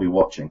I'll be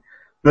watching.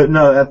 But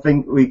no, I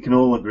think we can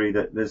all agree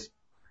that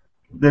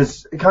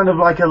there's kind of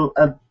like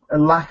a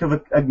lack of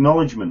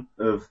acknowledgement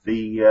of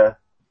the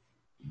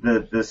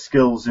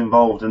skills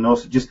involved and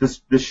also just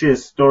the sheer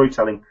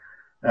storytelling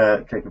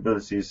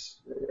capabilities.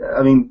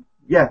 I mean,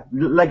 yeah,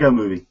 Lego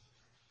Movie.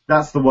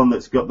 That's the one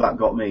that's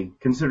got me,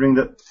 considering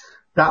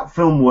that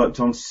film worked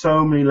on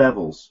so many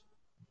levels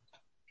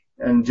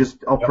and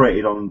just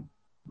operated on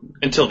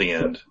until the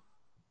end.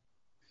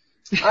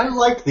 I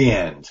like the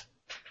end.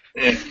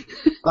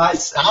 I'm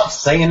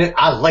saying it.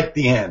 I like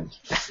the end.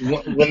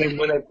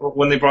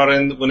 When they brought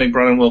in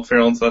Will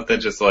Ferrell and stuff, that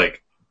just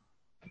like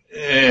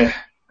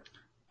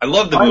I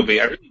love the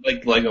movie. I really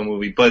liked the Lego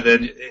Movie, but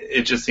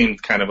it just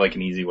seemed kind of like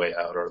an easy way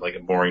out or like a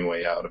boring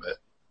way out of it.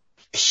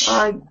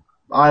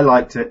 I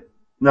liked it.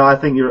 No, I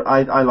think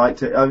I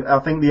liked it. I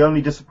think the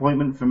only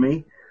disappointment for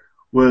me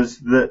was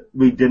that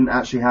we didn't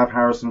actually have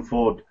Harrison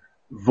Ford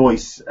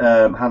voice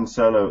Han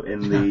Solo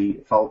in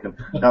the Falcon.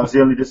 That was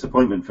the only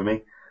disappointment for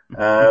me.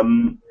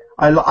 What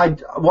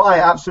I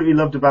absolutely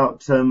loved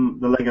about the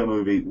Lego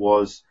Movie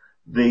was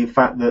the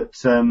fact that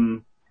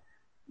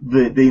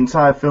the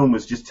entire film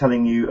was just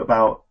telling you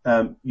about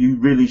you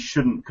really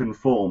shouldn't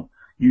conform.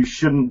 You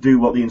shouldn't do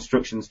what the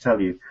instructions tell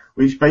you,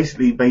 which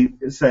basically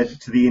said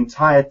to the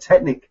entire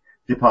technic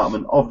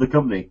department of the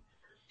company,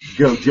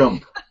 go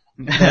jump.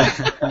 It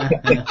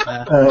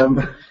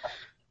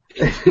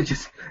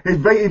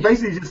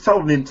basically just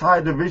told the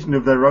entire division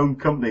of their own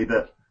company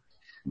that,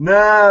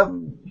 nah.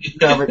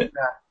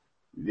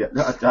 Yeah,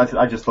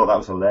 I just thought that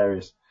was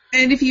hilarious.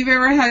 And if you've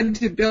ever had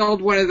to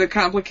build one of the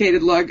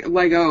complicated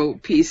Lego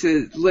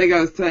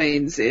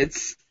things,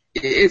 it's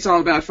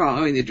all about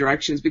following the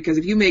directions, because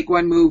if you make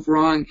one move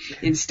wrong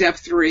in step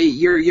 3,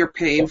 you're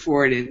paying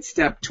for it in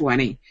step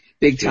 20.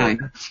 Big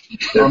time.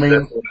 I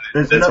mean,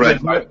 that's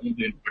right.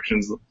 The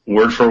instructions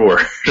word for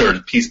word or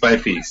piece by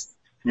piece.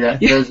 Yeah,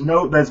 there's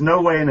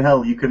no way in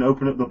hell you can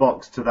open up the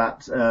box to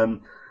that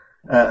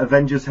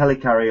Avengers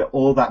helicarrier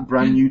or that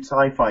brand new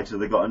TIE fighter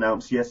that got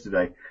announced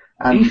yesterday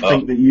and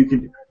think that you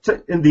can.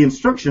 In the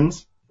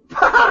instructions,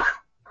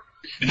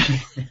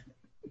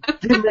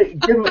 give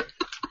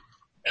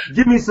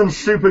me some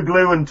super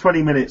glue and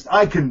 20 minutes.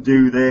 I can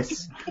do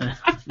this.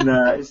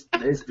 No,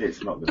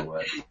 it's not going to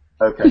work.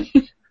 Okay.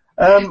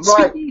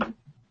 Right.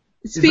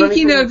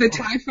 Speaking of the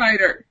TIE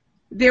fighter,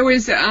 there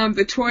was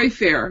the Toy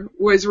Fair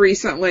was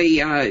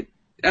recently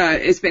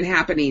it's been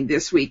happening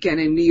this weekend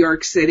in New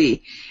York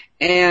City,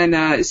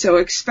 and so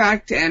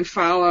expect and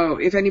follow,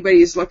 if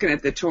anybody is looking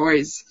at the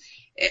toys,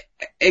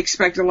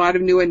 expect a lot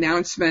of new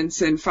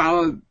announcements and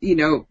follow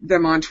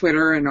them on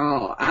Twitter and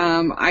all.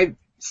 I've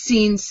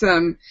seen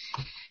some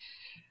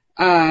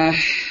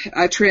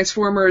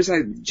Transformers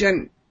I'm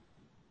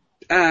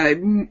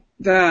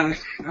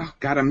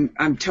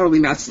totally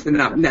messing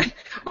up.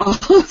 All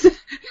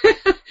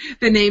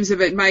the names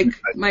of it. Mike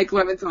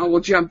Leventhal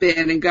will jump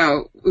in and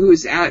go,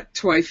 who's at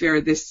Toy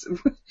Fair this,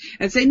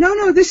 and say,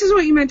 no, this is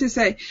what you meant to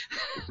say.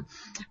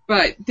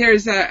 But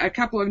there's a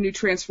couple of new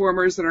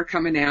Transformers that are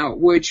coming out,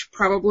 which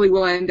probably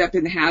will end up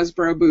in the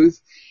Hasbro booth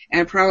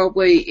and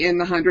probably in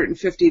the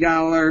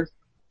 $150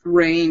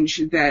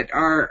 range that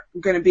are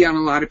going to be on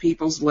a lot of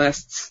people's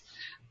lists.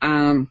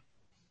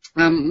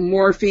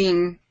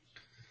 Morphing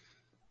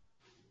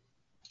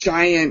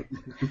giant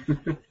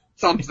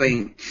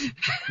something.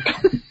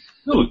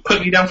 Ooh,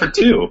 put me down for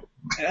 2.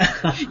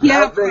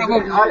 Yeah,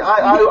 probably.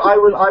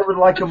 I would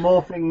like a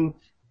morphing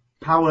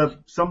power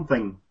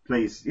something,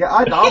 please. Yeah,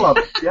 I'll have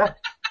it. Yeah.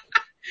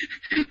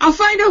 I'll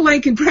find a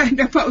link and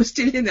post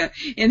it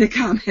in the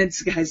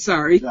comments, guys.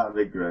 Sorry. That'd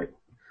be great.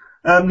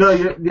 No,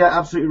 you're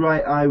absolutely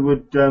right. I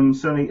would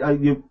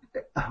certainly.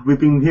 We've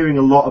been hearing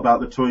a lot about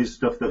the toys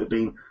stuff that have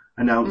been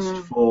announced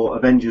for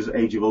Avengers: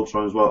 Age of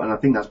Ultron as well, and I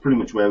think that's pretty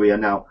much where we are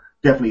now.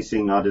 Definitely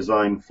seeing our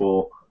design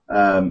for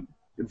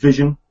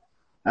Vision,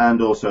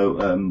 and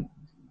also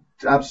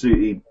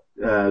absolutely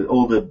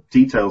all the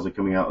details are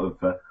coming out of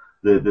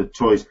the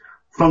toys.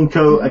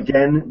 Funko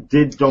again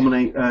did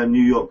dominate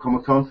New York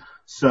Comic Con,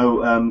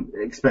 so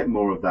expect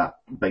more of that.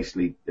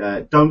 Basically,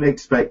 don't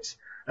expect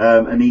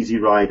an easy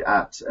ride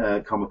at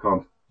Comic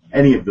Con,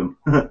 any of them,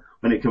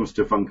 when it comes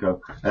to Funko,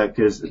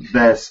 because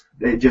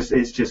it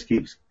just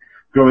keeps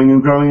growing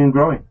and growing and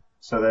growing.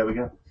 So there we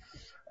go.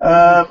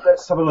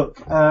 Let's have a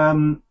look.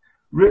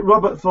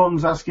 Robert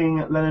Thornton's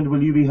asking, Leonard,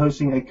 will you be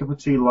hosting a cup of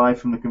tea live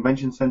from the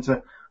convention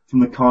center from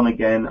the con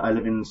again? I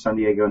live in San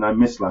Diego and I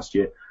missed last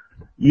year.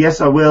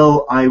 Yes, I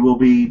will. I will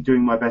be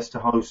doing my best to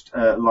host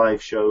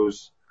live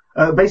shows.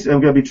 Basically, I'm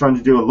going to be trying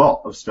to do a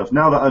lot of stuff.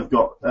 Now that I've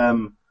got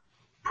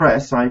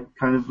press, I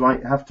kind of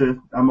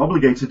I'm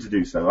obligated to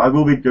do so. I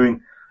will be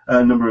doing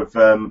a number of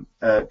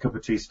cup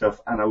of tea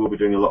stuff, and I will be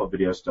doing a lot of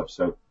video stuff.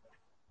 So,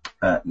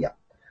 thank you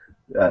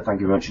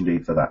very much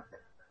indeed for that.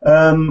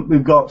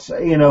 We've got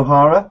Ian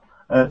O'Hara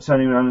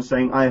turning around and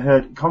saying, I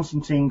heard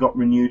Constantine got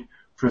renewed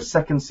for a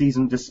second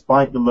season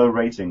despite the low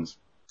ratings.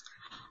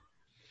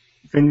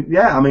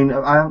 Yeah, I mean,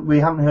 we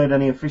haven't heard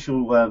any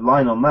official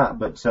line on that,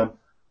 but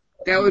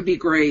that would be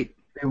great.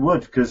 It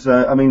would, because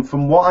I mean,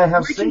 from what I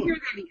have seen. Where did you hear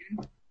that,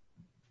 Ian?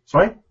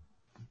 Sorry?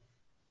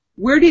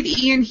 Where did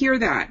Ian hear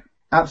that?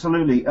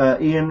 Absolutely,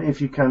 Ian.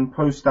 If you can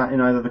post that in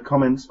either the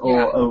comments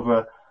or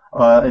over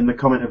in the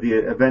comment of the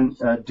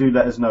event, do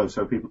let us know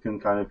so people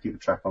can kind of keep a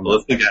track on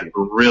that. Well,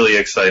 I'm really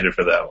excited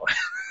for that one.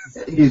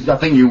 I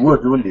think you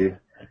would, wouldn't you?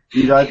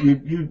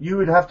 You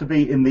would have to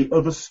be in the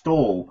other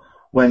stall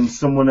when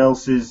someone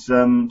else is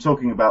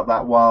talking about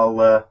that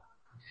while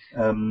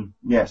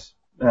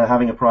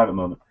having a private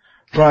moment.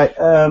 Right.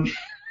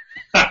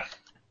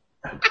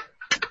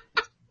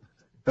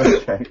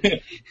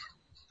 Okay.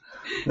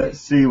 Let's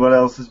see what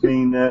else has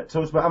been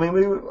talked about. I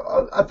mean,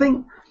 I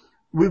think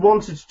we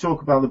wanted to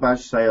talk about the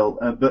badge sale,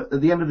 but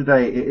at the end of the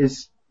day, it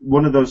is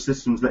one of those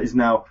systems that is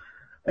now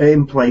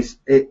in place.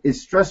 It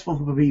is stressful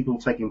for the people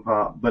taking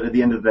part, but at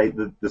the end of the day,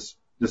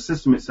 the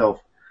system itself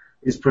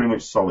is pretty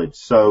much solid.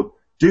 So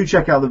do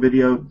check out the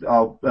video.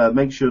 I'll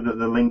make sure that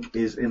the link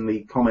is in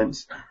the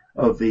comments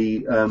of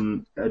the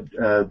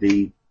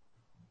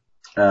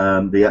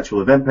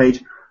actual event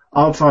page.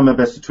 I'll try my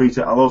best to tweet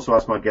it. I'll also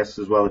ask my guests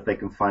as well if they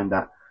can find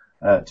that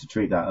to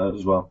tweet that out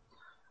as well.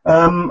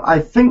 I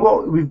think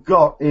what we've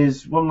got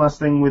is one last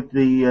thing with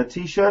the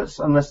t-shirts,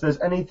 unless there's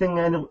anything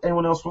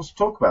anyone else wants to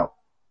talk about.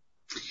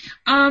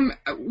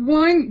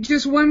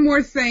 Just one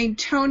more thing.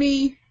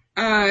 Tony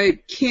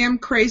Kim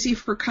Crazy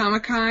for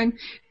Comic-Con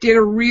did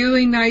a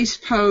really nice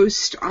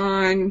post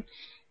on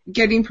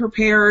getting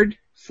prepared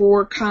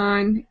for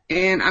con,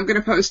 and I'm going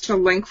to post a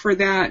link for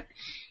that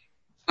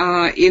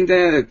in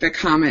the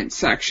comment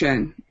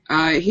section.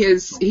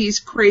 He's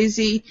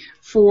crazy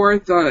for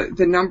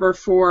the number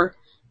 4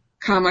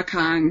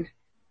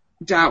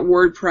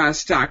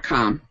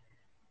 comiccon.wordpress.com.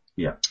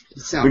 Yeah.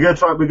 So we're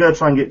gonna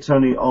try and get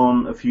Tony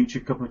on a future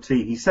cup of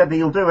tea. He said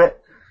he'll do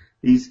it.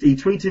 He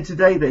tweeted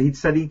today that he'd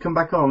said he'd come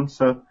back on,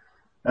 so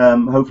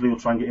hopefully we'll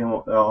try and get him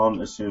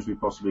on as soon as we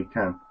possibly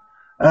can.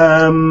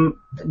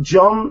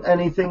 John,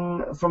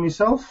 anything from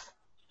yourself?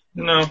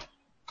 No.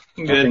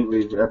 I'm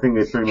good. I think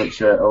we're pretty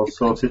much all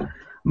sorted.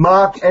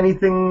 Mark,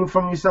 anything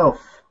from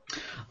yourself?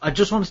 I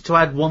just wanted to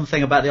add one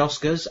thing about the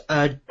Oscars.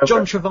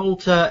 John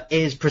Travolta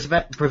is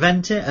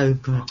John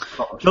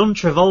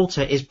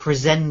Travolta is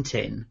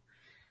presenting,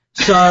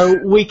 so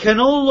we can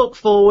all look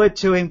forward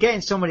to him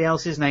getting somebody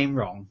else's name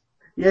wrong.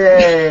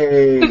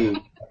 Yay!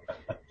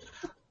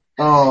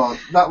 Oh,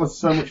 that was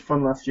so much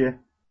fun last year.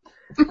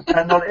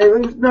 And it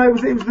was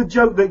the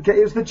joke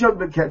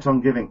that kept on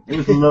giving. It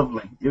was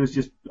lovely. It was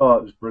just, it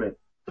was brilliant.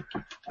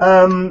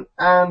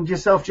 And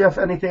yourself, Jeff,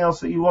 anything else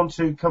that you want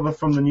to cover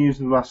from the news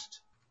of the last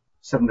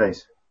 7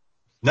 days?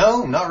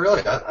 No, not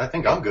really. I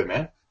think I'm good,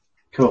 man.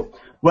 Cool.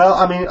 Well,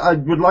 I mean, I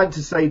would like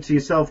to say to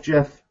yourself,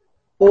 Jeff,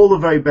 all the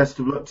very best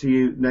of luck to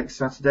you next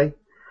Saturday.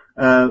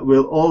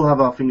 We'll all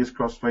have our fingers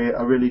crossed for you.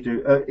 I really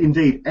do.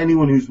 Indeed,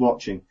 anyone who's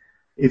watching,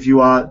 if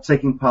you are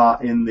taking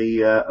part in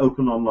the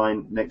Open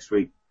Online next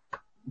week,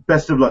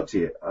 best of luck to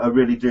you. I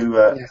really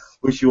do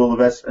wish you all the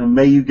best, and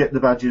may you get the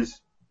badges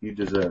you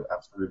deserve,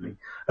 absolutely.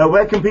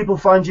 Where can people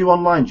find you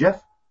online,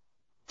 Jeff?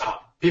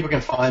 People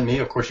can find me.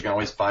 Of course, you can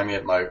always find me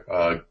at my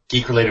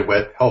geek-related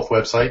health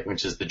website,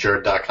 which is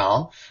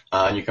thejerd.com.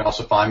 And you can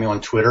also find me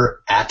on Twitter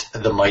at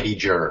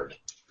 @themightyjerd.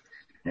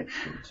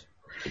 Excellent.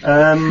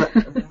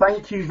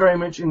 Thank you very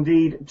much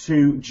indeed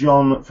to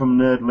John from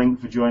NerdLink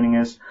for joining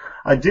us.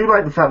 I do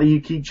like the fact that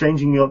you keep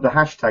changing the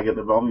hashtag at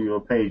the bottom of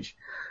your page.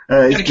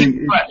 Gotta keep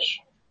it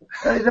fresh.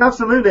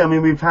 Absolutely. I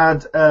mean, we've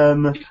had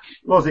what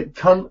was it?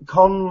 Con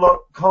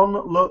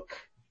look.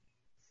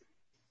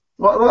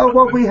 What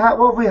have we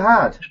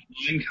had?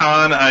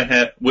 Con, I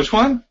had which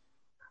one?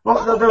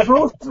 Well, there's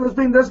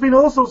been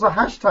all sorts of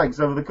hashtags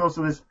over the course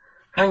of this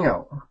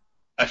hangout.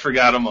 I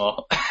forgot them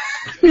all.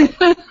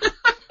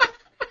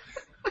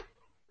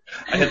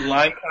 I had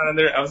LimeCon on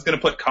there. I was going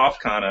to put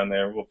CoughCon on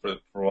there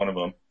for one of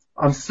them.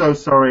 I'm so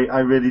sorry. I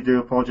really do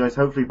apologize.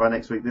 Hopefully by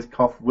next week this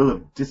cough will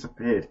have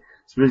disappeared.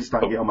 It's really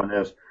starting to get on my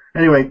nerves.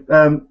 Anyway,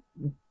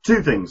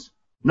 2 things.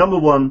 Number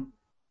 1,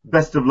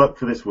 best of luck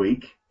for this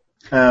week.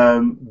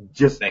 Not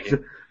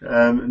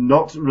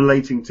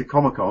relating to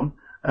Comic-Con.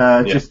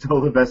 Just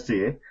all the best to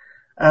you.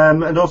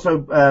 And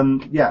also,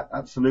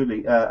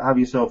 absolutely. Have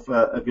yourself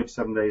a good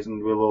 7 days,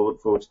 and we'll all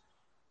look forward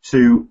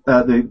to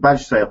the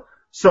badge sale.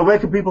 So where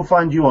can people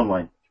find you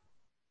online?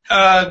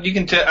 You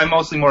can. I'm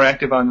mostly more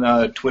active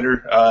on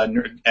Twitter at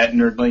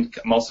NerdLink.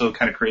 I'm also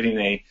kind of creating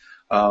a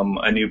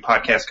new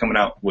podcast coming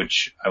out,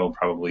 which I will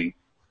probably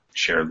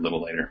share a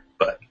little later.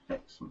 But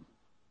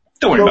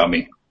don't worry about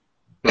me.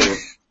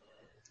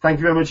 Thank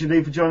you very much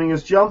indeed for joining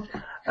us, John.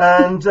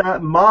 And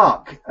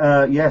Mark,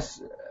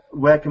 yes,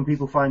 where can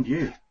people find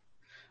you?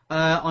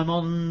 I'm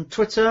on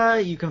Twitter.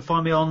 You can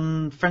find me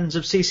on Friends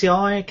of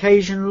CCI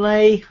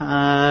occasionally.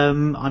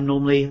 I'm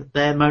normally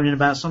there moaning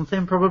about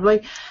something,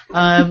 probably. You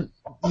can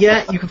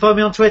find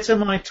me on Twitter.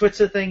 My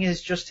Twitter thing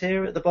is just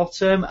here at the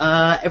bottom.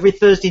 Every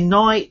Thursday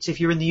night, if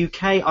you're in the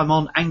UK, I'm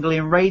on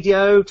Anglian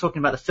Radio,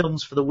 talking about the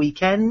films for the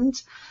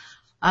weekend.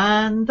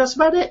 And that's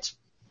about it.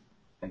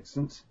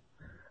 Excellent.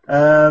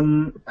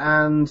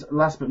 And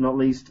last but not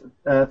least,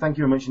 thank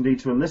you very much indeed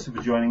to Alyssa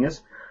for joining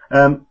us.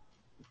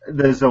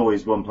 There's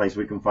always one place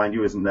we can find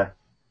you, isn't there?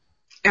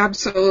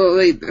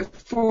 Absolutely. The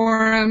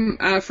forum,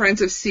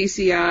 Friends of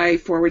CCI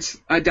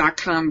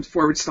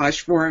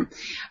 .com/forum.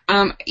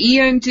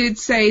 Ian did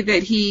say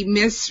that he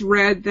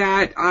misread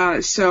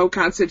that, so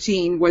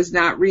Constantine was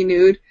not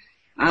renewed.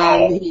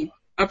 He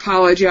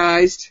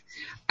apologized.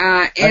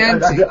 I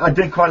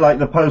did quite like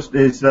the post,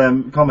 his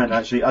comment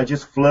actually. I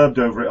just flurbed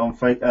over it on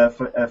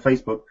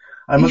Facebook.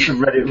 I must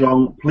have read it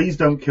wrong. Please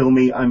don't kill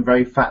me. I'm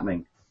very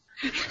fattening.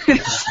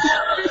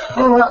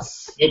 Oh,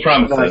 that's no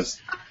promises.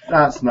 Nice.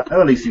 That's not.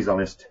 Oh, at least he's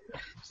honest.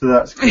 So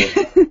that's cool.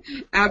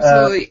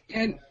 Absolutely.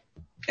 And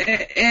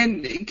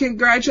And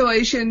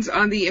congratulations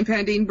on the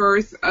impending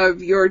birth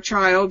of your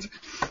child.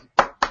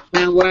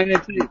 I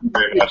wanted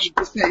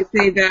to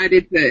say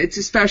that it's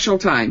a special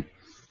time.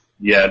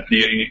 Yeah,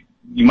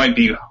 you might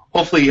be.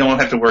 Hopefully, you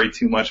won't have to worry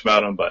too much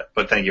about him. But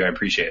thank you, I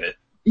appreciate it.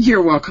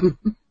 You're welcome.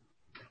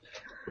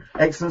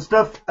 Excellent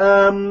stuff.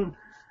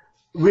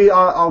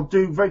 I'll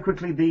do very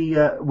quickly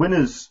the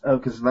winners,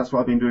 because that's what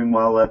I've been doing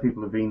while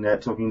people have been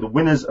talking. The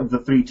winners of the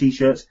 3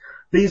 T-shirts.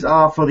 These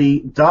are for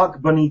the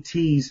Dark Bunny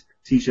Tees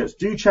T-shirts.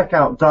 Do check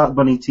out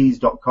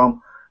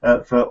darkbunnytees.com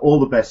for all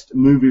the best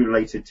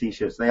movie-related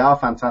T-shirts. They are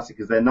fantastic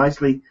because they're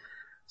nicely,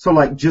 sort of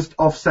like just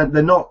offset.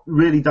 They're not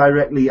really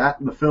directly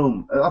at the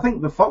film. I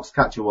think the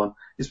Foxcatcher one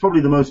is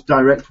probably the most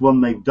direct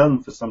one they've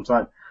done for some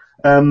time.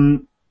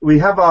 We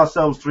have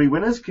ourselves 3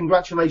 winners.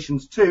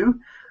 Congratulations to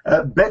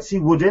Betsy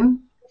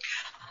Woodin.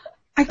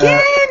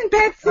 Again,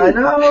 Betsy.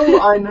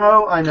 I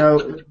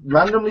know.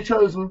 Randomly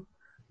chosen.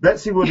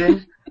 Betsy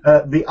Woodin.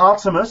 The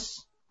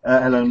Artemis.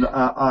 Hello,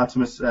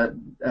 Artemis.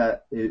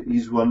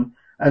 He's won.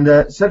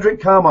 And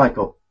Cedric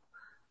Carmichael.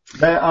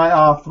 There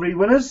are 3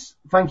 winners.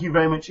 Thank you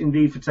very much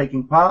indeed for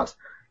taking part.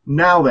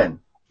 Now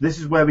then, this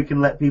is where we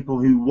can let people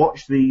who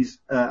watch these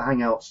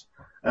hangouts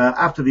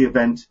after the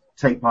event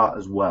take part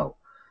as well.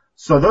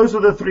 So those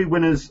are the 3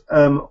 winners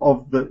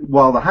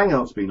while the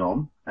hangout's been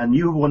on, and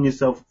you have won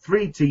yourself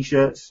 3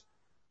 T-shirts.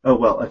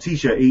 A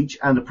T-shirt each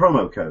and a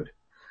promo code.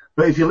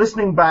 But if you're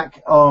listening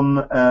back on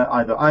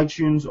either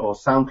iTunes or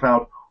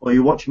SoundCloud, or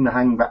you're watching the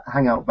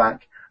hangout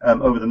back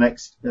over the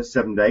next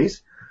 7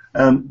 days,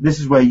 this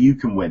is where you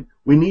can win.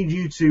 We need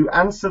you to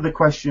answer the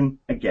question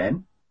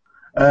again.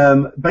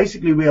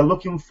 Basically, we are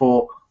looking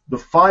for the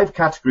 5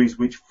 categories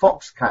which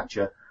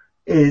Foxcatcher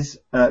is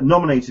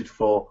nominated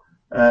for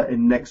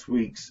in next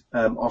week's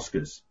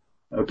Oscars.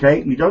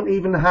 Okay, you don't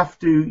even have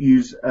to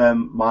use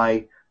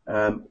my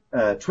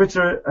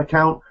Twitter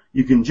account.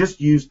 You can just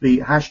use the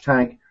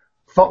hashtag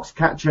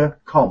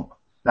FoxcatcherComp.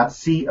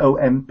 That's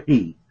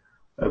COMP.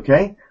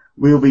 Okay?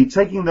 We'll be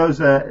taking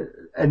those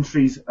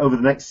entries over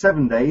the next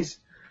 7 days,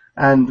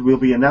 and we'll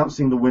be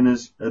announcing the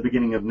winners at the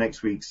beginning of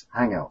next week's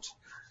hangout.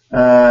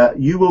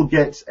 You will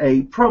get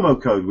a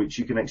promo code which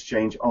you can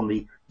exchange on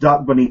the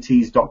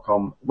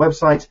darkbunnytees.com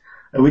website,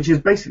 which is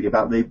basically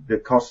about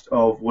the cost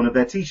of one of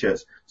their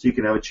T-shirts, so you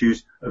can have a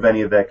choose of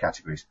any of their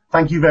categories.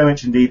 Thank you very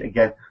much indeed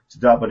again to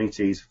Dark Bunny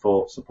Tees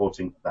for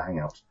supporting the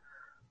hangout.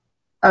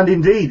 And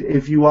indeed,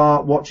 if you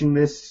are watching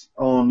this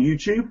on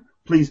YouTube,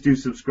 please do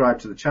subscribe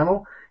to the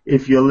channel.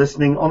 If you're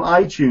listening on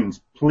iTunes,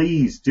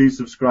 please do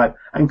subscribe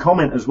and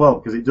comment as well,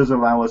 because it does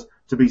allow us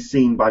to be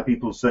seen by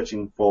people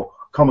searching for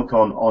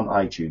Comic-Con on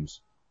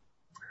iTunes.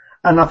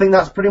 And I think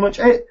that's pretty much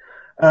it.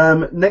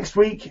 Next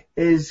week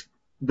is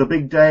the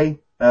big day.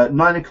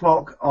 9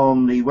 o'clock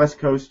on the West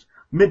Coast,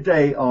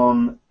 midday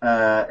on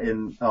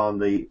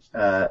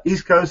the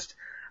East Coast,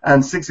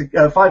 and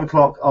 5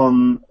 o'clock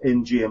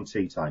in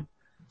GMT time.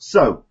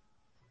 So,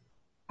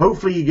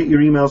 hopefully you get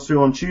your emails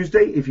through on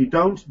Tuesday. If you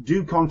don't,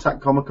 do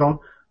contact Comic-Con.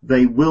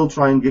 They will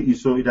try and get you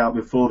sorted out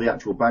before the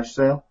actual badge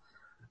sale.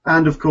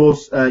 And of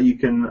course, you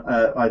can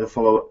either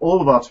follow all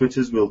of our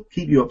Twitters. We'll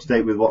keep you up to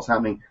date with what's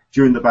happening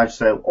during the badge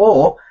sale.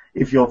 Or,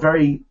 if you're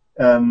very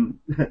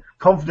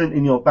confident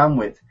in your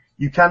bandwidth,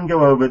 you can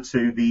go over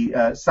to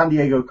the San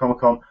Diego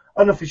Comic-Con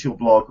unofficial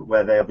blog,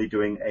 where they'll be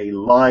doing a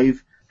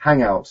live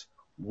hangout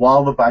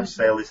while the badge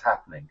sale is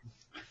happening.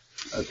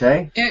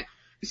 Okay?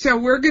 So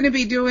we're going to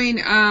be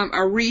doing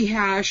a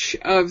rehash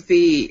of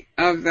a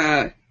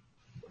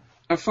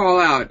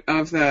fallout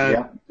of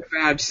the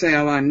badge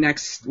sale on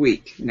next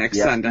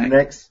Sunday.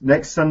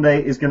 Next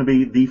Sunday is going to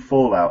be the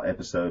Fallout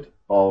episode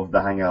of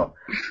the hangout.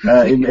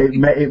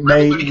 It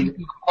may.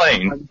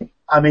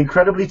 I'm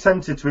incredibly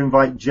tempted to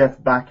invite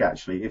Jeff back,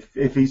 actually,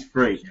 if he's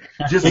free.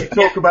 Just to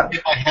talk about.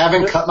 I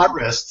haven't cut my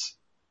wrists.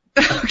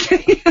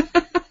 Okay.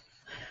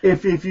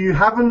 If you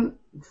haven't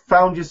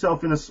found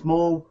yourself in a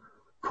small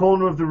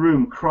corner of the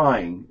room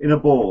crying in a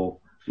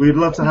ball, we'd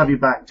love to have you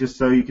back, just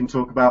so you can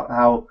talk about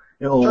how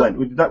it all went.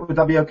 Would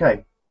that be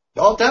okay?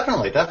 Oh,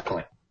 definitely.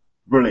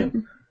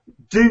 Brilliant.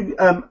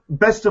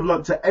 Best of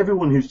luck to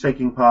everyone who's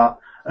taking part.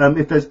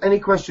 If there's any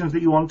questions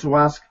that you want to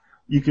ask,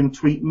 you can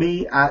tweet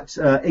me at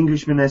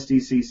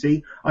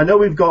EnglishmanSDCC. I know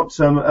we've got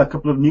a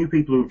couple of new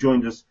people who've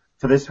joined us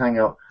for this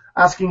hangout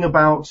asking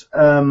about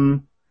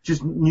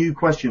just new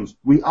questions.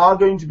 We are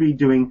going to be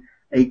doing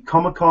a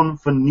Comic-Con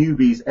for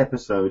Newbies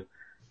episode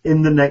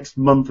in the next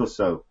month or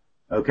so.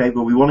 Okay,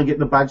 but we want to get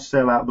the badge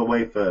sale out of the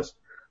way first.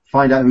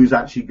 Find out who's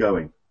actually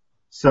going.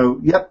 So,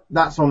 yep,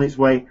 that's on its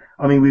way.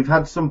 I mean, we've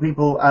had some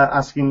people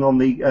asking on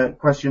the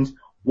questions,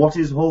 what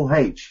is Hall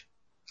H?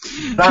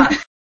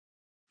 That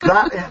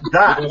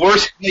the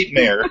worst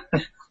nightmare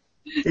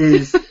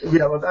is,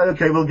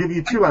 okay, we'll give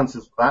you 2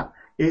 answers for that.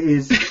 It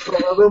is,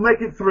 we'll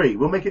make it 3.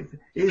 It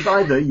is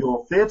either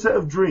your theatre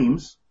of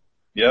dreams,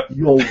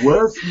 your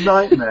worst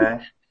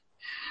nightmare,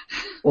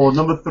 or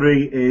number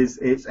 3 is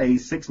it's a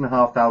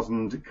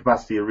 6,500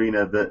 capacity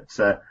arena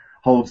that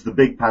holds the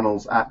big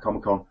panels at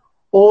Comic-Con.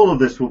 All of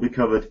this will be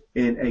covered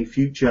in a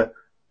future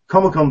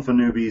Comic-Con for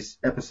Newbies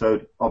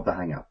episode of the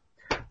Hangout.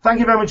 thank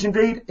you very much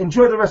indeed.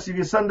 Enjoy the rest of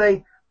your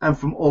Sunday, and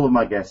from all of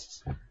my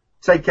guests,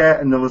 take care,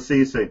 and we'll see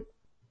you soon.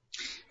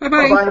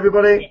 Bye-bye. Bye-bye,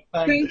 everybody.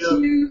 Thank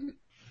you.